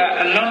ရားတွေက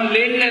အလွန်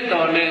လေးလက်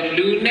တော်နဲ့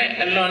လူနဲ့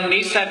အလွန်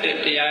နီးစပ်တဲ့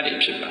တရားတွေ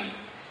ဖြစ်ပါတ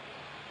ယ်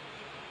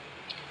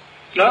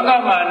လောက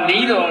မှာ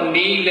နီးတော်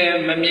နီးလဲ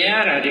မမြင်ရ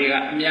တာတွေက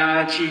အများ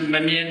ကြီးမ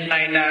မြင်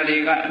နိုင်တာတွေ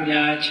ကအ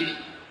များကြီး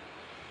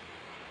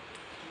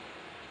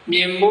မြ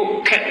င်ဖို့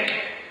ခက်တ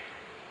ယ်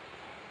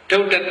ဒု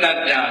ဒ္ဒတ္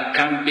တ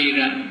ကံပိရ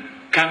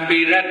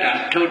တ္တ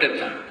ဒုဒ္ဒ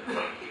တ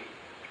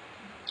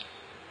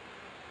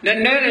န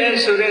ည်းနည်းတဲ့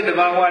ဆိုတဲ့သ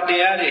ဘာဝတ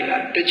ရားတွေဟာ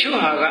တချို့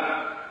ဟာက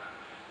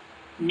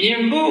မြ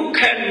င်ဖို့ခ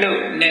က်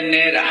လို့နည်းန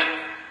ည်းတာ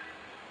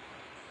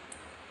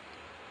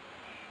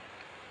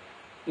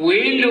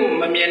ဝေးလို့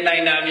မမြင်နို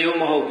င်တာမျိုး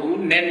မဟုတ်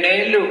ဘူးနည်းန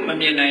ည်းလို့မ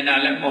မြင်နိုင်တာ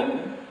လည်းမဟုတ်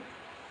ဘူး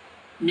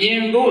မြ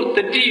င်ဖို့တ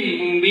တိ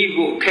မူမိ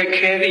ဖို့ခက်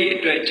ခဲသည့်အ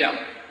တွက်ကြော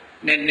င့်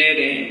နည်းနည်း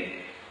တယ်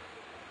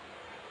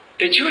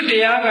တချို့တ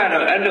ရားက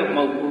တော့အဲ့လိုမ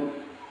ဟုတ်ဘူး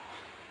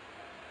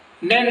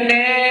နည်းန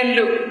ည်း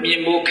လို့မြ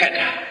င်ဖို့ခက်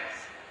တာ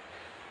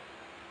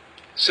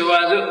ဆိုပါ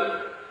စို့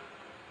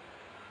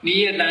နိ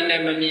ယတန်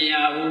နဲ့မမြင်ရ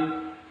ဘူး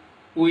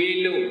ဝေး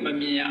လို့မ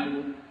မြင်ရ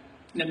ဘူး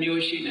နှ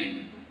မျိုးရှိနိုင်တ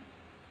ယ်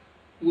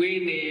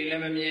ဝေးနေလ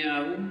ည်းမမြင်ရ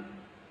ဘူး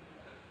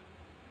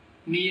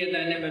နိယတ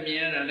န်နဲ့မမြင်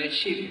ရတာလည်း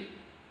ရှိတ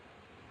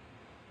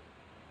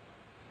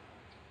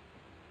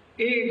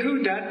ယ်ခု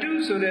ဓာတု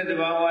ဆိုတဲ့သ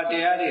ဘာဝတ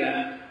ရားတွေဟာ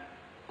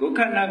ကိုယ်ခ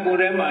န္ဓာကိုယ်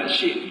ထဲမှာ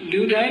ရှိ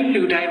လူတိုင်း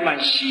မှာ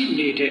ရှိ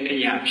နေတဲ့အ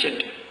ရာဖြစ်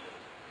တယ်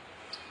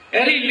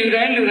အဲ့ဒီလူ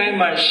တိုင်း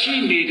မှာရှိ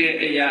နေတဲ့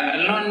အရာအ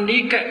လွန်နိ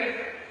က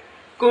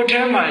ကိုယ်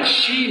ထဲမှာ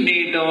ရှိနေ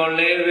တော်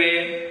လဲပဲ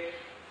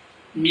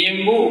မြင်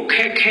ဖို့ခ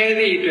က်ခဲသ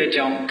ည့်အတွက်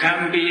ကြောင့်ဂံ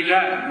ဗီရ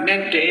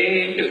နဲ့တယ်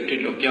လို့ဒီ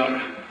လိုပြော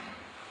တာ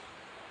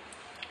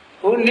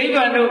ဟိုနိဗ္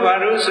ဗာန်တို့ဘာ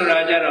လို့ဆိုတာ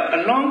ကြတော့အ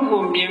လွန်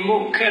ကိုမြင်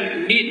ဖို့ခက်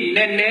နည်းန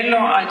ည်းလွ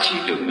န်အချီ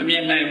လို့မမြ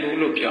င်နိုင်ဘူး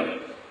လို့ပြောတယ်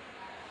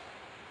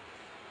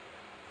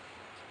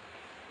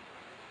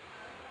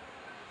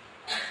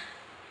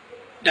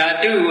ဓာ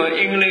တုကို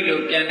အင်္ဂလိပ်လို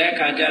ပြန်တဲ့အ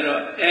ခါကျ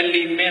တော့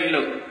element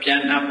လို့ပြ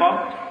န်တာပေါ့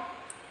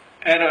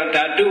အဲ့တော့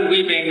ဓာတုဝိ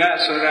ပင်္ဂ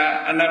ဆိုတာ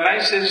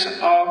analysis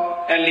of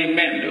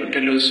element လို့ဒီ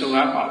လိုဆိုရ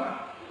ပါဘူး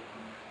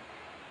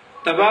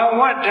တဘာ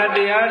ဝဓာတ်တ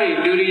ရားတွေ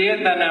လူတွေရဲ့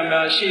တဏ္ဍာ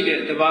မှာရှိတဲ့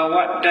တဘာဝ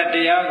ဓာတ်တ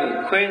ရားကို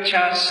ခွဲ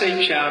ခြားစိတ်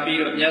ဖြာပြီး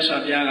တော့မြတ်စွာ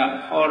ဘုရားက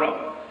ဟောတော့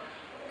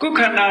ခု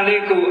ခန္ဓာ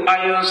လေးကိုအာ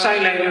ယုံဆို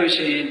င်လိုက်လို့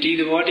ရှိရင်ဒီ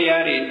သဘောတ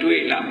ရားတွေ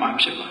တွေ့လာမှာ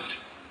ဖြစ်ပါတယ်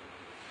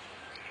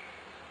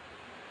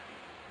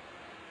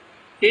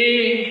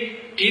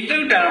ဒီသု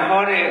တ္တံ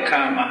ဟောတဲ့အ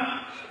ခါမှာ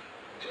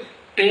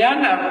တရား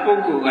နာပု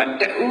ဂ္ဂိုလ်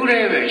ကတူးရဲ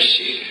ပဲ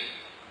ရှိတယ်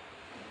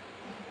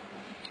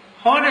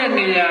ဟောတဲ့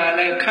နေရာလ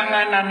ည်းခန်းခ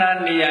န်းနာနာ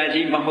နေရာ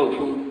ကြီးမဟုတ်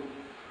ဘူး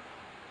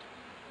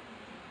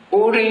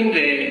အိုးရင်း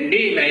တဲ့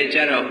နေ့လိုက်ကြ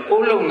တော့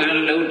အိုးလုပ်ငန်း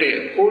လုပ်တဲ့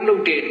အိုးလု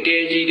ပ်တဲ့တဲ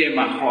ကြီးထဲ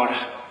မှာဟော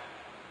တာ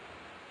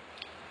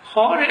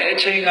ဟောတဲ့အ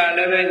ချိန်ကလ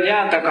ည်းပဲည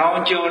တကောင်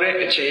ကြော်တဲ့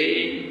အချိန်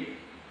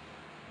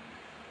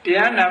တ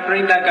ရားနာပရိ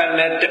သတ်ကလ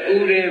ည်း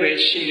တူးရဲပဲ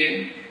ရှိတယ်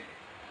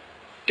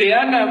တ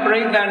ရားနာပ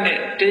ရိသတ်နဲ့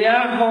တ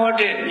ရားဟော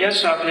တဲ့မြတ်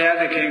စွာဘုရား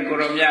သခင်ကို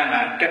ရောမြတ်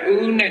ဟာ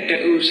တူးနဲ့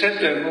တူးဆက်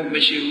သွယ်မှုမ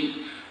ရှိဘူး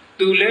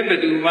သူလည်းဘယ်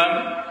သူမှ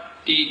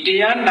ဒီတ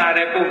ရားနာ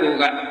တဲ့ပုဂ္ဂိုလ်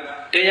က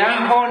တရား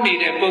ဟောနေ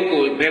တဲ့ပုဂ္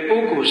ဂိုလ်ဘယ်ပု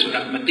ဂ္ဂိုလ်ဆို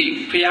တာမသိ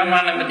ဘူးဘုရားမှ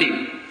လည်းမသိ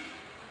ဘူး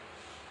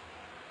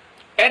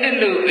အဲ့ဒီ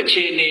လိုအ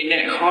ခြေအနေ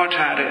နဲ့ဟော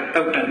ထားတဲ့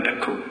သုတ်တန်တစ်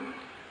ခု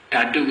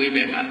ဓာတုဝိပ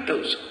င်္ဂသု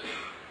တ်ဆို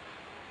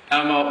ဒါ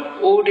မှ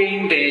အိုးဒိ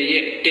န်တဲ့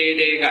ရဲ့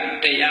တဲက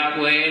တရား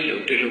ပွဲ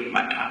လို့ဒီလိုမှ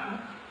တ်ထား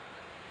ဘူး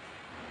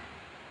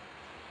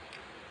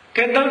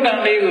ကဲသုတ်တန်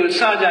လေးကို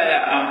စကြရ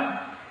အောင်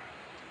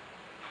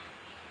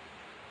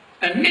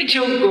အနှစ်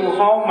ချုပ်ကို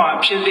ဟောမှ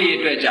ဖြစ်သည့်အ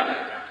တွက်ကြောင့်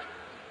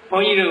ဘု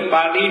န်းကြီးတို့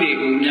ပါဠိတွေ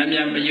ကိုများ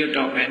များမရွတ်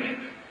တော့ပဲနဲ့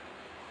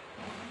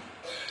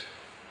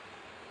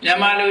မြန်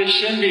မာလို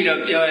ရှင်းပြီး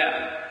တော့ပြောရ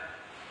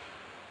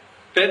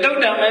ဘယ်တုတ်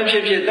တံပဲဖြ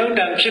စ်ဖြစ်တုတ်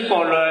တံဖြစ်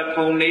ပေါ်လာ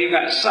ပုံလေးက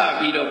စ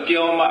ပြီးတော့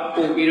ပြောမှ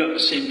ပို့ပြီးတော့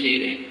အဆင်ပြေ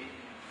တယ်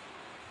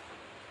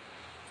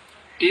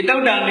ဒီတု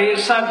တ်တံလေး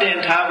စတင်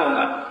ထားပုံက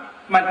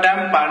မှတ်တ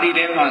မ်းပါဠိ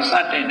ထဲမှာစ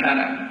တင်ထား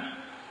တာ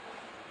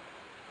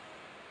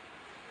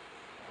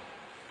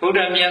ဘု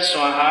ရားမြတ်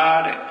စွာဟာ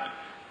တဲ့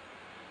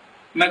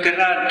မက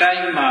ရတို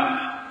င်းမှာ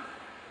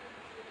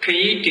ခ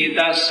ရီးဒေသ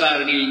စာ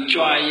လီ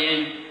ကြွားရင်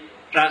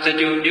ရာဇ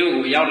ဂုံမြို့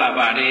ကိုရောက်လာ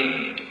ပါတယ်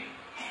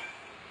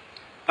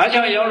။ဘာ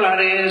ကြောင့်ရောက်လာ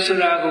တယ်ဆို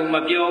တာကိုမ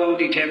ပြောဘူး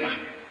ဒီထဲမှာ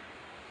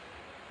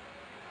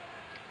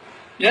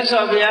မြတ်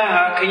စွာဘုရား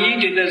ဟာခရီး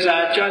ဒေသစာ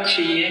ကြွ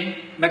ချီရင်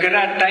မကရ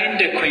တိုင်း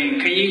တခွင်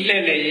ခရီးလှ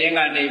ည့်လည်ရင်းက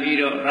နေပြီး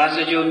တော့ရာဇ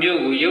ဂုံမြို့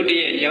ကိုရုတ်တ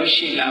ရက်ရောက်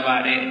ရှိလာပါ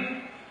တယ်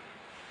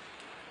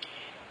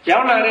။ရော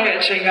က်လာတဲ့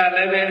အချိန်ကလ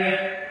ည်းပဲ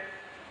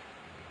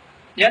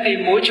ညနေ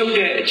မိုးချုပ်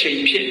တဲ့အချိန်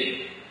ဖြစ်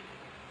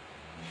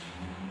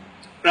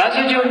ရာဇ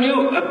ဂုံ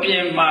မြို့အပြ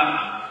င်မှာ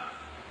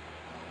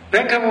ဘ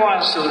က္ခဝ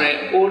ဆိုတဲ့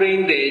အိုရ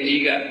င်းတေ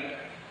ကြီးက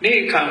နေ့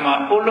အခါမှာ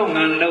အိုးလုံင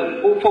န်းလို့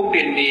အိုးဖုတ်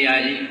တဲ့နေရာ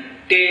ကြီး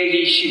တဲ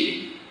ကြီးရှိ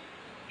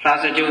ရာ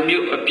ဇဂုံ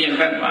မြို့အပြင်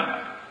ဘက်မှာ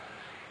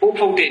အိုး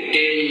ဖုတ်တဲ့တဲ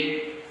ကြီး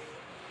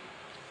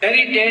အဲ့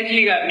ဒီတဲ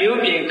ကြီးကမြို့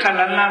ပြင်ခ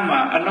လန်းလန်းမှာ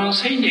အလွန်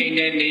စိမ့်ငြိမ်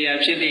တဲ့နေရာ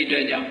ဖြစ်တဲ့အတွ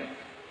က်ကြောင့်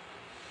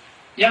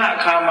ညအ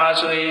ခါမှာ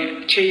ဆိုရင်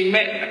အချိန်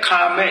မဲ့အ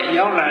ခါမဲ့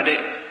ရောက်လာ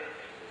တဲ့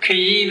ခ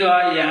ရီး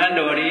သွားယဟန်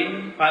တော်တွေ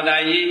ဘာသာ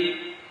ရေး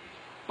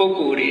ပုဂ္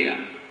ဂိုလ်တွေဟာ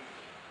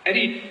အဲ့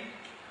ဒီ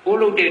ဘိုး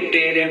လုတဲ့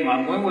တဲထဲမှာ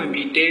ဝင်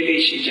ပြီးတဲ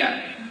လေးရှိကြတယ်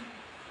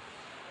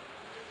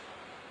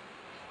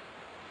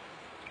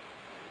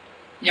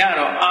ည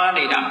တော့အား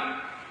နေတာ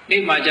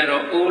နေ့မှကျ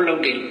တော့အိုးလု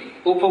တဲ့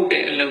အိုးပုတ်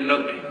တဲ့အလုံးလု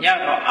တယ်ည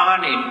တော့အား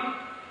နေ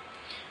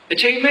အ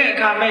ချိန်မဲ့အ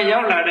ခါမဲ့ရော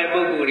က်လာတဲ့ပု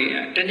ဂ္ဂိုလ်တွေ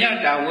ကတည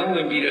တာဝင်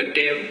ပြီးတော့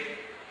တဲ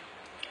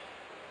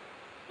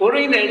ဘု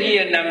ရိသေကြီး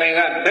ရဲ့နာမည်က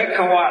ဘက္ခ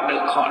ဝ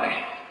လို့ခေါ်တယ်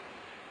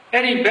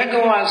အဲ့ဒီဘက္ခ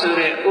ဝဆို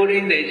တဲ့ဥရိ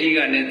သေကြီးက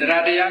လည်းတ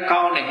ရားတရား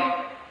ကောင်းတယ်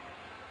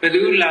ဘယ်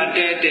သူလာ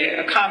တဲ့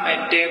အခမဲ့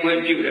တဲခွင့်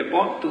ပြုတယ်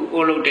ပေါ့သူ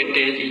အိုးလို့တဲ့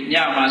တဲကြီးည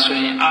မှာဆို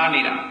ရင်အား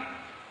နေတာ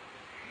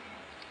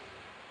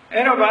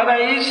အဲ့တော့ဘာသာ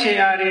ရေးဆ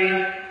ရာတွေ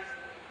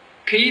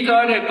ခရီး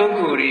သွားတဲ့ပုဂ္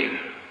ဂိုလ်တွေ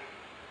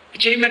အ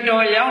ချိန်မ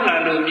တော်ရောက်လာ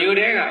လို့မြို့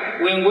ထဲက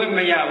ဝင်ခွင့်မ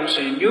ရဘူး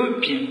ဆိုရင်မြို့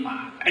ပြင်မှာ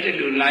အဲ့ဒီ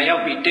လိုလာရော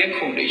က်ပြီးတဲ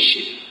ခုံတွေ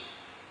ရှိတယ်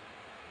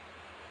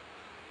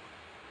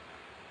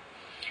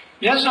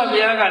မြတ်စွာဘု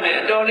ရားကလည်း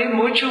အတော်လေး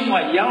မိုးချုပ်မှ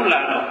ရောက်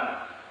လာတော့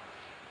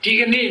ဒီ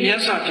ကနေ့မြ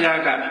တ်စွာဘု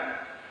ရားက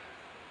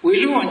ဝေ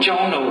လူဝန်ကျော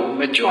င်းတော်ကို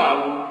မကြွ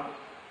ဘူး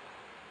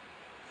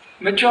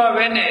မကြွ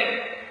ဘဲနဲ့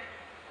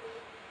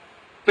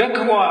ဘက္ခ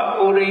ဝ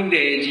အိုရင်း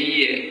တေကြီး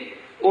ရဲ့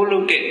အိုးလု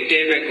တဲ့တဲ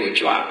ဘက်ကို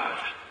ကြွ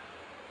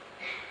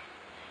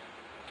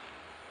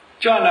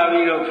လာ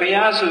ပြီးတော့ဘု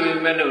ရားဆိုရင်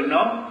မဲ့လို့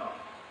နော်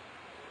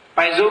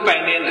ပိုင်စိုးပို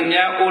င်တဲ့သူ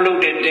များအိုးလု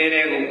တဲ့တဲ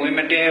တွေကိုဝင်မ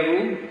တဲ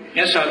ဘူးမြ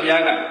တ်စွာဘု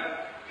ရားက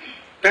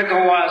ဘက္ခ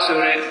ဝဆို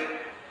တဲ့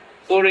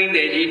အိုရင်း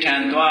တေကြီးထံ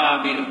သွား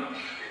ပြီးတော့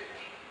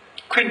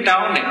ခွင့်တော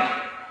င်းတယ်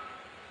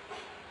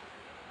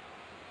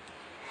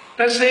သ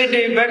စေ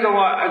တိဘဂဝ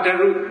အတ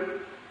ရု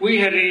ဝိ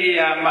ဟရိ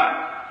ယာမ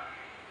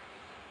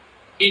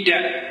ဣဒ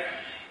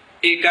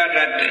ဧကရ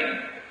တေ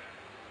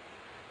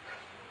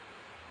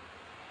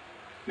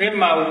မင်း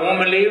မဝန်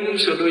မလေး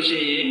ဘူးဆိုလို့ရှိ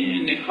ရ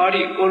င်ဟော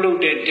ဒီကိုလုတ်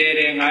တဲ့တဲ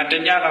တယ်ငါတ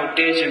ညလောက်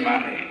တဲချင်ပါ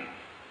လေ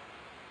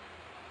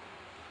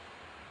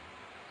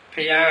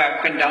ဘုရားက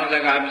ခွင့်တောင်းစ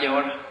ကားပြော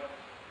တာ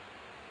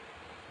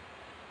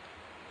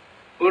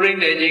ဥရိ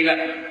သေကြီးက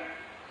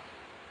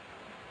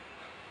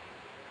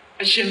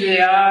အရှင်ဘု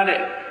ရား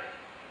တဲ့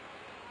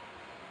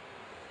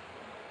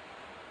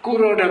ကို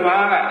ရောတ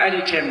ပါးကအဲ့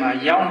ဒီထဲမှာ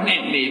ရောက်နှ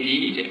င့်နေပြီ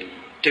တဲ့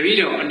တပည့်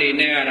တော်အနေ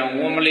နဲ့ကတော့ဝ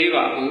န်မလေး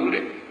ပါဘူး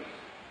တဲ့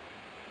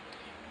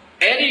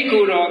အဲ့ဒီ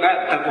ကိုရောက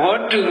သဘော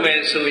တူမ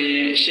ယ်ဆိုရ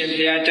င်အရှင်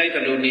ဘုရားကြိုက်တ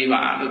ယ်လို့နေ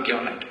ပါလို့ပြော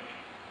လိုက်တယ်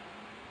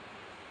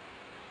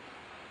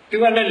သူ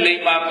ကလည်းလိ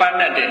မ္မာပတ်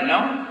တတ်တယ်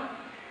နော်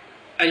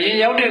အရင်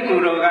ရောက်တဲ့ကို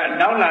ရောက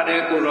နောက်လာ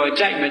တဲ့ကိုရော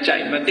ကြိုက်မကြို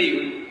က်မသိ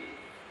ဘူး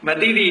မ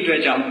သိသည့်အတွ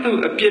က်ကြောင့်သူ့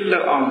အပြစ်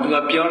လောက်အောင်သူက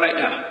ပြောလိုက်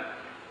တာ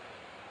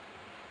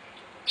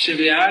ရှင်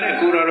ဘုရားတဲ့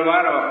ကိုရောတ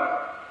ပါးတော့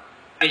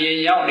အရင်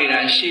ရောက်နေတာ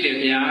ရှိတယ်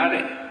ဗျာ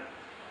တဲ့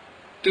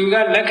သူက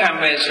လက်ခံ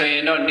မဲ့ဆိုရ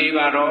င်တော့နေ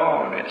ပါ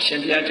တော့တဲ့အရှင်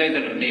ဘုရားကြိုက်တ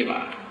ယ်လို့နေပါ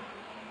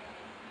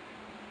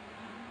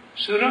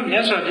ဆိုတော့မြ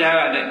တ်စွာဘုရား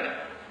ကလည်း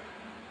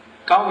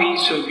ကောင်းပြီ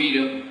ဆိုပြီး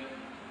တော့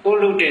အိုး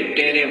လုတဲ့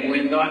တဲတဲ့ဝ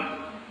င်သွား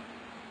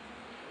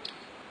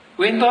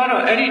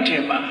တော့အဲ့ဒီထဲ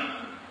မှာ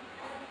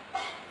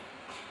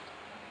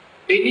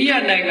အိန္ဒိယ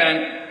နိုင်ငံ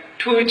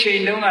ထိုအချိန်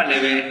တုန်းကလ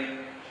ည်းပဲ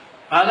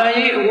ဘာသာ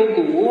ရေးအဝတ်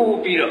ကိုဝိုး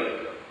ပြီးတော့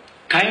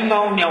ခိုင်း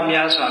ပေါင်းမြောင်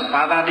များစွာ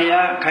ဘာသာတ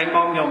ရားခိုင်း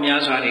ပေါင်းမြောင်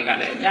များစွာတွေက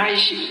လည်းအများ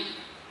ကြီးရှိ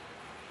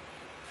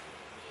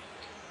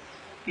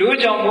လူ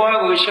ကြောင့်ဘဝ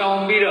ကိုရှောင်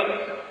ပြီးတော့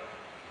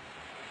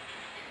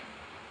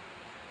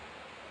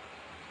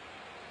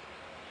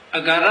အ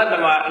ဂရတ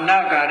မအနာ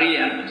ဂါရိယ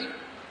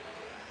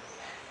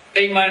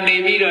အိမ်မှာနေ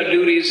ပြီးတော့လူ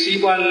တွေစီး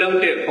ပွားလုပ်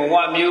တဲ့ဘဝ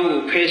မျိုး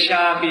ကိုဖယ်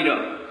ရှားပြီး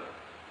တော့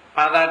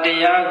ဘာသာတ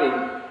ရားကို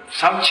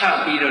ဆောက်ချ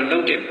ပြီးတော့လု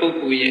ပ်တဲ့ပုဂ္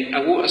ဂိုလ်ရဲ့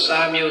အဝတ်အ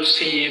စားမျိုးဆ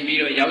င်ရင်ပြီး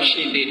တော့ရောက်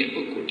ရှိနေတဲ့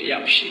ပုဂ္ဂိုလ်တ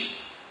ယောက်ရှိ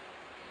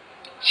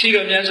ရှိ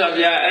တော်မြတ်စွာ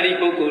ဘုရားအဲ့ဒီ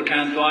ပုဂ္ဂိုလ်ထံ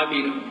သွား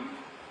ပြီးတော့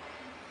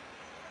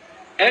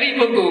အဲ့ဒီ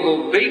ပုဂ္ဂိုလ်ကို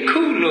ဘိက္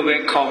ခုလို့ပဲ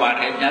ခေါ်ပါ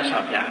တယ်မြတ်စွာ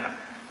ဘုရား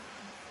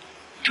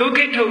ထို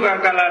ကိထိုက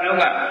ကာလတု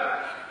န်းက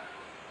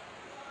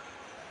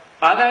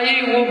ဘာသာ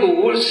ရေးဝတ်ကို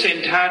ဝတ်ဆင်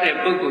ထားတဲ့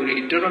ပုဂ္ဂိုလ်တွေ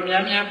တော်တော်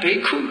များများဘိ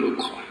က္ခုလို့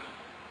ခေါ်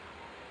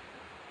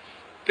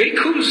ဘိက္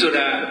ခုဆို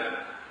တာ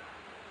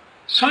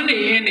ဆွမ်းနေ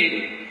ရင်းနေ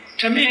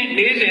သမင်း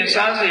လေးစဉ်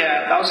စားစရာ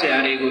တောက်စရာ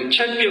တွေကိုချ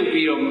က်ပြုတ်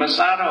ပြီးတော့မ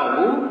စားတော့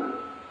ဘူး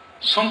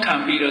ဆုံးခံ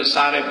ပြီးတော့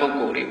စားတဲ့ပုဂ္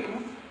ဂိုလ်တွေ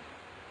ပေါ့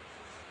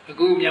အ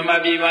ခုမြန်မာ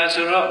ပြည်မှာ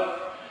ဆိုတော့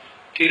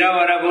ထေရ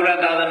ဝါဒဗုဒ္ဓ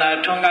သာသနာ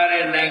ထွန်းကား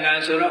တဲ့နိုင်ငံ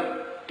ဆိုတော့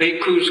ဘိက္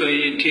ခုဆိုရ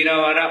င်ထေရ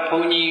ဝါဒဘု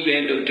န်းကြီးပဲ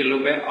လို့ဒီ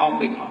လိုပဲအောက်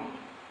မိခေါ်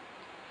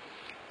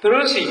သူ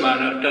တို့စီမှာ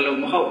တော့တ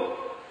လုံးမဟုတ်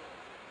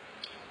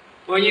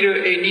ဘုန်းကြီးတို့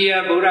အိန္ဒိယ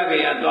ဗုဒ္ဓဂ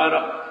ယာသွား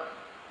တော့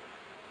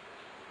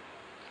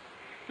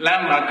လ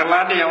မ်းမှာက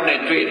လားတယောက်နဲ့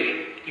တွေ့တယ်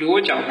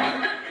လူ့ကြောင်ပါ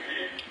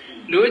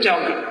လူ့ကြော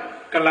င်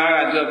ကလားက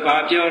သူဘာ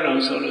ပြော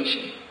တော့ဆိုလို့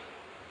ရှိ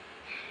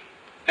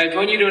ရင်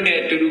ဘုန်းကြီးတို့နဲ့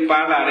အတူတူပါ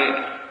လာတဲ့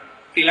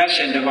သီလ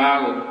ရှင်တစ်ပါး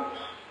ကို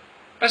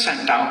ပတ်စံ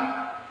တောင်း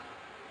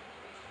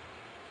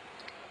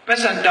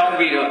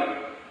ပြီးတော့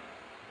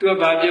သူက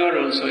ဘာပြော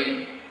တော့ဆိုရင်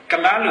က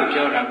လားလို့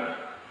ပြောတာ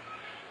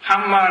ဟ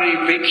မ်မာရီ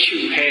ဘိက္ရှု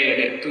ဟဲ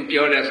တဲ့သူ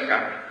ပြောတဲ့စ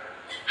ကား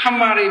ဟမ်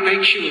မာရီဘိ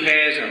က္ရှုဟဲ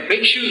ဆိုဘိ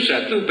က္ရှုဆို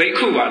တာသူဘိက္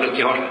ခုပါလို့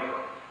ပြောတာ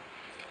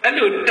အဲ့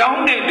လိုတော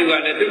င်းတဲ့သူက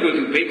လည်းသူ့ကိုယ်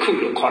သူဘိက္ခု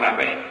လို့ခေါ်တာ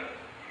ပဲ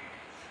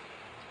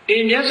ဒီ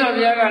မြတ်စွာ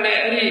ဘုရားကလည်း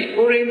အဲ့ဒီ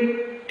ဥရိ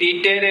ဒီ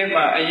တဲထဲ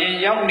မှာအရင်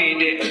ရောက်နေ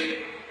တဲ့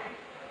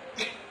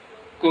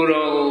ကို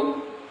တော်ကို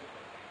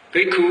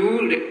ဘိက္ခု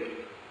တဲ့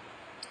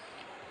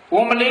ဝ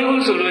န်မလေး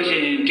ဘူးဆိုလို့ရှိ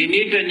ရင်ဒီ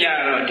နေ့တည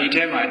တော့ဒီ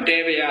ထဲမှာတဲ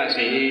ပါရ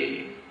စေ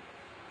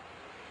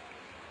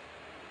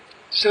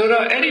ဆို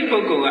တော့အဲ့ဒီပု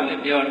ဂ္ဂိုလ်ကလ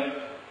ည်းပြောတယ်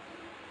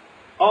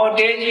အော်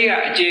တဲကြီးက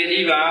အကျေ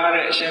ကြီးပါ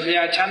တဲ့အရှင်ဘု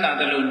ရားချမ်းသာ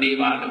တယ်လို့နေ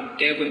ပါလို့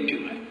တဲခွင့်ပြု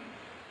လိုက်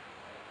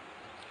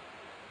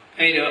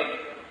အဲ့တော့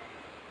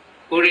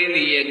ကိုရင်း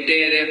ဒီရဲ့တဲ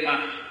ထဲမှာ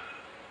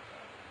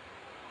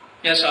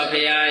မြတ်စွာဘု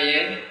ရား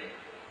ရဲ့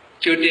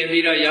ကြိုတင်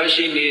ပြီးတော့ရောက်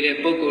ရှိနေတဲ့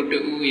ပုဂ္ဂိုလ်တူ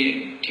ရဲ့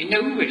ဒီနှ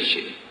စ်ဦးပဲ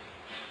ရှိတယ်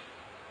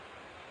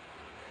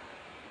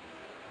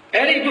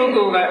အဲ့ဒီပုဂ္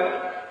ဂိုလ်က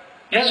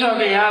မြတ်စွာ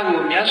ဘုရားကို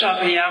မြတ်စွာ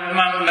ဘုရား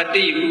မှန်မ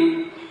သိဘူး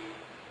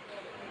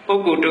ပု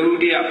ဂ္ဂိုလ်တူ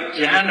တယောက်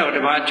ယဟန်တော်တ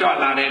စ်ပါးကြွ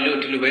လာတယ်လို့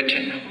ဒီလိုပဲထ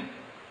င်တယ်ပေါ့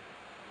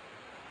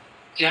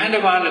ယဟန်တ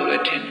စ်ပါးလို့ပဲ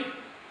ထင်တယ်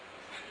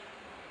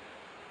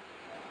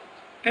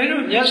အဲ့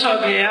တော့မြတ်စွာ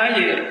ဘုရား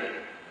ရဲ့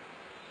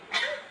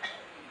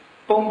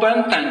ပုံပ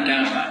န်းတန်တ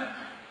န်က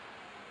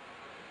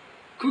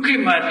ခုခေ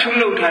တ်မှာထု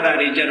လုပ်ထားတာ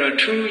တွေကြတော့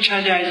ထူး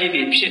ခြားခြားကြီး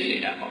တွေဖြစ်နေ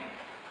တာပေါ့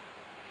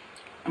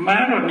အမှ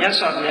န်တော့မြတ်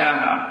စွာဘုရား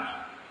ဟာ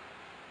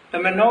သ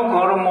မနော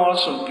ဂေါရမော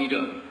ဆိုပြီး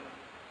တော့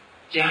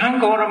ယဟန်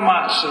ဂေါရမ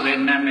ဆိုတဲ့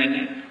နာမည်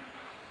နဲ့ယ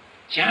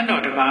ဟန်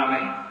တော်တစ်ပါးပဲ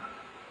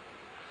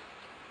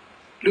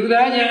လူ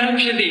သားယဟန်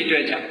ဖြစ်သည့်အတွ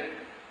က်ကြောင့်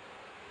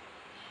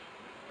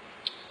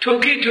ထို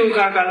ခေတ်ထို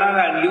ခါကာလက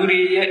လူတွေ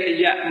ရဲ့အ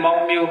ရာမော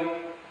င်မျိုး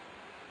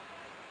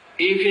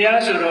ဤဖျား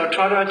ဆိုတော့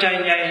ထောတော်ကြို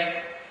င်ကြိုင်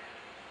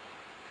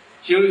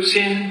ရုပ်စ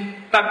င်း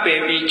တပ်ပယ်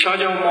ပြီးချော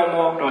ချောမော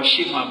မောတော့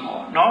ရှိမှာ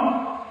ပေါ့နော်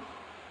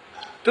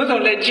သို့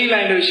တော်လည်းကြည့်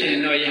လိုက်လို့ရှိရ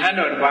င်တော့ယဟန်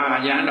တော်တစ်ပါးဟာ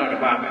ယဟန်တော်တ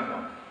စ်ပါးပဲ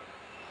ပေါ့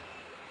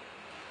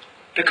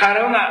တခါ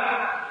တော့က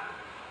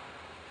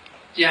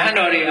ယဟန်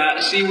တော်တွေက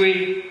အစည်း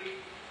ဝေး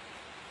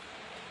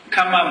ခ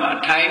မ်းမမှာ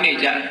ထိုင်နေ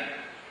ကြ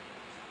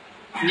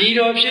ညီ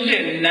တော်ဖြစ်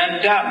တဲ့နန္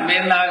ဒမ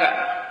င်းသားက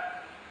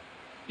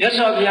မြတ်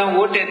စွာဘုရားဝ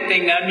တ်တဲ့သ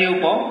င်္ကန်းမျိုး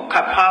ပေါ့ခ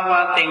ပ်ဖား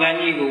ဖားသင်္ကန်း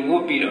ကြီးကိုဝ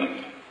တ်ပြီးတော့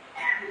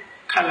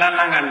ခက်လန်း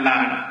လန်းကလာတာ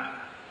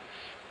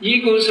ညီ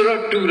ကိုဆို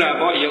တော့တူတာ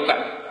ပေါ့ယောဂ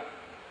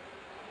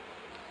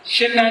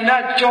ရှင်နန္ဒ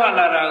ကြွ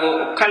လာတာကို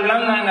ခက်လ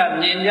န်းလန်းက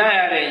မြင်ကြရ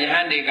တဲ့ယဟ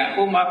န်တွေက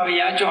ဟိုမှာဘု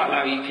ရားကြွလာ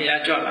ပြီဘု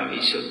ရားကြွလာပြီ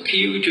ဆို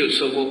ခီးဥကျ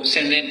ဆိုဖို့ဆ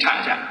င်သင်ထ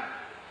ကြ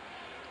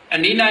အ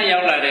နိနာရော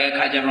က်လာတဲ့အ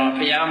ခါကျတော့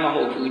ဘုရားမ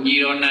ဟုတ်ဘူးညီ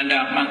တော်နန္ဒ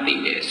မှန်သိ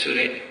တယ်ဆို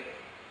တဲ့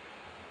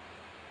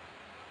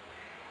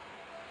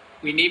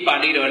ဝိနည်းပါ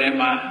ဠိတော်ထဲ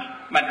မှာ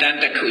မှတ်တမ်း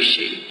တစ်ခု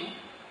ရှိ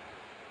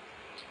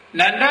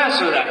နန္ဒ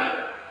ဆိုတာ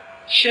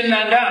ရှင်န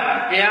န္ဒဟာ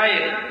ဘုရား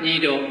ရဲ့ညီ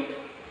တော်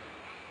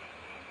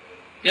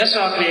မြတ်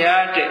စွာဘု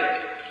ရားတဲ့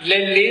လ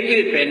က်လေးသ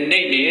စ်ပဲနှိ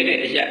မ့်နေတဲ့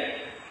အရာ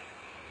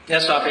မြ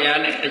တ်စွာဘုရား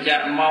နဲ့အရာ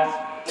အမောင်း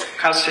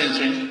ခတ်ဆင်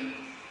ခြင်း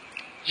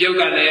ရုပ်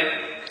ကလည်း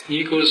ညီ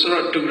ကိုဆို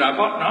တော့တူတာ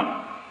ပေါ့နော်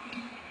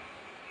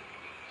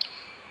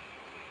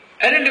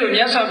အဲ့ဒီလို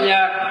မြတ်စွာဘု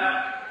ရား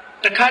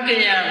တခါတ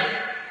ည်းရန်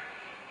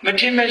မ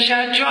ထင်မ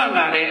ရှားကြွ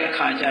လာတဲ့အ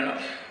ခါကျတော့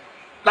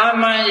တာ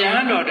မန်ယဟ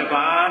န်တော်တစ်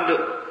ပါး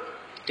လို့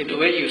ဒီလို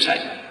ပဲယူဆ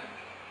ကြ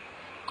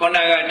ခေါဏ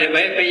ကတပ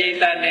ည့်ပရိ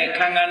သတ်နဲ့ခ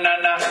န္ဓာနာ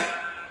နာ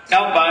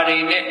နောက်ပါတွေ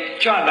နဲ့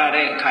ကြွလာ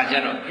တဲ့အခါကျ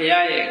တော့ဘု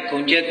ရားရဲ့ဂု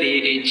ဏ်ကျက်တွေ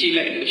ကြည့်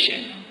လိုက်လို့ရှ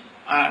င်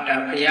ဒါ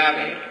ဘုရား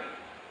ပဲ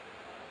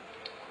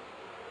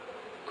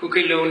ခု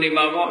ခေတ်လုံးနေ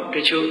မှာပေါ့တ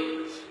ချို့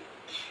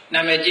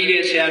နာမည်ကြီး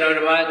တဲ့ဆရာတော်တ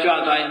စ်ပါးကြွ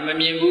သွားရင်မ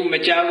မြင်ဘူးမ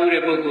ကြားဘူး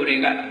တဲ့ပုဂ္ဂိုလ်တွေ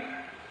က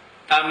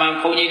တာမန်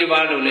ဘုန်းကြီးတစ်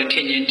ပါးလို့လည်းထ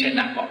င်ချင်းထင်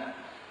တာပေါ့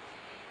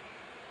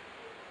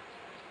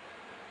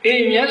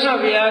မြတ်စွာ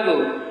ဘုရား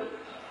ကို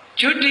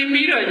ကျွတ်တင်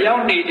ပြီးတော့ရော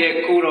က်နေတဲ့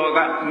ကိုတော်က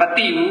မ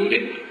သိဘူး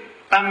တဲ့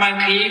တာမန်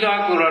ခရီး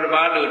သွားကိုတော်တစ်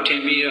ပါးလို့ထ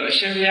င်ပြီးတော့အ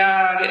ရှင်ဘု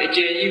ရားတဲ့အကျ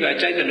ယ်ကြီးပါ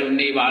ကြိုက်တယ်လို့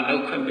နေပါ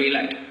လို့ခွင့်ပေး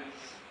လိုက်တယ်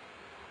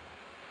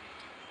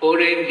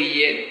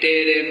Orindi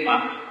Terema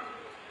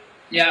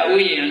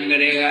Yaui and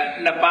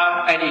Grega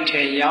Napa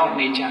Edite Yao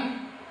Nature.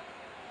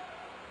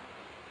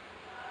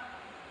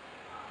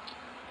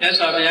 Yes,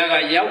 of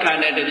Yaga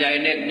Yautan at the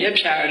Janet,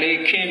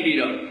 Yepshali came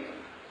below.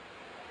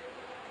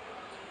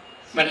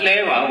 But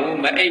Leva,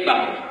 but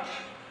Aba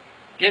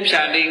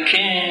Yepshali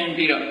came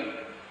below.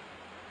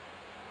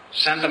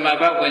 Santa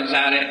Maba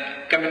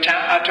Wenzare, Captain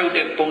Ato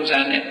de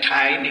Ponzan and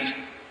Tiny.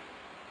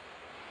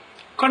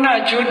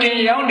 Kona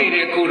Jutin Yaundi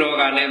de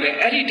Kuroga never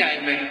any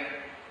time.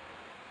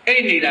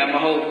 Any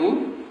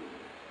Damahu,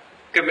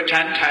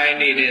 Captain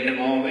Tiny in the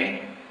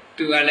moment,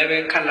 to a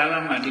level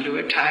Kalama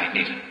Dilu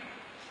Tiny.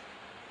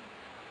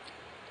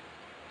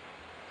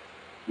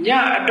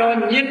 Ya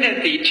don't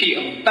yet the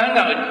tea,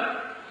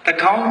 Tanga, the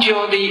count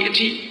your the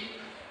tea.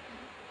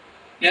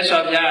 Yes,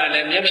 of Ya,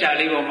 let me shall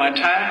leave on my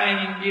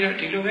time, you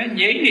know,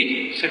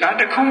 yea, so that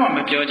the common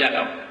of your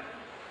jalo.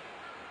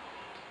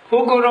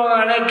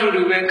 Hokoro let to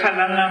do a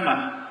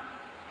Kalanama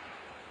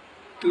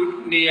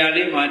to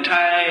nearly my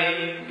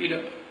time, you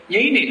know,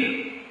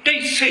 yea,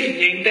 they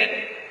say that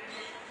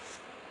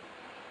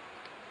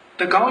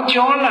the count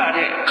your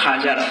lad,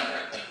 Kajara.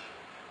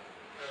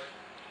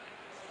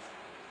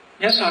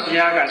 Yes, of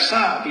Yaga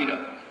Sa, you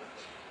know.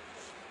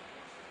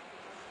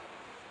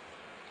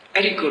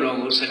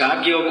 Ericoro,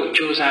 Sagabio,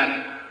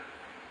 Josan.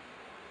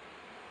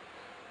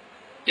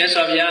 Yes,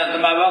 of Ya, the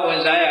Maba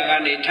was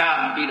Zayagani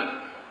Ta, Bido.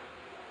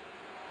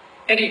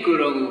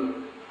 Ericoro,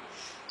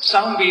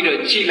 Sound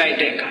Bido, Chilai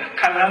Deca,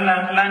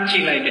 Kalana,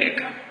 Lanchilai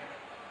Deca.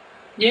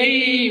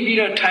 Yea,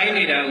 Bido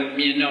tiny,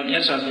 you know,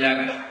 yes, of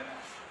Yaga.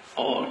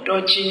 Oh,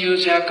 Dodging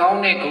use a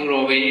Gaune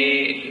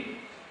Gurove.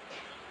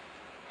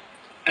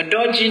 A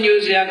dodging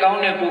use a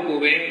Gaune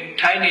Bukuwe,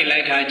 tiny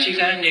like her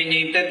chisan,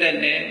 ying that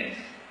then.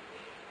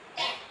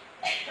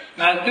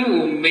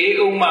 Nadu me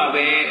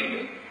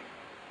umabe.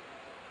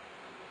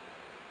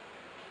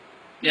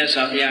 Yes,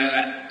 of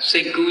Yaga,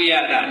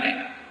 Sekuya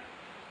Dane.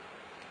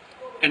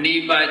 And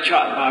Eva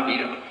Chop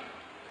Babiro.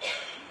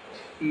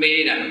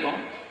 Made and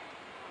bon.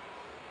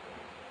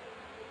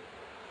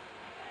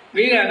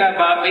 Mira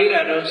Gaba made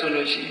a no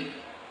solution.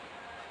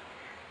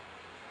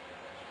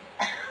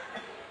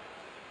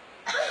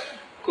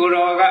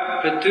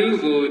 Kuroga,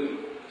 Petugu,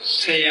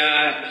 say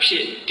a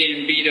shit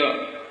in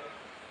Bido.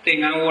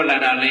 Thing I will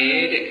let a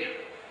lady.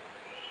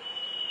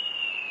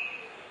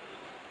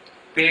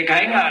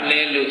 Peganga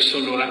lelu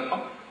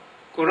solura.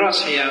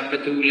 Korosia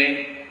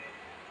Petule.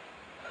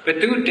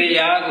 Petu de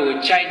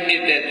Yago, Chinese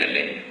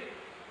detale.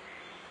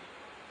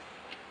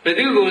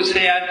 Petugo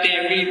say a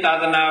tembi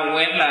tadana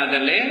when la the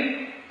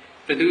lay.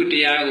 Petu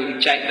de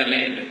Yago, Chai the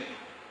land.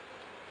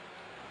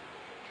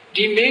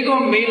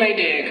 Dimego may like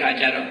the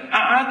Kajaro.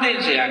 I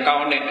think they are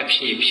gone a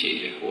sheep.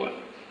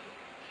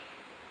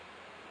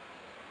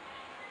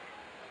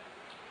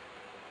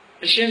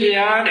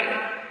 Shimbiad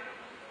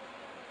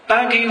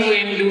Tagi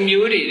win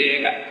Lumuri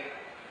Dega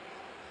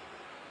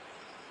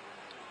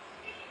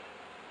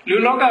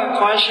Luloga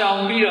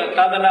Kwasha Miro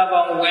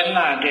Tadanaba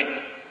Wella de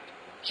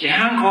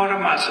Jahan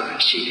Gorama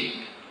Shidi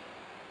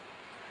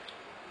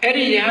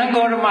Eddie Jahan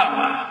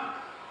Gorama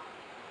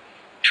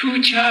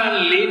two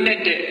child leaned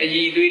a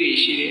yiduri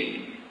shidi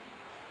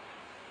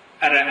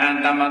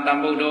Arahan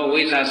Tamatambudo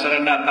with a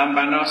Sarana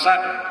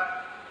Tambanosa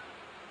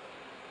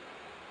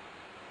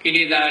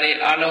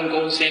Kilidari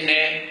Alongo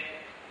Sene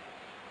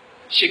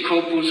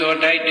Shikopuzo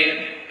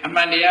died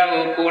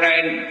Amandiago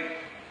Koran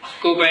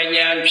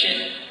Kobanyan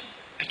Pin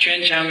a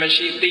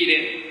Chenchamashi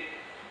Tide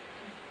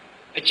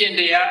a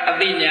Chindia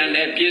Adinian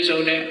and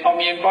Piezone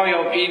Omian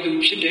Boyo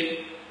Pidu Chite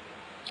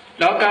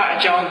Loka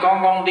John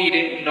Gong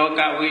Dide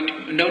Loka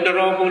with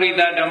Nodoro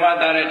Burida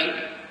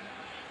Damadarati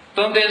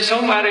Don't then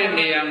somebody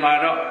near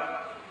Maro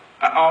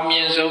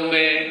Omian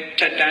Zombe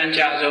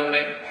Tatanja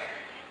Zombe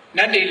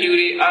Nati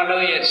Luri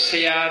Aloy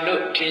Sea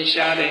look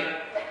Tinshade.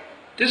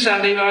 This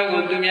Aliva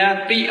go to me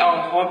at the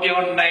on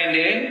Hopion 9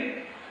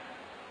 day.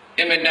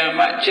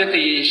 Emedama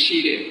Jetty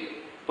Shide.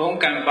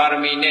 Bonkan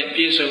Barmi net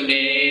piece of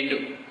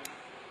the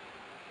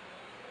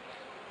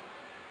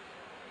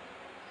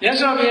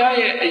Yes, of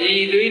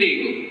ye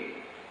reading.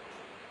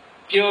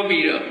 Pure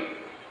Bido.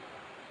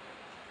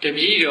 The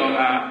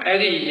Bido,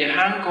 Eddie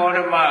Han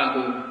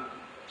Coramago.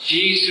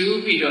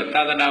 Jesus Bido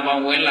Tadanaba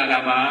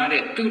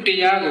Wella, 2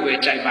 Diago with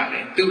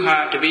Jaipare, 2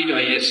 hard to be to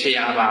a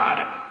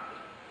Seabad.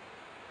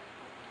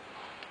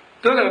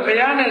 To the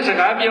Pianas a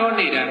Gabio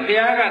Nida,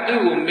 Piaga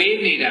do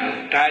made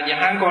Nida,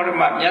 Tajan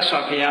Gorma,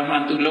 Yasa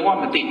Piaman to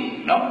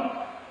Lawamati,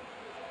 no?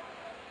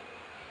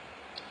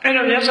 And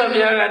of Yasa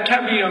Piaga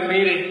Tabio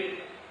made it.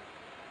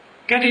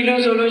 Getting no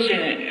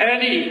solution,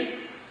 Eddie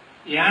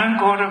Yan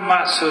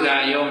Gorma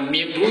Suda, your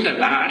me Buddha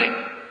lade.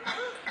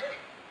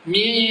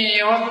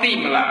 Me or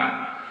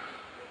Timla.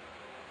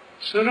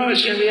 So no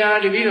Shivia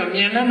de Vido,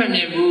 Mianam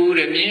and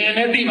Buddha, me and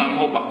a demon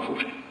mobile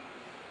food.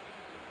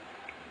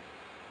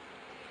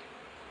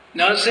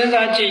 No sense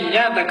I change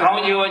the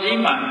count your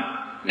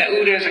Jima, the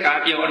Udes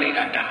Gabio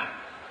Nida.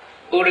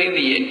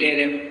 Already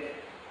dead.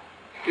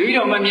 Do you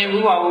know my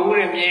Mbu or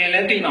me and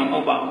a demon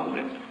mobile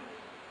food?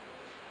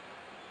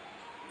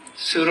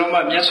 ဆိုတော့မှ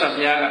မြတ်စွာ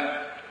ဘုရားက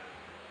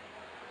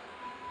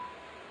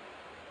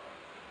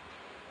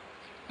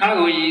ငါ့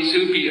ကိုရည်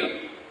စူးပြီးတော့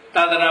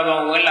သာသနာ့ဘော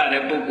င်ဝင်လာ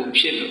တဲ့ပုဂ္ဂိုလ်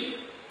ဖြစ်လို့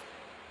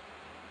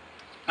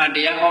တ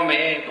ရားဟောမ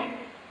ယ်ပေါ့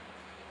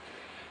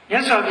မြ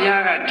တ်စွာဘု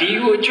ရားကဒီ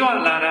ကိုကြွ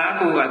လာတာ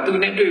ကိုကသူ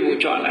နဲ့တွေ့ကို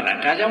ကြွလာတာ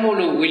ဒါကြောင့်မို့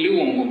လို့ဝီလူ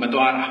ဝံကိုမ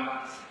သွားတာ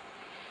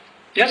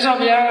မြတ်စွာ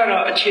ဘုရားက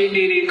တော့အခြေအ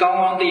နေတွေကောင်း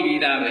ကောင်းသိ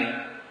ပြီးသားပဲ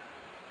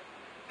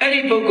အဲ့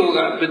ဒီပုဂ္ဂိုလ်က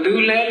ဘယ်သူ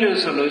လဲလို့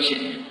ဆိုလို့ရှိ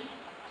ရင်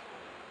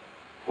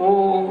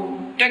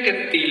တက္က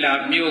တိလာ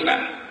မြို့က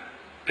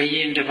ဘယ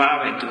င်တစ်ပါး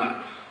ပဲသူက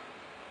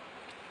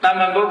တာ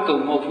မန်ပုဂ္ဂို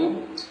လ်မဟုတ်ဘူး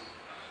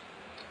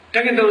တ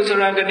က္ကသိုလ်ဆို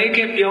တာကနေ့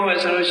ခေတ်ပြောမယ်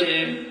ဆိုလို့ရှိရ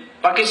င်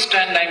ပါကစ္စတ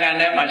န်နိုင်ငံ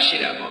ထဲမှာရှိ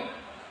တာပေါ့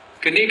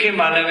ကနေ့ခေတ်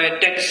မှာလည်းပဲ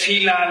တက်စီ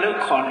လာလို့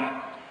ခေါ်တယ်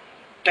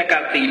တက္က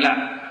တိလာ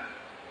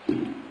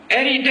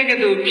အဲ့ဒီတက္က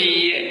သိုလ်ပြည်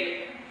ရဲ့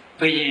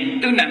ဘယင်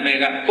သူ့နာမည်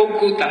ကပုဂ္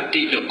ဂုတ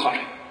တိလို့ခေါ်တ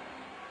ယ်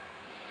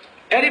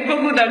အဲ့ဒီပု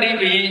ဂ္ဂုတတိ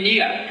ဘယင်ကြီး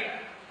က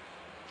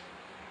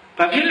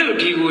ဘာဖြစ်လို့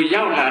ဒီကို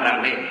ရောက်လာတာ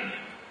လဲ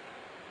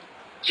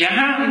ယဟ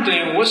န်အတွ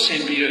င်ဝတ်ဆ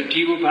င်ပြီးတော့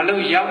ဒီကိုဘာ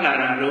လို့ရောက်လာ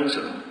တာလို့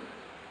ဆိုတော့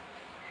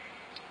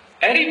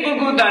အဲ့ဒီပုဂ္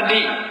ဂုတ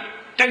တိ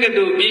တက္က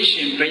သိုလ်ပြည်ရှ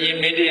င်ဘယင်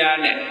မင်းတရား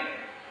နဲ့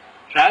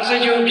ရာဇ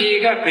ဂိုပြည်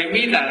ကဗိ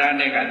မိတာရ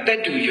နဲ့ကတက်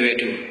တူရွယ်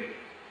တူ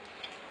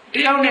တ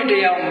ယောက်နဲ့တ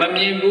ယောက်မ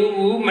မြင်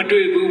ဘူးမ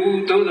တွေ့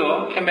ဘူးသို့တော့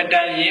အမတ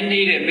န်ရင်း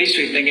နှီးတဲ့မိတ်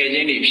ဆွေတကယ်ချ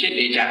င်းတွေဖြစ်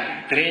နေကြတယ်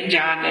သတင်း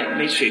ကြားနဲ့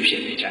မိတ်ဆွေဖြ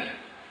စ်နေကြတယ်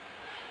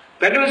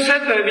ဘယ်လိုဆ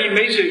က်သွယ်ပြီး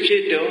မိတ်ဆွေဖြ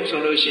စ်တုံးဆို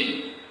လို့ရှိရင်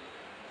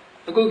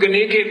အခုက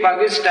နေ့ခေတ်ပါ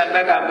ကစ္စတန်ဘ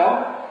က်ကပေါ့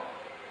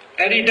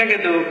အဲ့ဒီတက္က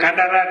သိုလ်ခန္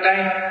ဓာရတို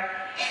င်း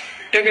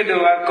တက္ကသို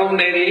လ်ကကုန်း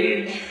တယ်တွေ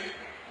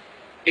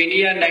အိန္ဒိ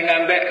ယနိုင်ငံ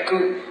ဘက်အခု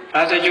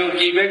ရာဇဂို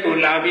ပြည်ဘက်ကို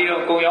လာပြီး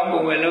တော့ကုန်ရောင်းကု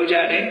န်ဝယ်လုပ်ကြ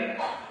တယ်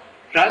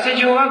ရာဇ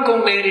ဂိုကကု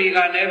န်တယ်တွေက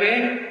လည်းပဲ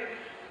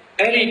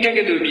အဲ့ဒီတက္က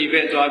သိုလ်ပြည်ဘ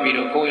က်သွားပြီး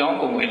တော့ကုန်ရောင်း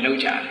ကုန်ဝယ်လုပ်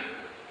ကြတယ်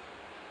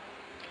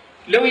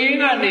လုံရင်း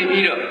ကနေ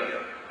ပြီးတော့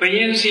ဘယ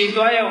င်စီ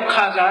သွားရောက်ခ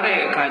စားတဲ့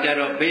အခါကျ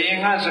တော့ဘယင်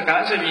ကစ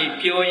ကားစမြည်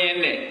ပြောရင်း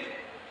နဲ့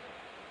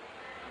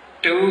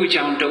တူ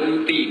ကြောင့်တူ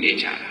သိနေ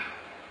ကြတာ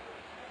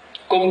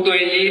ကုံ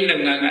သွေးရေးလု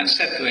ပ်ငန်းကဆ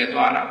က်သွယ်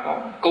သွားတာပေါ့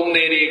ကုံတ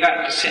ယ်တွေက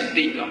တစ်ဆင့်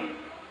သိတော့